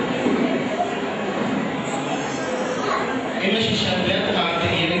 एम शिष्याव्य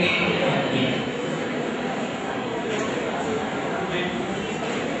कांतरियगे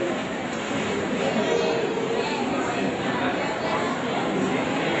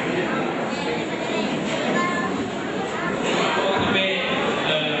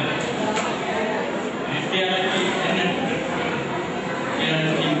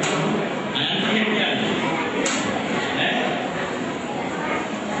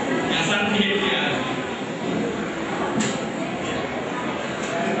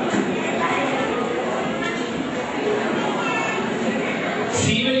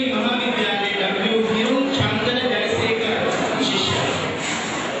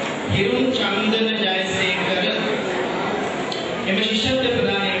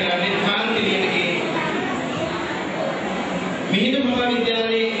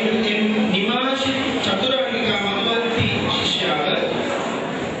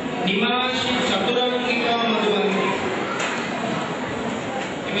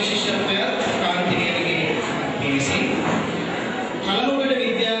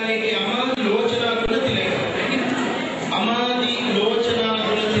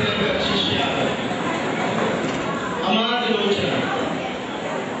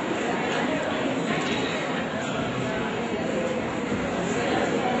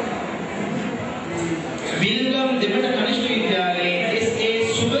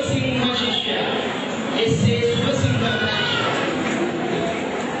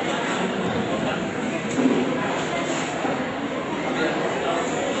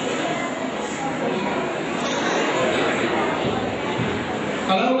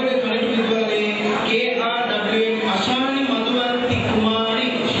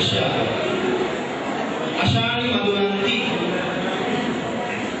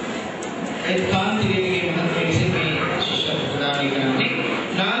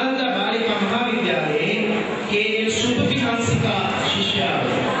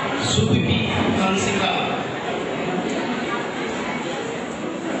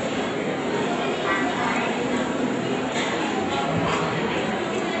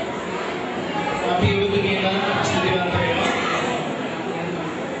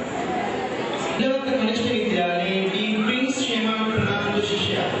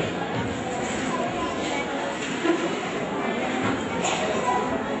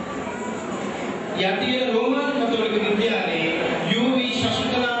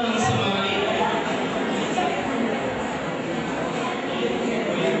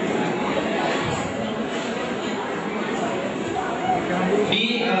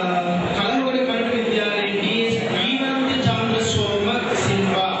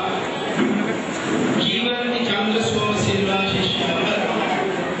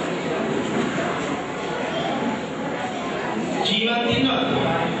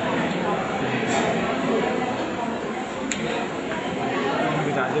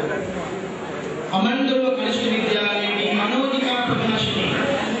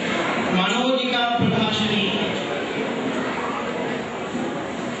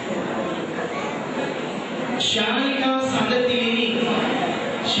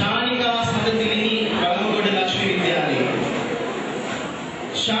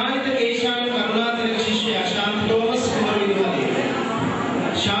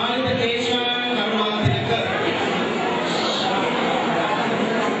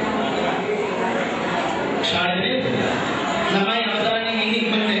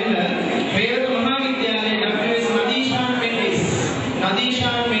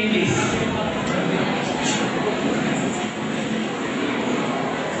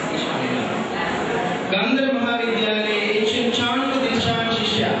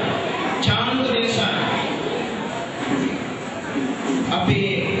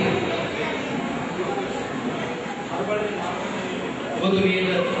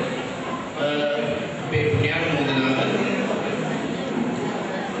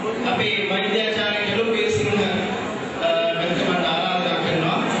අපේ වෛද්‍යාචාර්ය කෙළු පිරිසිංහ මෙතුමාට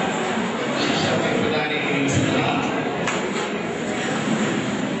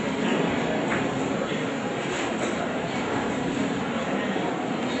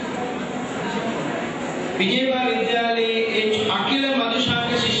विजयवा विद्यालये अखिल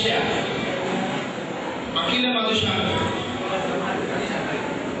मधुशांक शिष्य अखिल मधुशांक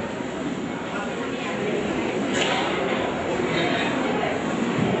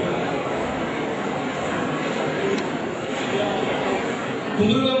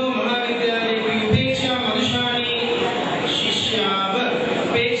कुंदुरगम महाविद्यालय की उपेक्षा मधुशानी शिष्याव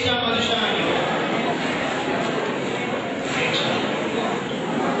उपेक्षा मधुशानी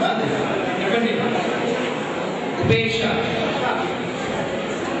उपेक्षा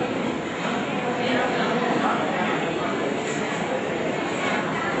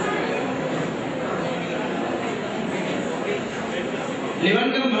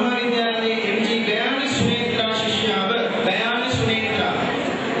लेवनगम महाविद्यालय एमजी गयानी सुनेत्रा शिष्याव गयानी सुनेत्रा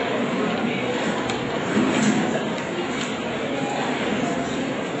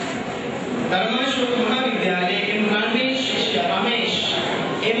धर्माशोक महाविद्यालय एम रमेश शिष्य रमेश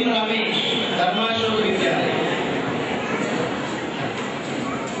एम रमेश धर्माशोक विद्यालय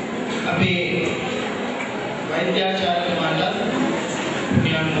अभी वैद्याचार्य माता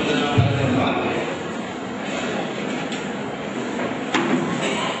ज्ञान मुद्रा परदमा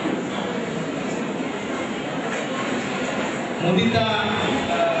मुदिता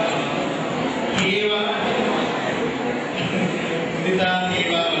हेवा मुदिता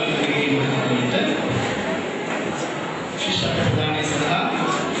हेवा शिष्य प्रदाने सदा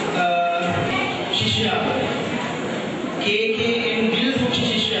शिष्य के एन दिलसुख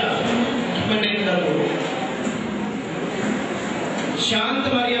शिष्य किमने करो शांत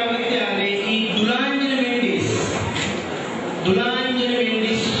मरिया विद्यालय की दुलांजन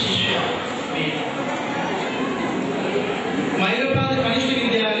मेंडिस शिष्य मैरपाद कनिष्ठ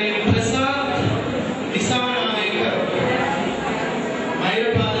विद्यालय प्रसाद दिशानायक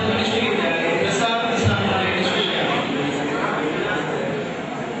मैरपाद कनिष्ठ विद्यालय प्रसाद दिशानायक शिष्य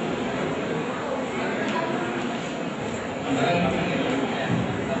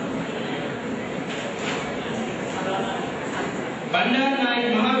भंडार नायक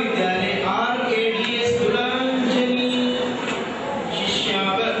महाविद्यालय RADS दुलांजनी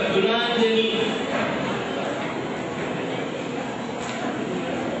शिष्याव दुलांजनी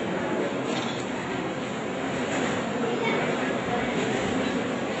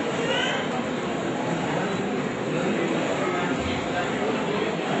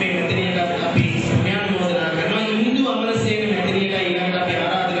हिंदू अमर सेन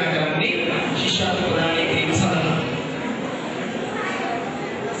आराधना करने शिष्य प्रदान सदन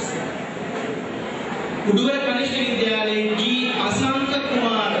उडुवर कनिष्ठ विद्यालय जी असांक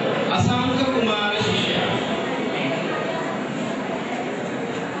कुमार शिष्य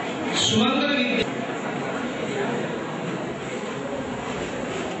सुमंगल विद्या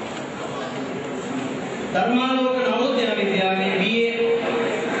धर्मालोक नवोदय विद्यालय BA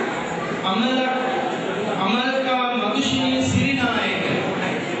अमलका मधुश्री श्रीनायक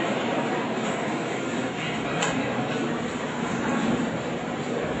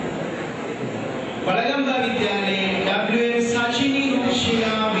बड़गंगा विद्यालय WM साचिनी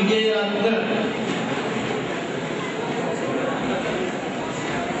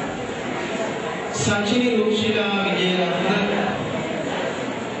रूपशिला विजयरत्न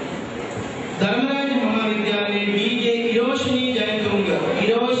धर्मराज महाविद्यालय DJ हिरोशिनी जयतुंग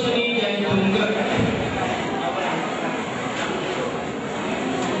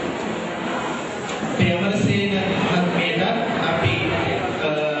अमरसेन महात्मेय अभी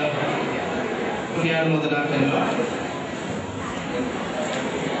पुण्यान मुद्रा करना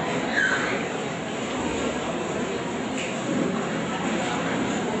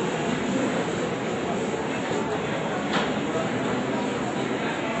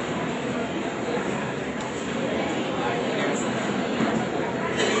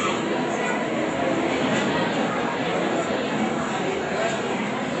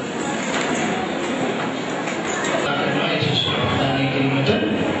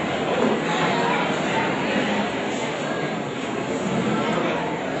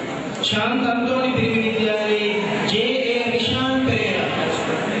शांत अंतोनी प्रेमी विद्यालय JA रिशान पेरेरा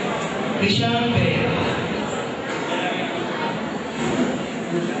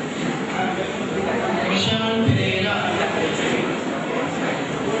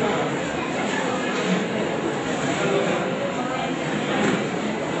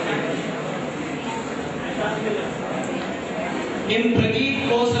एम प्रगीत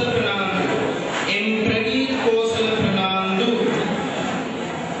कौशल प्रणांदु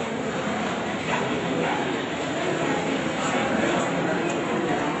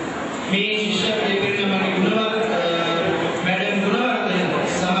मे शिष्य मैडम गुणवर्धन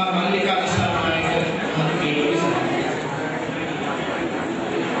सह मल्लिका नायक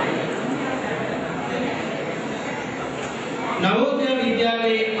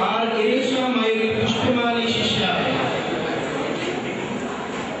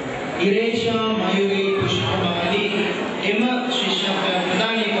ඉරේෂා මයුරී පුෂ්පමාලි එම ශිෂ්‍යත්වය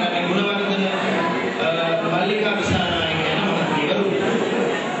ප්‍රදානය කරන්නේ ගුණවර්ධන මල්ලිකා විසානායක යන මහත්මියවරු.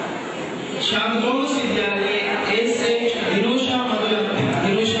 ශාන්ත තෝමස් විද්‍යාලයේ එස්.එච්. දිනුෂා මදුවන්ති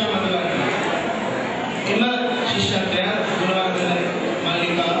එම ශිෂ්‍යත්වය ගුණවර්ධන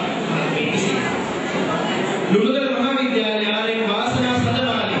මල්ලිකා මහත්මිය විසින්. ලුණුගල මහා විද්‍යාලයේ ආර්.එම්. වාසනා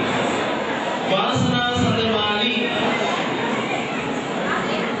සඳමාලි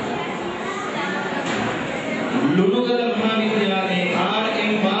ලුණුගල මහා විද්‍යාලයේ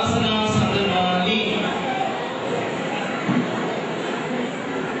ආර්.එම්. වාසනා සඳමාලි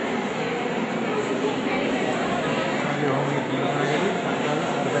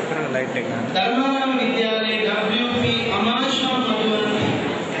ධර්මාරාම විද්‍යාලයේ W.P. අමාෂා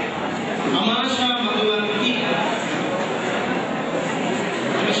මදුවන්ති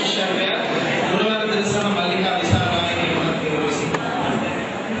ශිෂ්‍යත්වය ගුණවර්ධන සහ මල්ලිකා විසානායක මහත්මියවරු විසින්.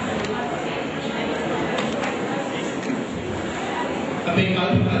 අපේ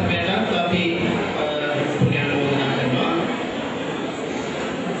කල්පනාත්මයට අපි පුණ්‍යානුමෝදනා කරනවා.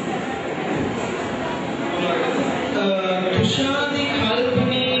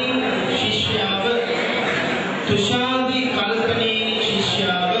 තුෂාදි කල්පනී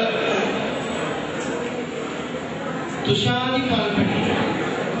ශිෂ්‍යාව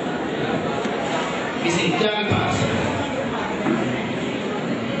විසිත්‍යාග පාසල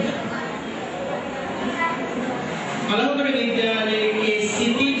කලහුගල විද්‍යාලයේ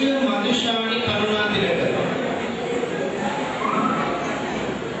සිටිජ මදුෂානි කරුණා තිලක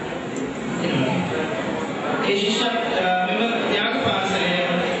ඒ ශිෂ්‍ය මෙම ත්‍යාග පාසලේ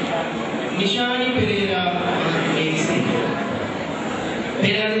නිශානි පෙරේරා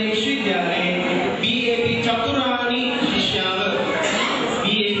පෙරාදෙණි විශ්වවිද්‍යාලයේ BAP චතුරානි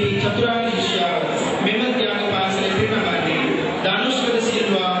ශිෂ්‍යාව මෙම ත්‍යාග පාසලේ පිරිනමන්නේ ධනුෂ්කද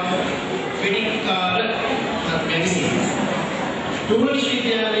සිල්වා වෙඩික්කාර මහත්මිය විසින්. රුහුණ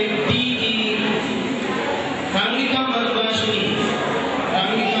විශ්වවිද්‍යාලයේ DE රංගිකා මధుභාෂිනී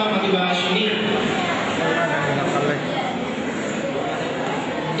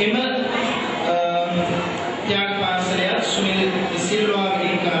එම ත්‍යාග පාසලය සුනිල් සිල්වා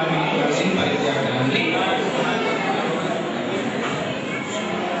වෙඩික්කාර මහත්මිය විසින් පරිත්‍යාග කරන්නේ.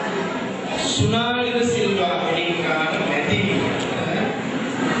 සුනාලිද සිල්වා වෙඩික්කාර මැතිනි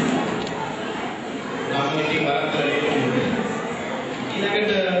නාමෙටි බරතරේ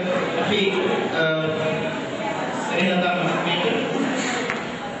ඊළඟට අපි සරිනදා මහත්මියට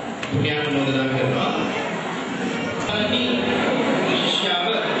පුණ්‍යානුමෝදනා කරනවා. අනි ශිෂ්‍යාව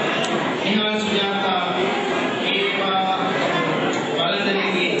නිහාල් සුජාතා ඒවා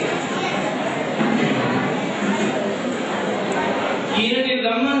වලදලේගේ ඊරණේ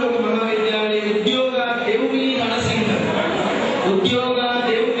ධම්මලෝක මහා විද්‍යාලයේ උද්‍යෝගා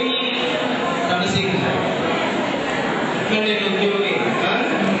දෙව්වී රණසිංහ මෙන්න උද්‍යෝගේ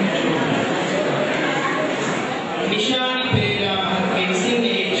නිශානි පෙරේරා මහත්මිය විසින්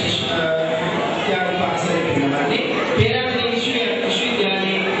ත්‍යාග පාසලේ පිරිනමන්නේ. පෙරාදෙණි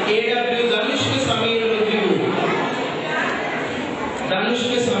විශ්වවිද්‍යාලයේ AW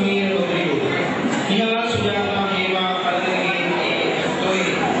ධනුෂ්ක සමීර රොද්රිගෝ නිහාල් සුජාතා ඒවා වලදලේගේ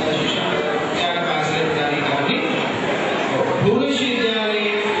ත්‍යාග පාසලේ ප්‍රදානය කරන්නේ. රුහුණ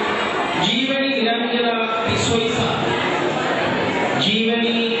විශ්වවිද්‍යාලයේ ජීවනි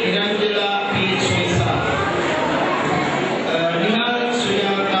නිරංජලා පිසොයිසා නිහාල්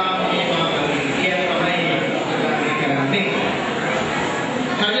සුජාතා ඒවා වලදලේගේ ප්‍රදානය කරන්නේ.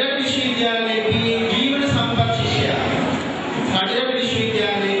 කඩර විශ්වවිද්‍යාලයේ PA ජීවන සම්පත්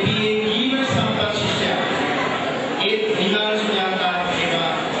ශිෂ්‍යයා ඒ නිහාල් සුජාතා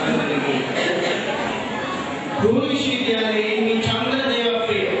ඒවා වලදලේගේ. රුහුණ විශ්වවිද්‍යාලයේ මේ චන්දන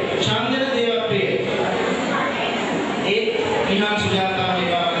දේවප්‍රිය ඒ නිහාල් සුජාතා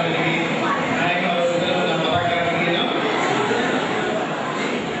ඒවා වලදලේගේ නායකවරුන්ට මතක් කරගන්න කියනවා.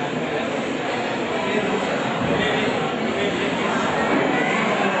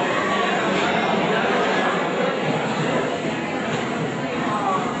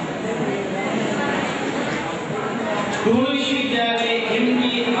 රුහුණ විශ්වවිද්‍යාලයේ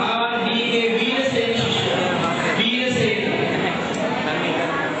MD.R.D.A. වීරසේන ශිෂ්‍යයා වීරසේන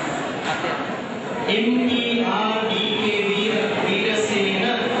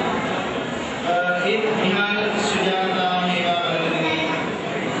ඒ නිහාල් සුජාතා ඒවා වලදලේගේ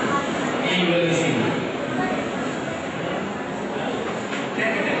විසින්.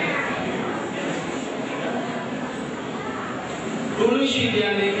 රුහුණ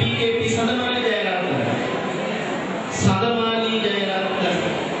විශ්වවිද්‍යාලයේ PAP සඳමාලි ජයරත්න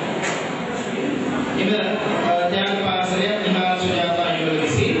එම ත්‍යාග පාසලේ නිහාල් සුජාතා ඒවා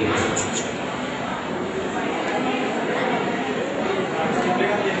විසින්.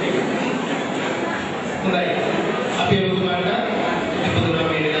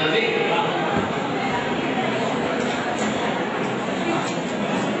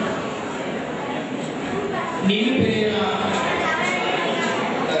 नील पेरेरा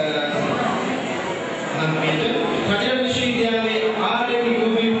अन्वित कटरा विश्वविद्यालय आरएडी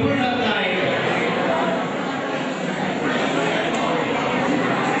विपुल नायक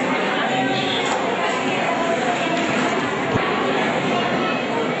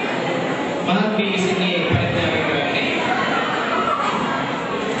महात्मा सिंह परित्याग करने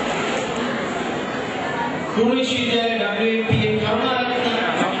पूर्ण विश्वविद्यालय WPA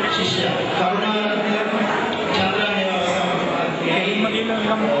करुणारत्न शिष्य करुणारत्न चंद्रा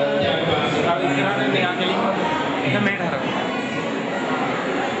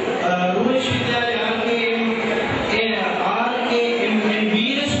विश्वविद्यालय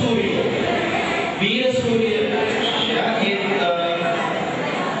वीर सूर्य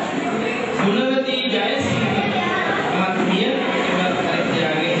गुणवती जय सिंह महात्मीय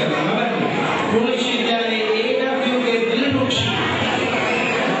पूर्ण विश्वविद्यालय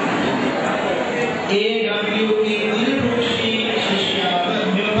AW के दिलरुक्षी शिष्य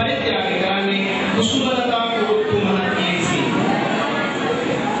परित्याग करने कुसुमलता को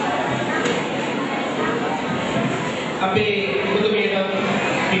අපේ පුදුමයට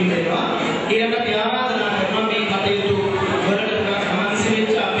පින් දෙනවා ඊළඟට ආරාධනා කරනවා මේ කටයුතු වලට සමාන්සි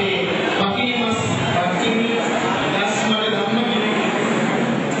වෙච්ච අපේ වකිනි දස්මඩ ධම්මගිරි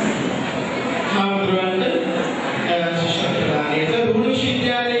හාමුදුරුවන්ට ශිෂ්‍ය ප්‍රදානයට රුහුණු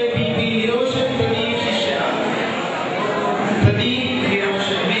විශ්වවිද්‍යාලයේ PP නිරෝෂන් ප්‍රදීප ශිෂ්‍යයා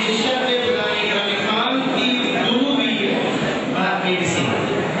මේ ශිෂ්‍යත්වයේ ප්‍රදානය කරන්නේ කාන්ති දුරුවීර මහත්මිය විසින්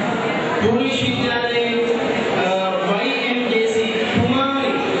රුහුණු විශ්වවිද්‍යාලයේ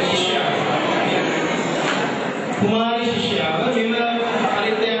कुमारी शिष्या विमला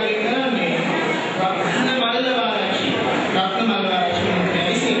परित्याग करने रत्न मल्लवारक्षी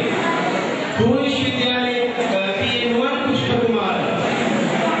इसी पूर्ण विश्वविद्यालय P1 पुष्प कुमार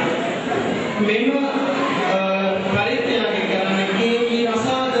मेम परित्याग करने के लिए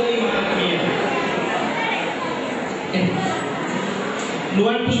असाधरी महात्मीय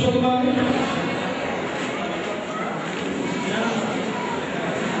नुवन पुष्प कुमार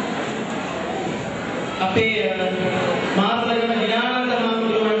අපේ මාර්ගයෙන් විනානන්ද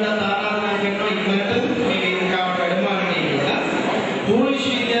මහමුදුරන්ට ආරාධනා කරනවා ඉක්මනට මේ වේදිකාවට වැඩම වන්නේ කියලා. පූර්ණ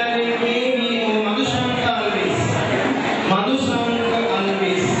විශ්වවිද්‍යාලයේ මේ මදුශංක අල්විස්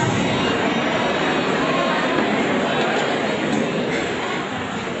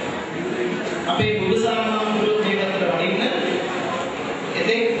අපේ බුදුසාර මහමුදුරුවෝ මේ පැත්තට වඩින්න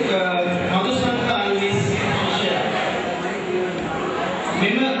එතෙක් මදුශංක අල්විස් ශිෂ්‍යයා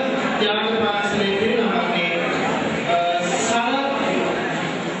මෙම ත්‍යාග පාසලේ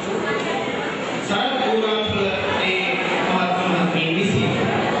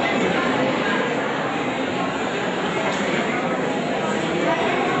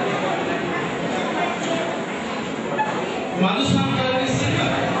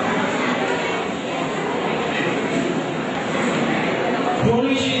पूर्ण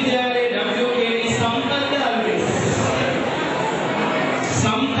विश्वविद्यालय WKD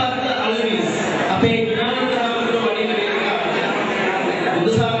संपत अलविस अपे ज्ञानंद महामुद्रो वडिन वेदिका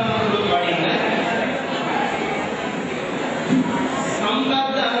बुद्धसार महामुद्रो वडिन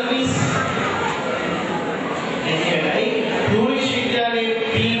संपत अलविस एकेडई पूर्ण विश्वविद्यालय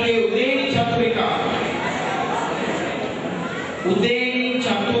PK उदेनी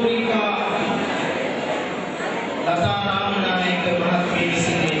चतुरिका लता राम नायक महात्मा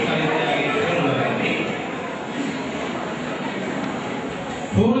सिंह परित्याग करने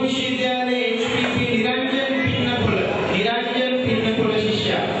पूर्ण विश्वविद्यालय HPP निरंजन पिन्नपुल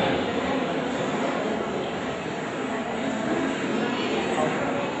शिष्य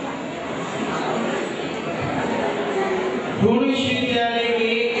पूर्ण विश्वविद्यालय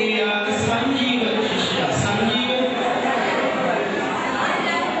AAR संजीव शिष्य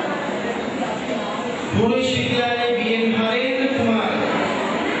पूर्ण विश्वविद्यालय BN हरेंद्र कुमार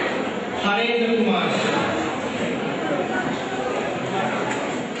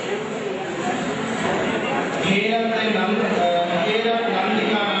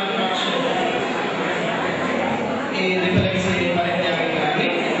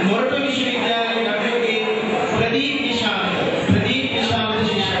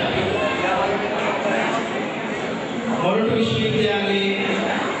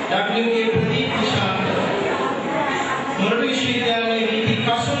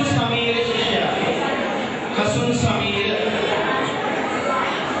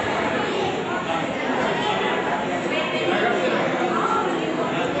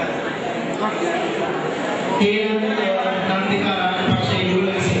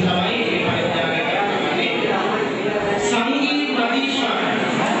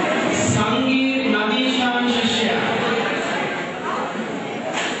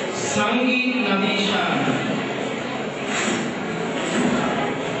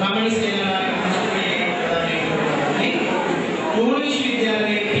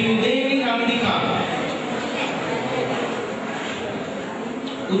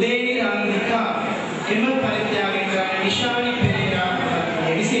උදේනි රාන්දිකා එම පරිත්‍යාගය කරන නිශානි පෙරේරා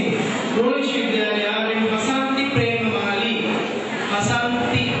විසින් රෝහණ විශ්වවිද්‍යාලය ආරම්භ හසන්ති ප්‍රේමමාලි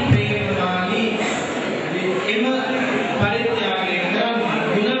එම පරිත්‍යාගය කරන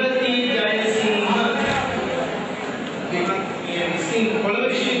ගුණවති ජයසිංහ විසින් කොළඹ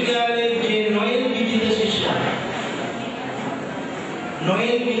විශ්වවිද්‍යාලයේ ජේ නොයෙල් විජිත ශිෂ්‍යයා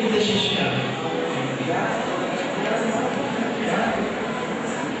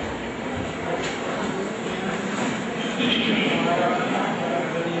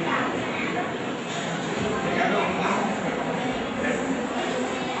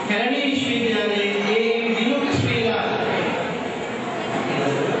Kerala विश्वविद्यालय विनोद श्रीलाल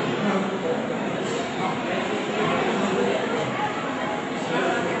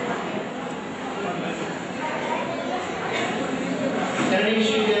Kerala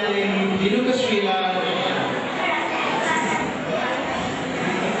विश्वविद्यालय विनोद श्रीलाल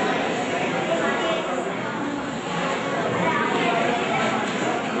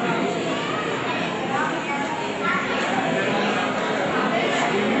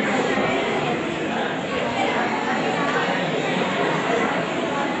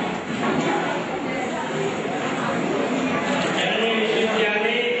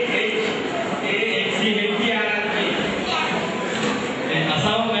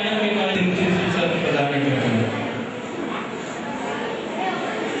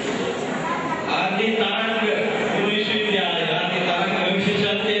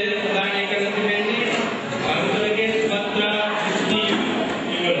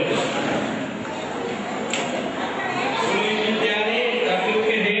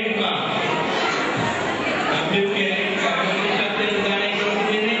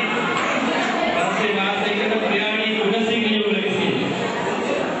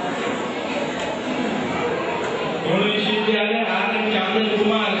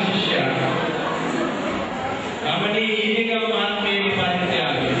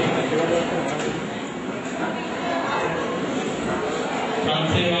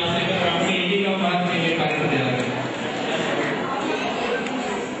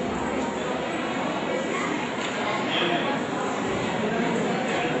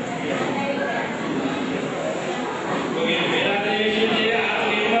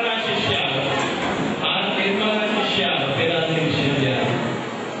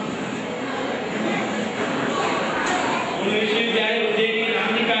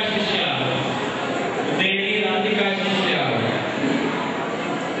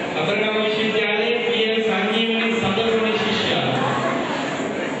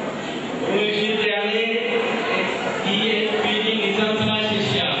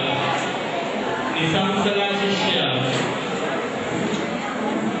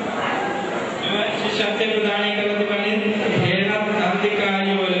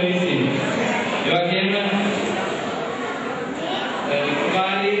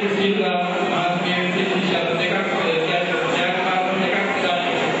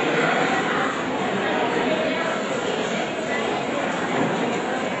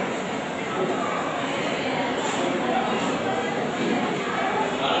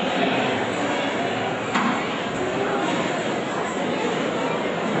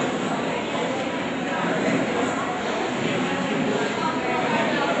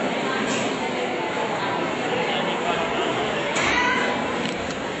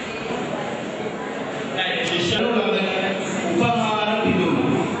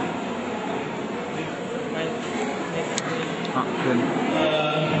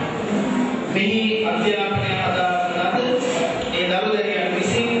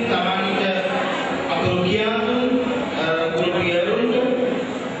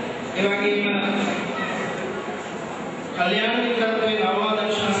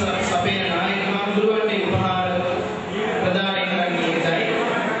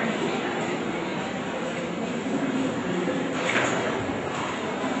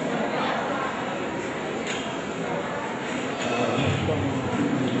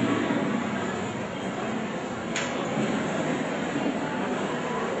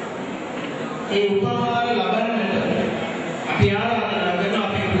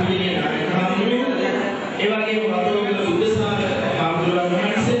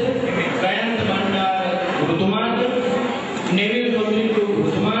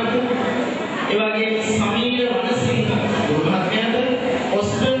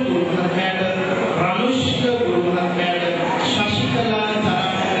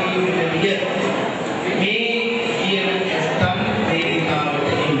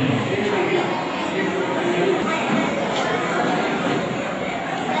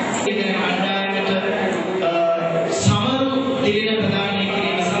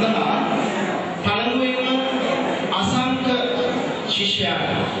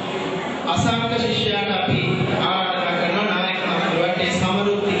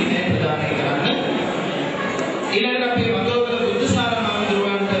ඊළඟට අපේ වතෝගල බුද්ධසාර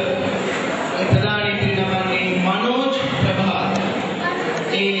හාමුදුරුවන්ට ප්‍රදානය කරනවන්නේ මනෝජ් ප්‍රභාත්.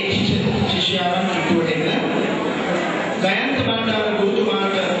 ඒ ශිෂ්‍යයන් කිව්වට එන්න. ගයන්ත බණ්ඩාර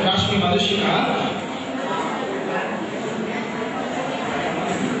ගුරුතුමාට රශ්මි මදුෂිකා.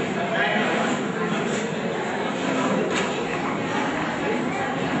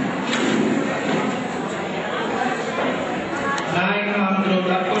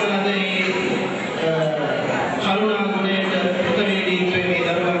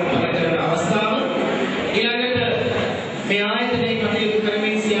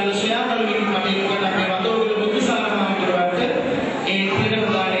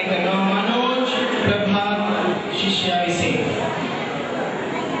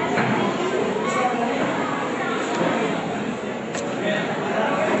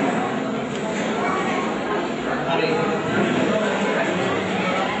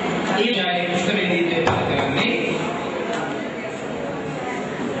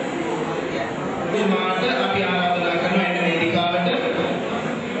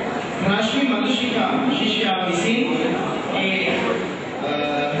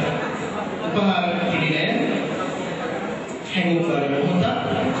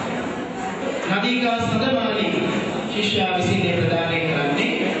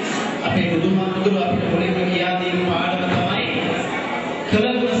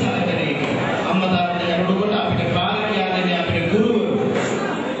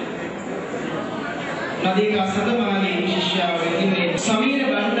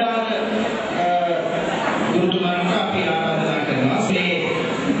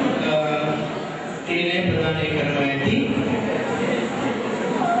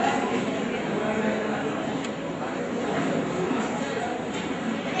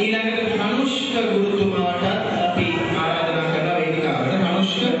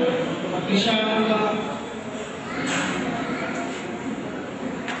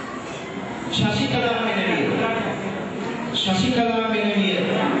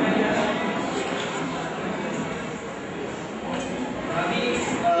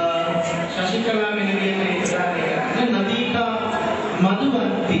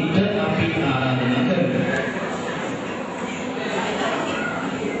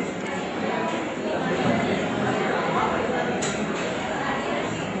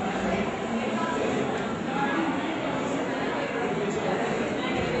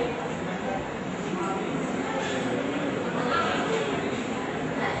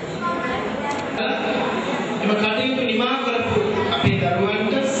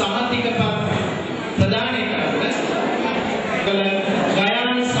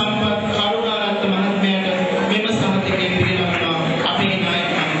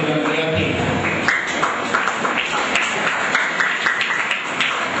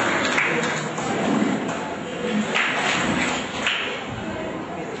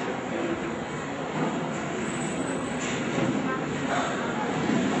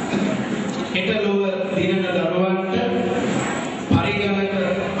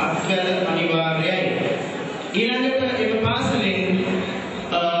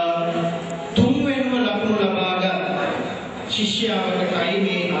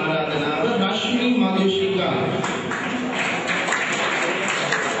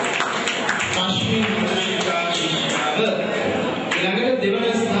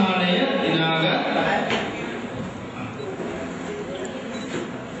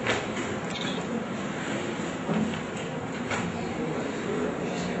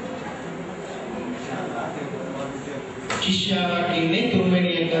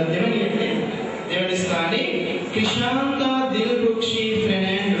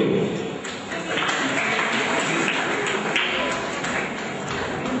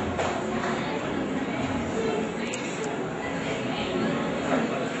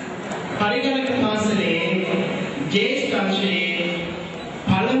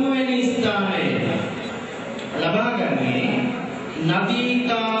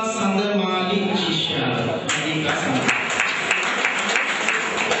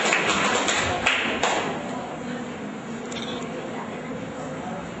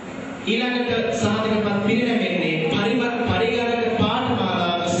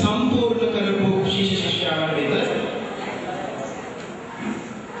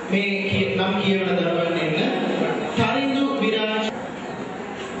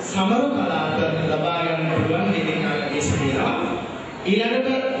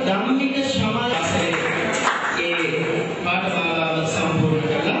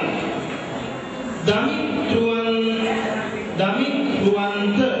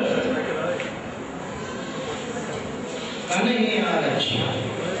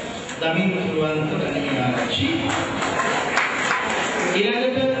 දමින් පුරවන්ත කණිකාරච්චි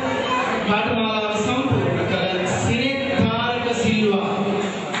ඊළඟට පාඨමාලාව සම්පූර්ණ කළ සිරිත් තාරක සිල්වා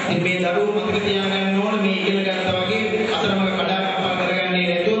මේ දරුවෝ මතක තියාගන්න ඕන මේ ඉගෙන ගත්තා වගේ අතරමඟ කඩා කපා කරගන්නේ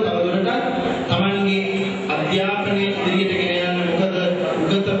නැතුව තවදුරටත් Tamanගේ අධ්‍යාපනය ඉදිරියට ගෙන යන්න මොකද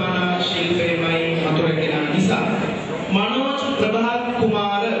උගතමනා ශිල්පයමයි අතුරගෙන නිසා මනෝජ් ප්‍රභාත්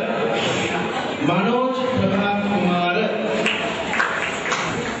කුමාර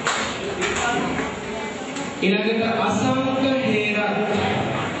ඊළඟට අසංක හේරත්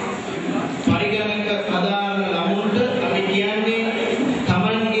පරිගණක අදාළ ළමුන්ට අපි කියන්නේ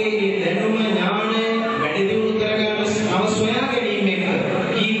Tamanගේ මේ දැනුම ඥානය වැඩි දියුණු කරගන්න අවශ්‍යයා ගැනීම එක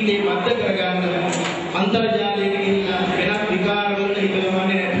ජීවිතේ මැද කරගන්න අන්තර්ජාලයේ ගිහිල්ලා වෙනත් විකාර වලට හිතවන්නේ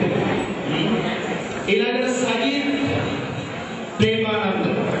නැතුව ඊළඟට සජිත් ප්‍රේමානන්ද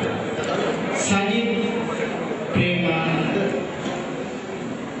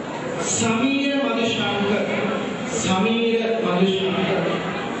සමීර මදුශාංක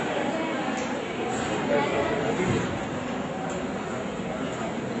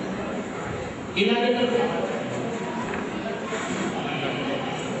ඊළඟට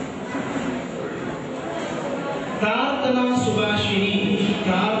ප්‍රාර්ථනා සුභාෂිනී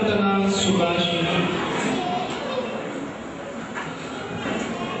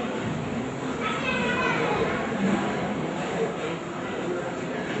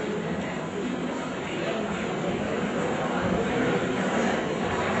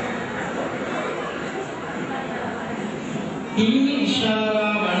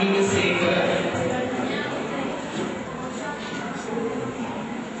ඉෂාරා වණිගසේකර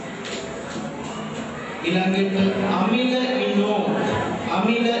ඊළඟට අමිල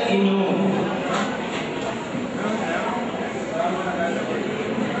ඉනෝ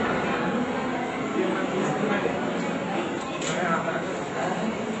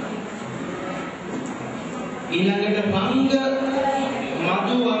ඊළඟට රංග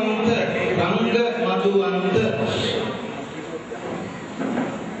මදුවන්ත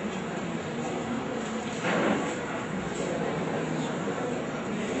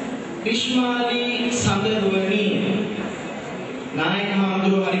විශ්මාලි සඳරුවනි නායක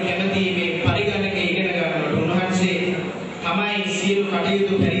හඳුරු හරි කැමති මේ පරිගණක ඉගෙන ගන්නකොට උන්වහන්සේ තමයි සියලු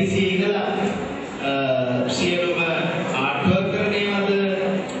කටයුතු පැරිසියේ ඉඳලා සියලුම ආර්ට් වර්ක් කරන්නේවද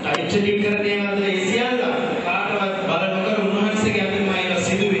ටයිටනින් කරන්නේවද ඒ සියල්ල කාටවත් බල නොකර උන්වහන්සේගේ අතින්ම ඒවා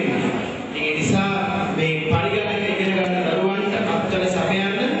සිදු වෙන්නේ. ඒ නිසා මේ පරිගණක ඉගෙන ගන්න දරුවන්ට අත්වල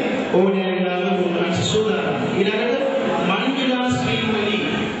සමයන්න ඕනෑ වෙලාවක උන්වහන්සේ සූදානම්. ඊළඟට මංජුලා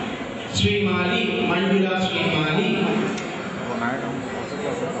श्रीमाली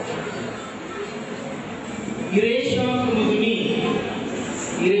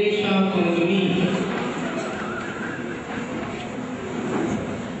इरेशा कुमुदुनी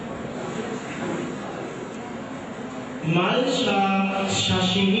मलशा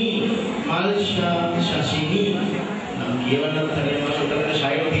शशिनी नाम केवल तरह छोटा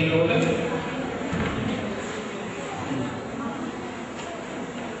शायद भी लोग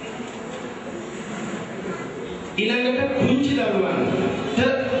ඊළඟට කුංචි දරුවන්ට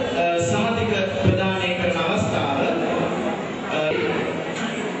සමතික ප්‍රදානය කරන අවස්ථාව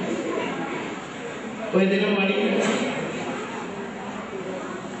ඔය දෙනම වලින්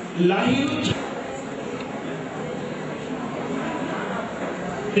ලහිරු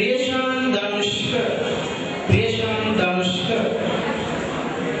ප්‍රේෂාන් ධනුෂ්ක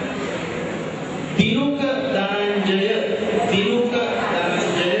දිනුක ධනංජය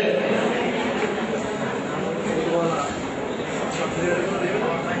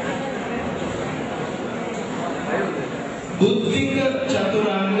बुद्धिक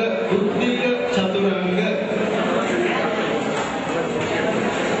चतुरांग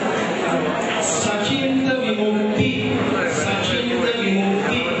सचिंत विमुक्ति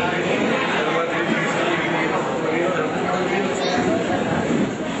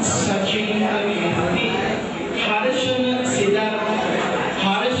हर्षण सिदा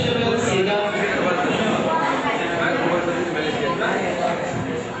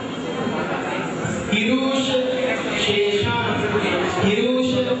हिरुष शेषान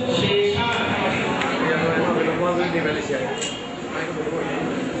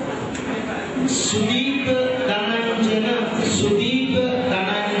सुदीप धनंजन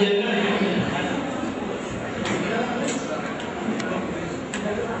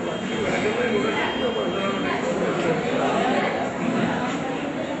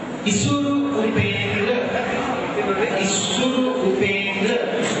इसुरु उपेंद्र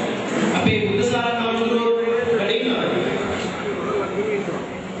अपे बुद्धसार नामरो करेगा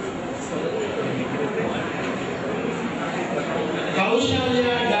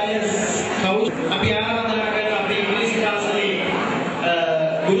कौशल्या डायस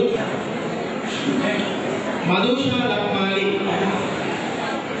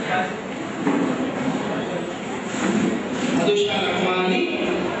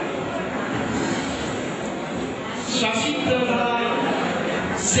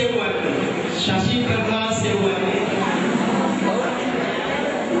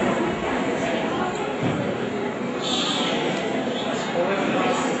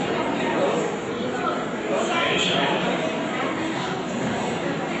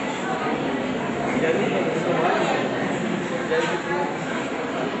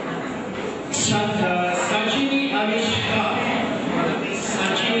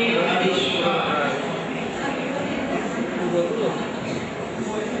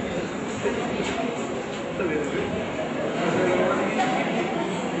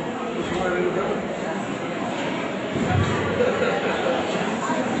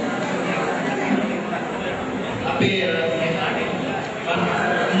අපේ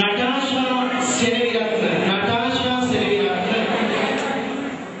නටාෂා සෙනවිරත්න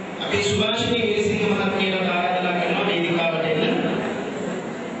අපේ සුභාෂිනී වීරසිංහ මහත්මියට ආරාධනා කරනවා වේදිකාවට එන්න.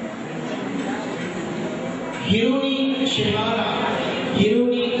 හිරුනි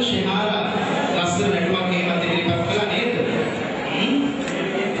ශිහාරා ලස්සන නැටුමක් එහෙමත් ඉදිරිපත් කළා නේද?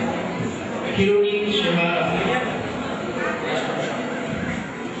 හිරුනි ශිහාරා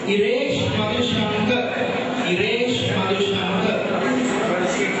ඉරේෂ් මදුශංක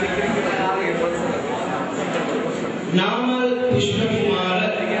नामल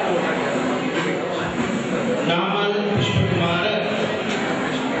पुष्प कुमार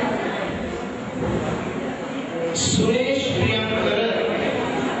सुरेश प्रियंकर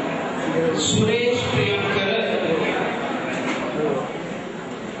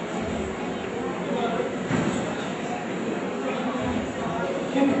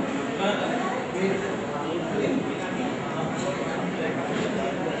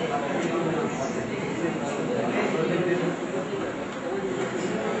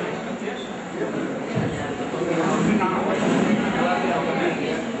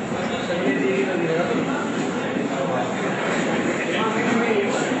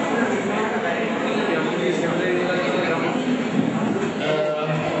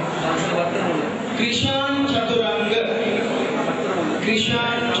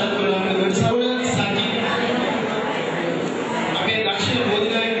कृषाण चतुरंग वत्सवल साजी අපේ දක්ෂිණ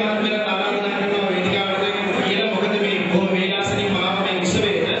බෝධිනායක මහත්මයාට ආරාධනා කරනවා වේදිකාවට කියලා. මොකද මේ බොහොම වේලාසනින් මාව මේ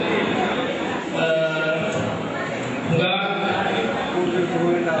උත්සවයට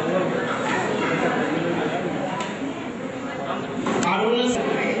අරුණ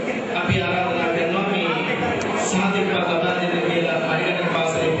අපි ආරාධනා කරනවා මේ සාධිකව ලබා දෙන්න කියලා හරියට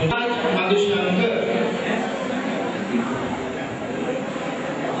පාසලේ මදුෂාංක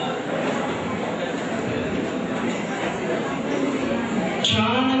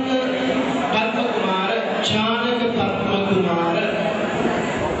चाणक पद्म कुमार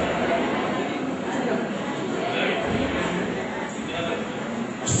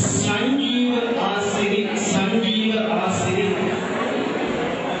संजीव आसिरी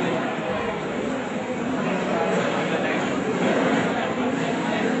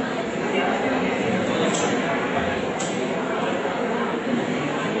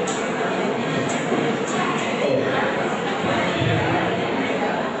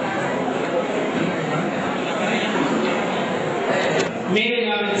मेरे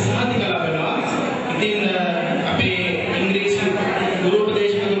नाम साथी कला बना दिन अपने इंग्लिश गुरु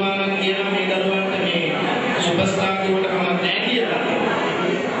उपदेश में तुम्हारा किया मैं दरबार में सुपरस्टार की वोट कमा नहीं किया था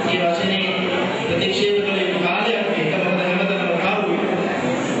ये वचने प्रतीक्षित कले काले अपने कमर दहमत रखाऊ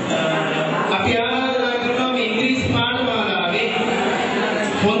अप्यार नागरिकों में इंग्लिश पाठ वाला आगे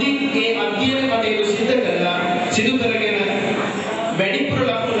होदी के अध्ययन पढ़े तो सिद्ध करना वेडिपुर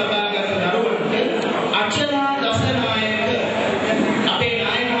लाभ लगा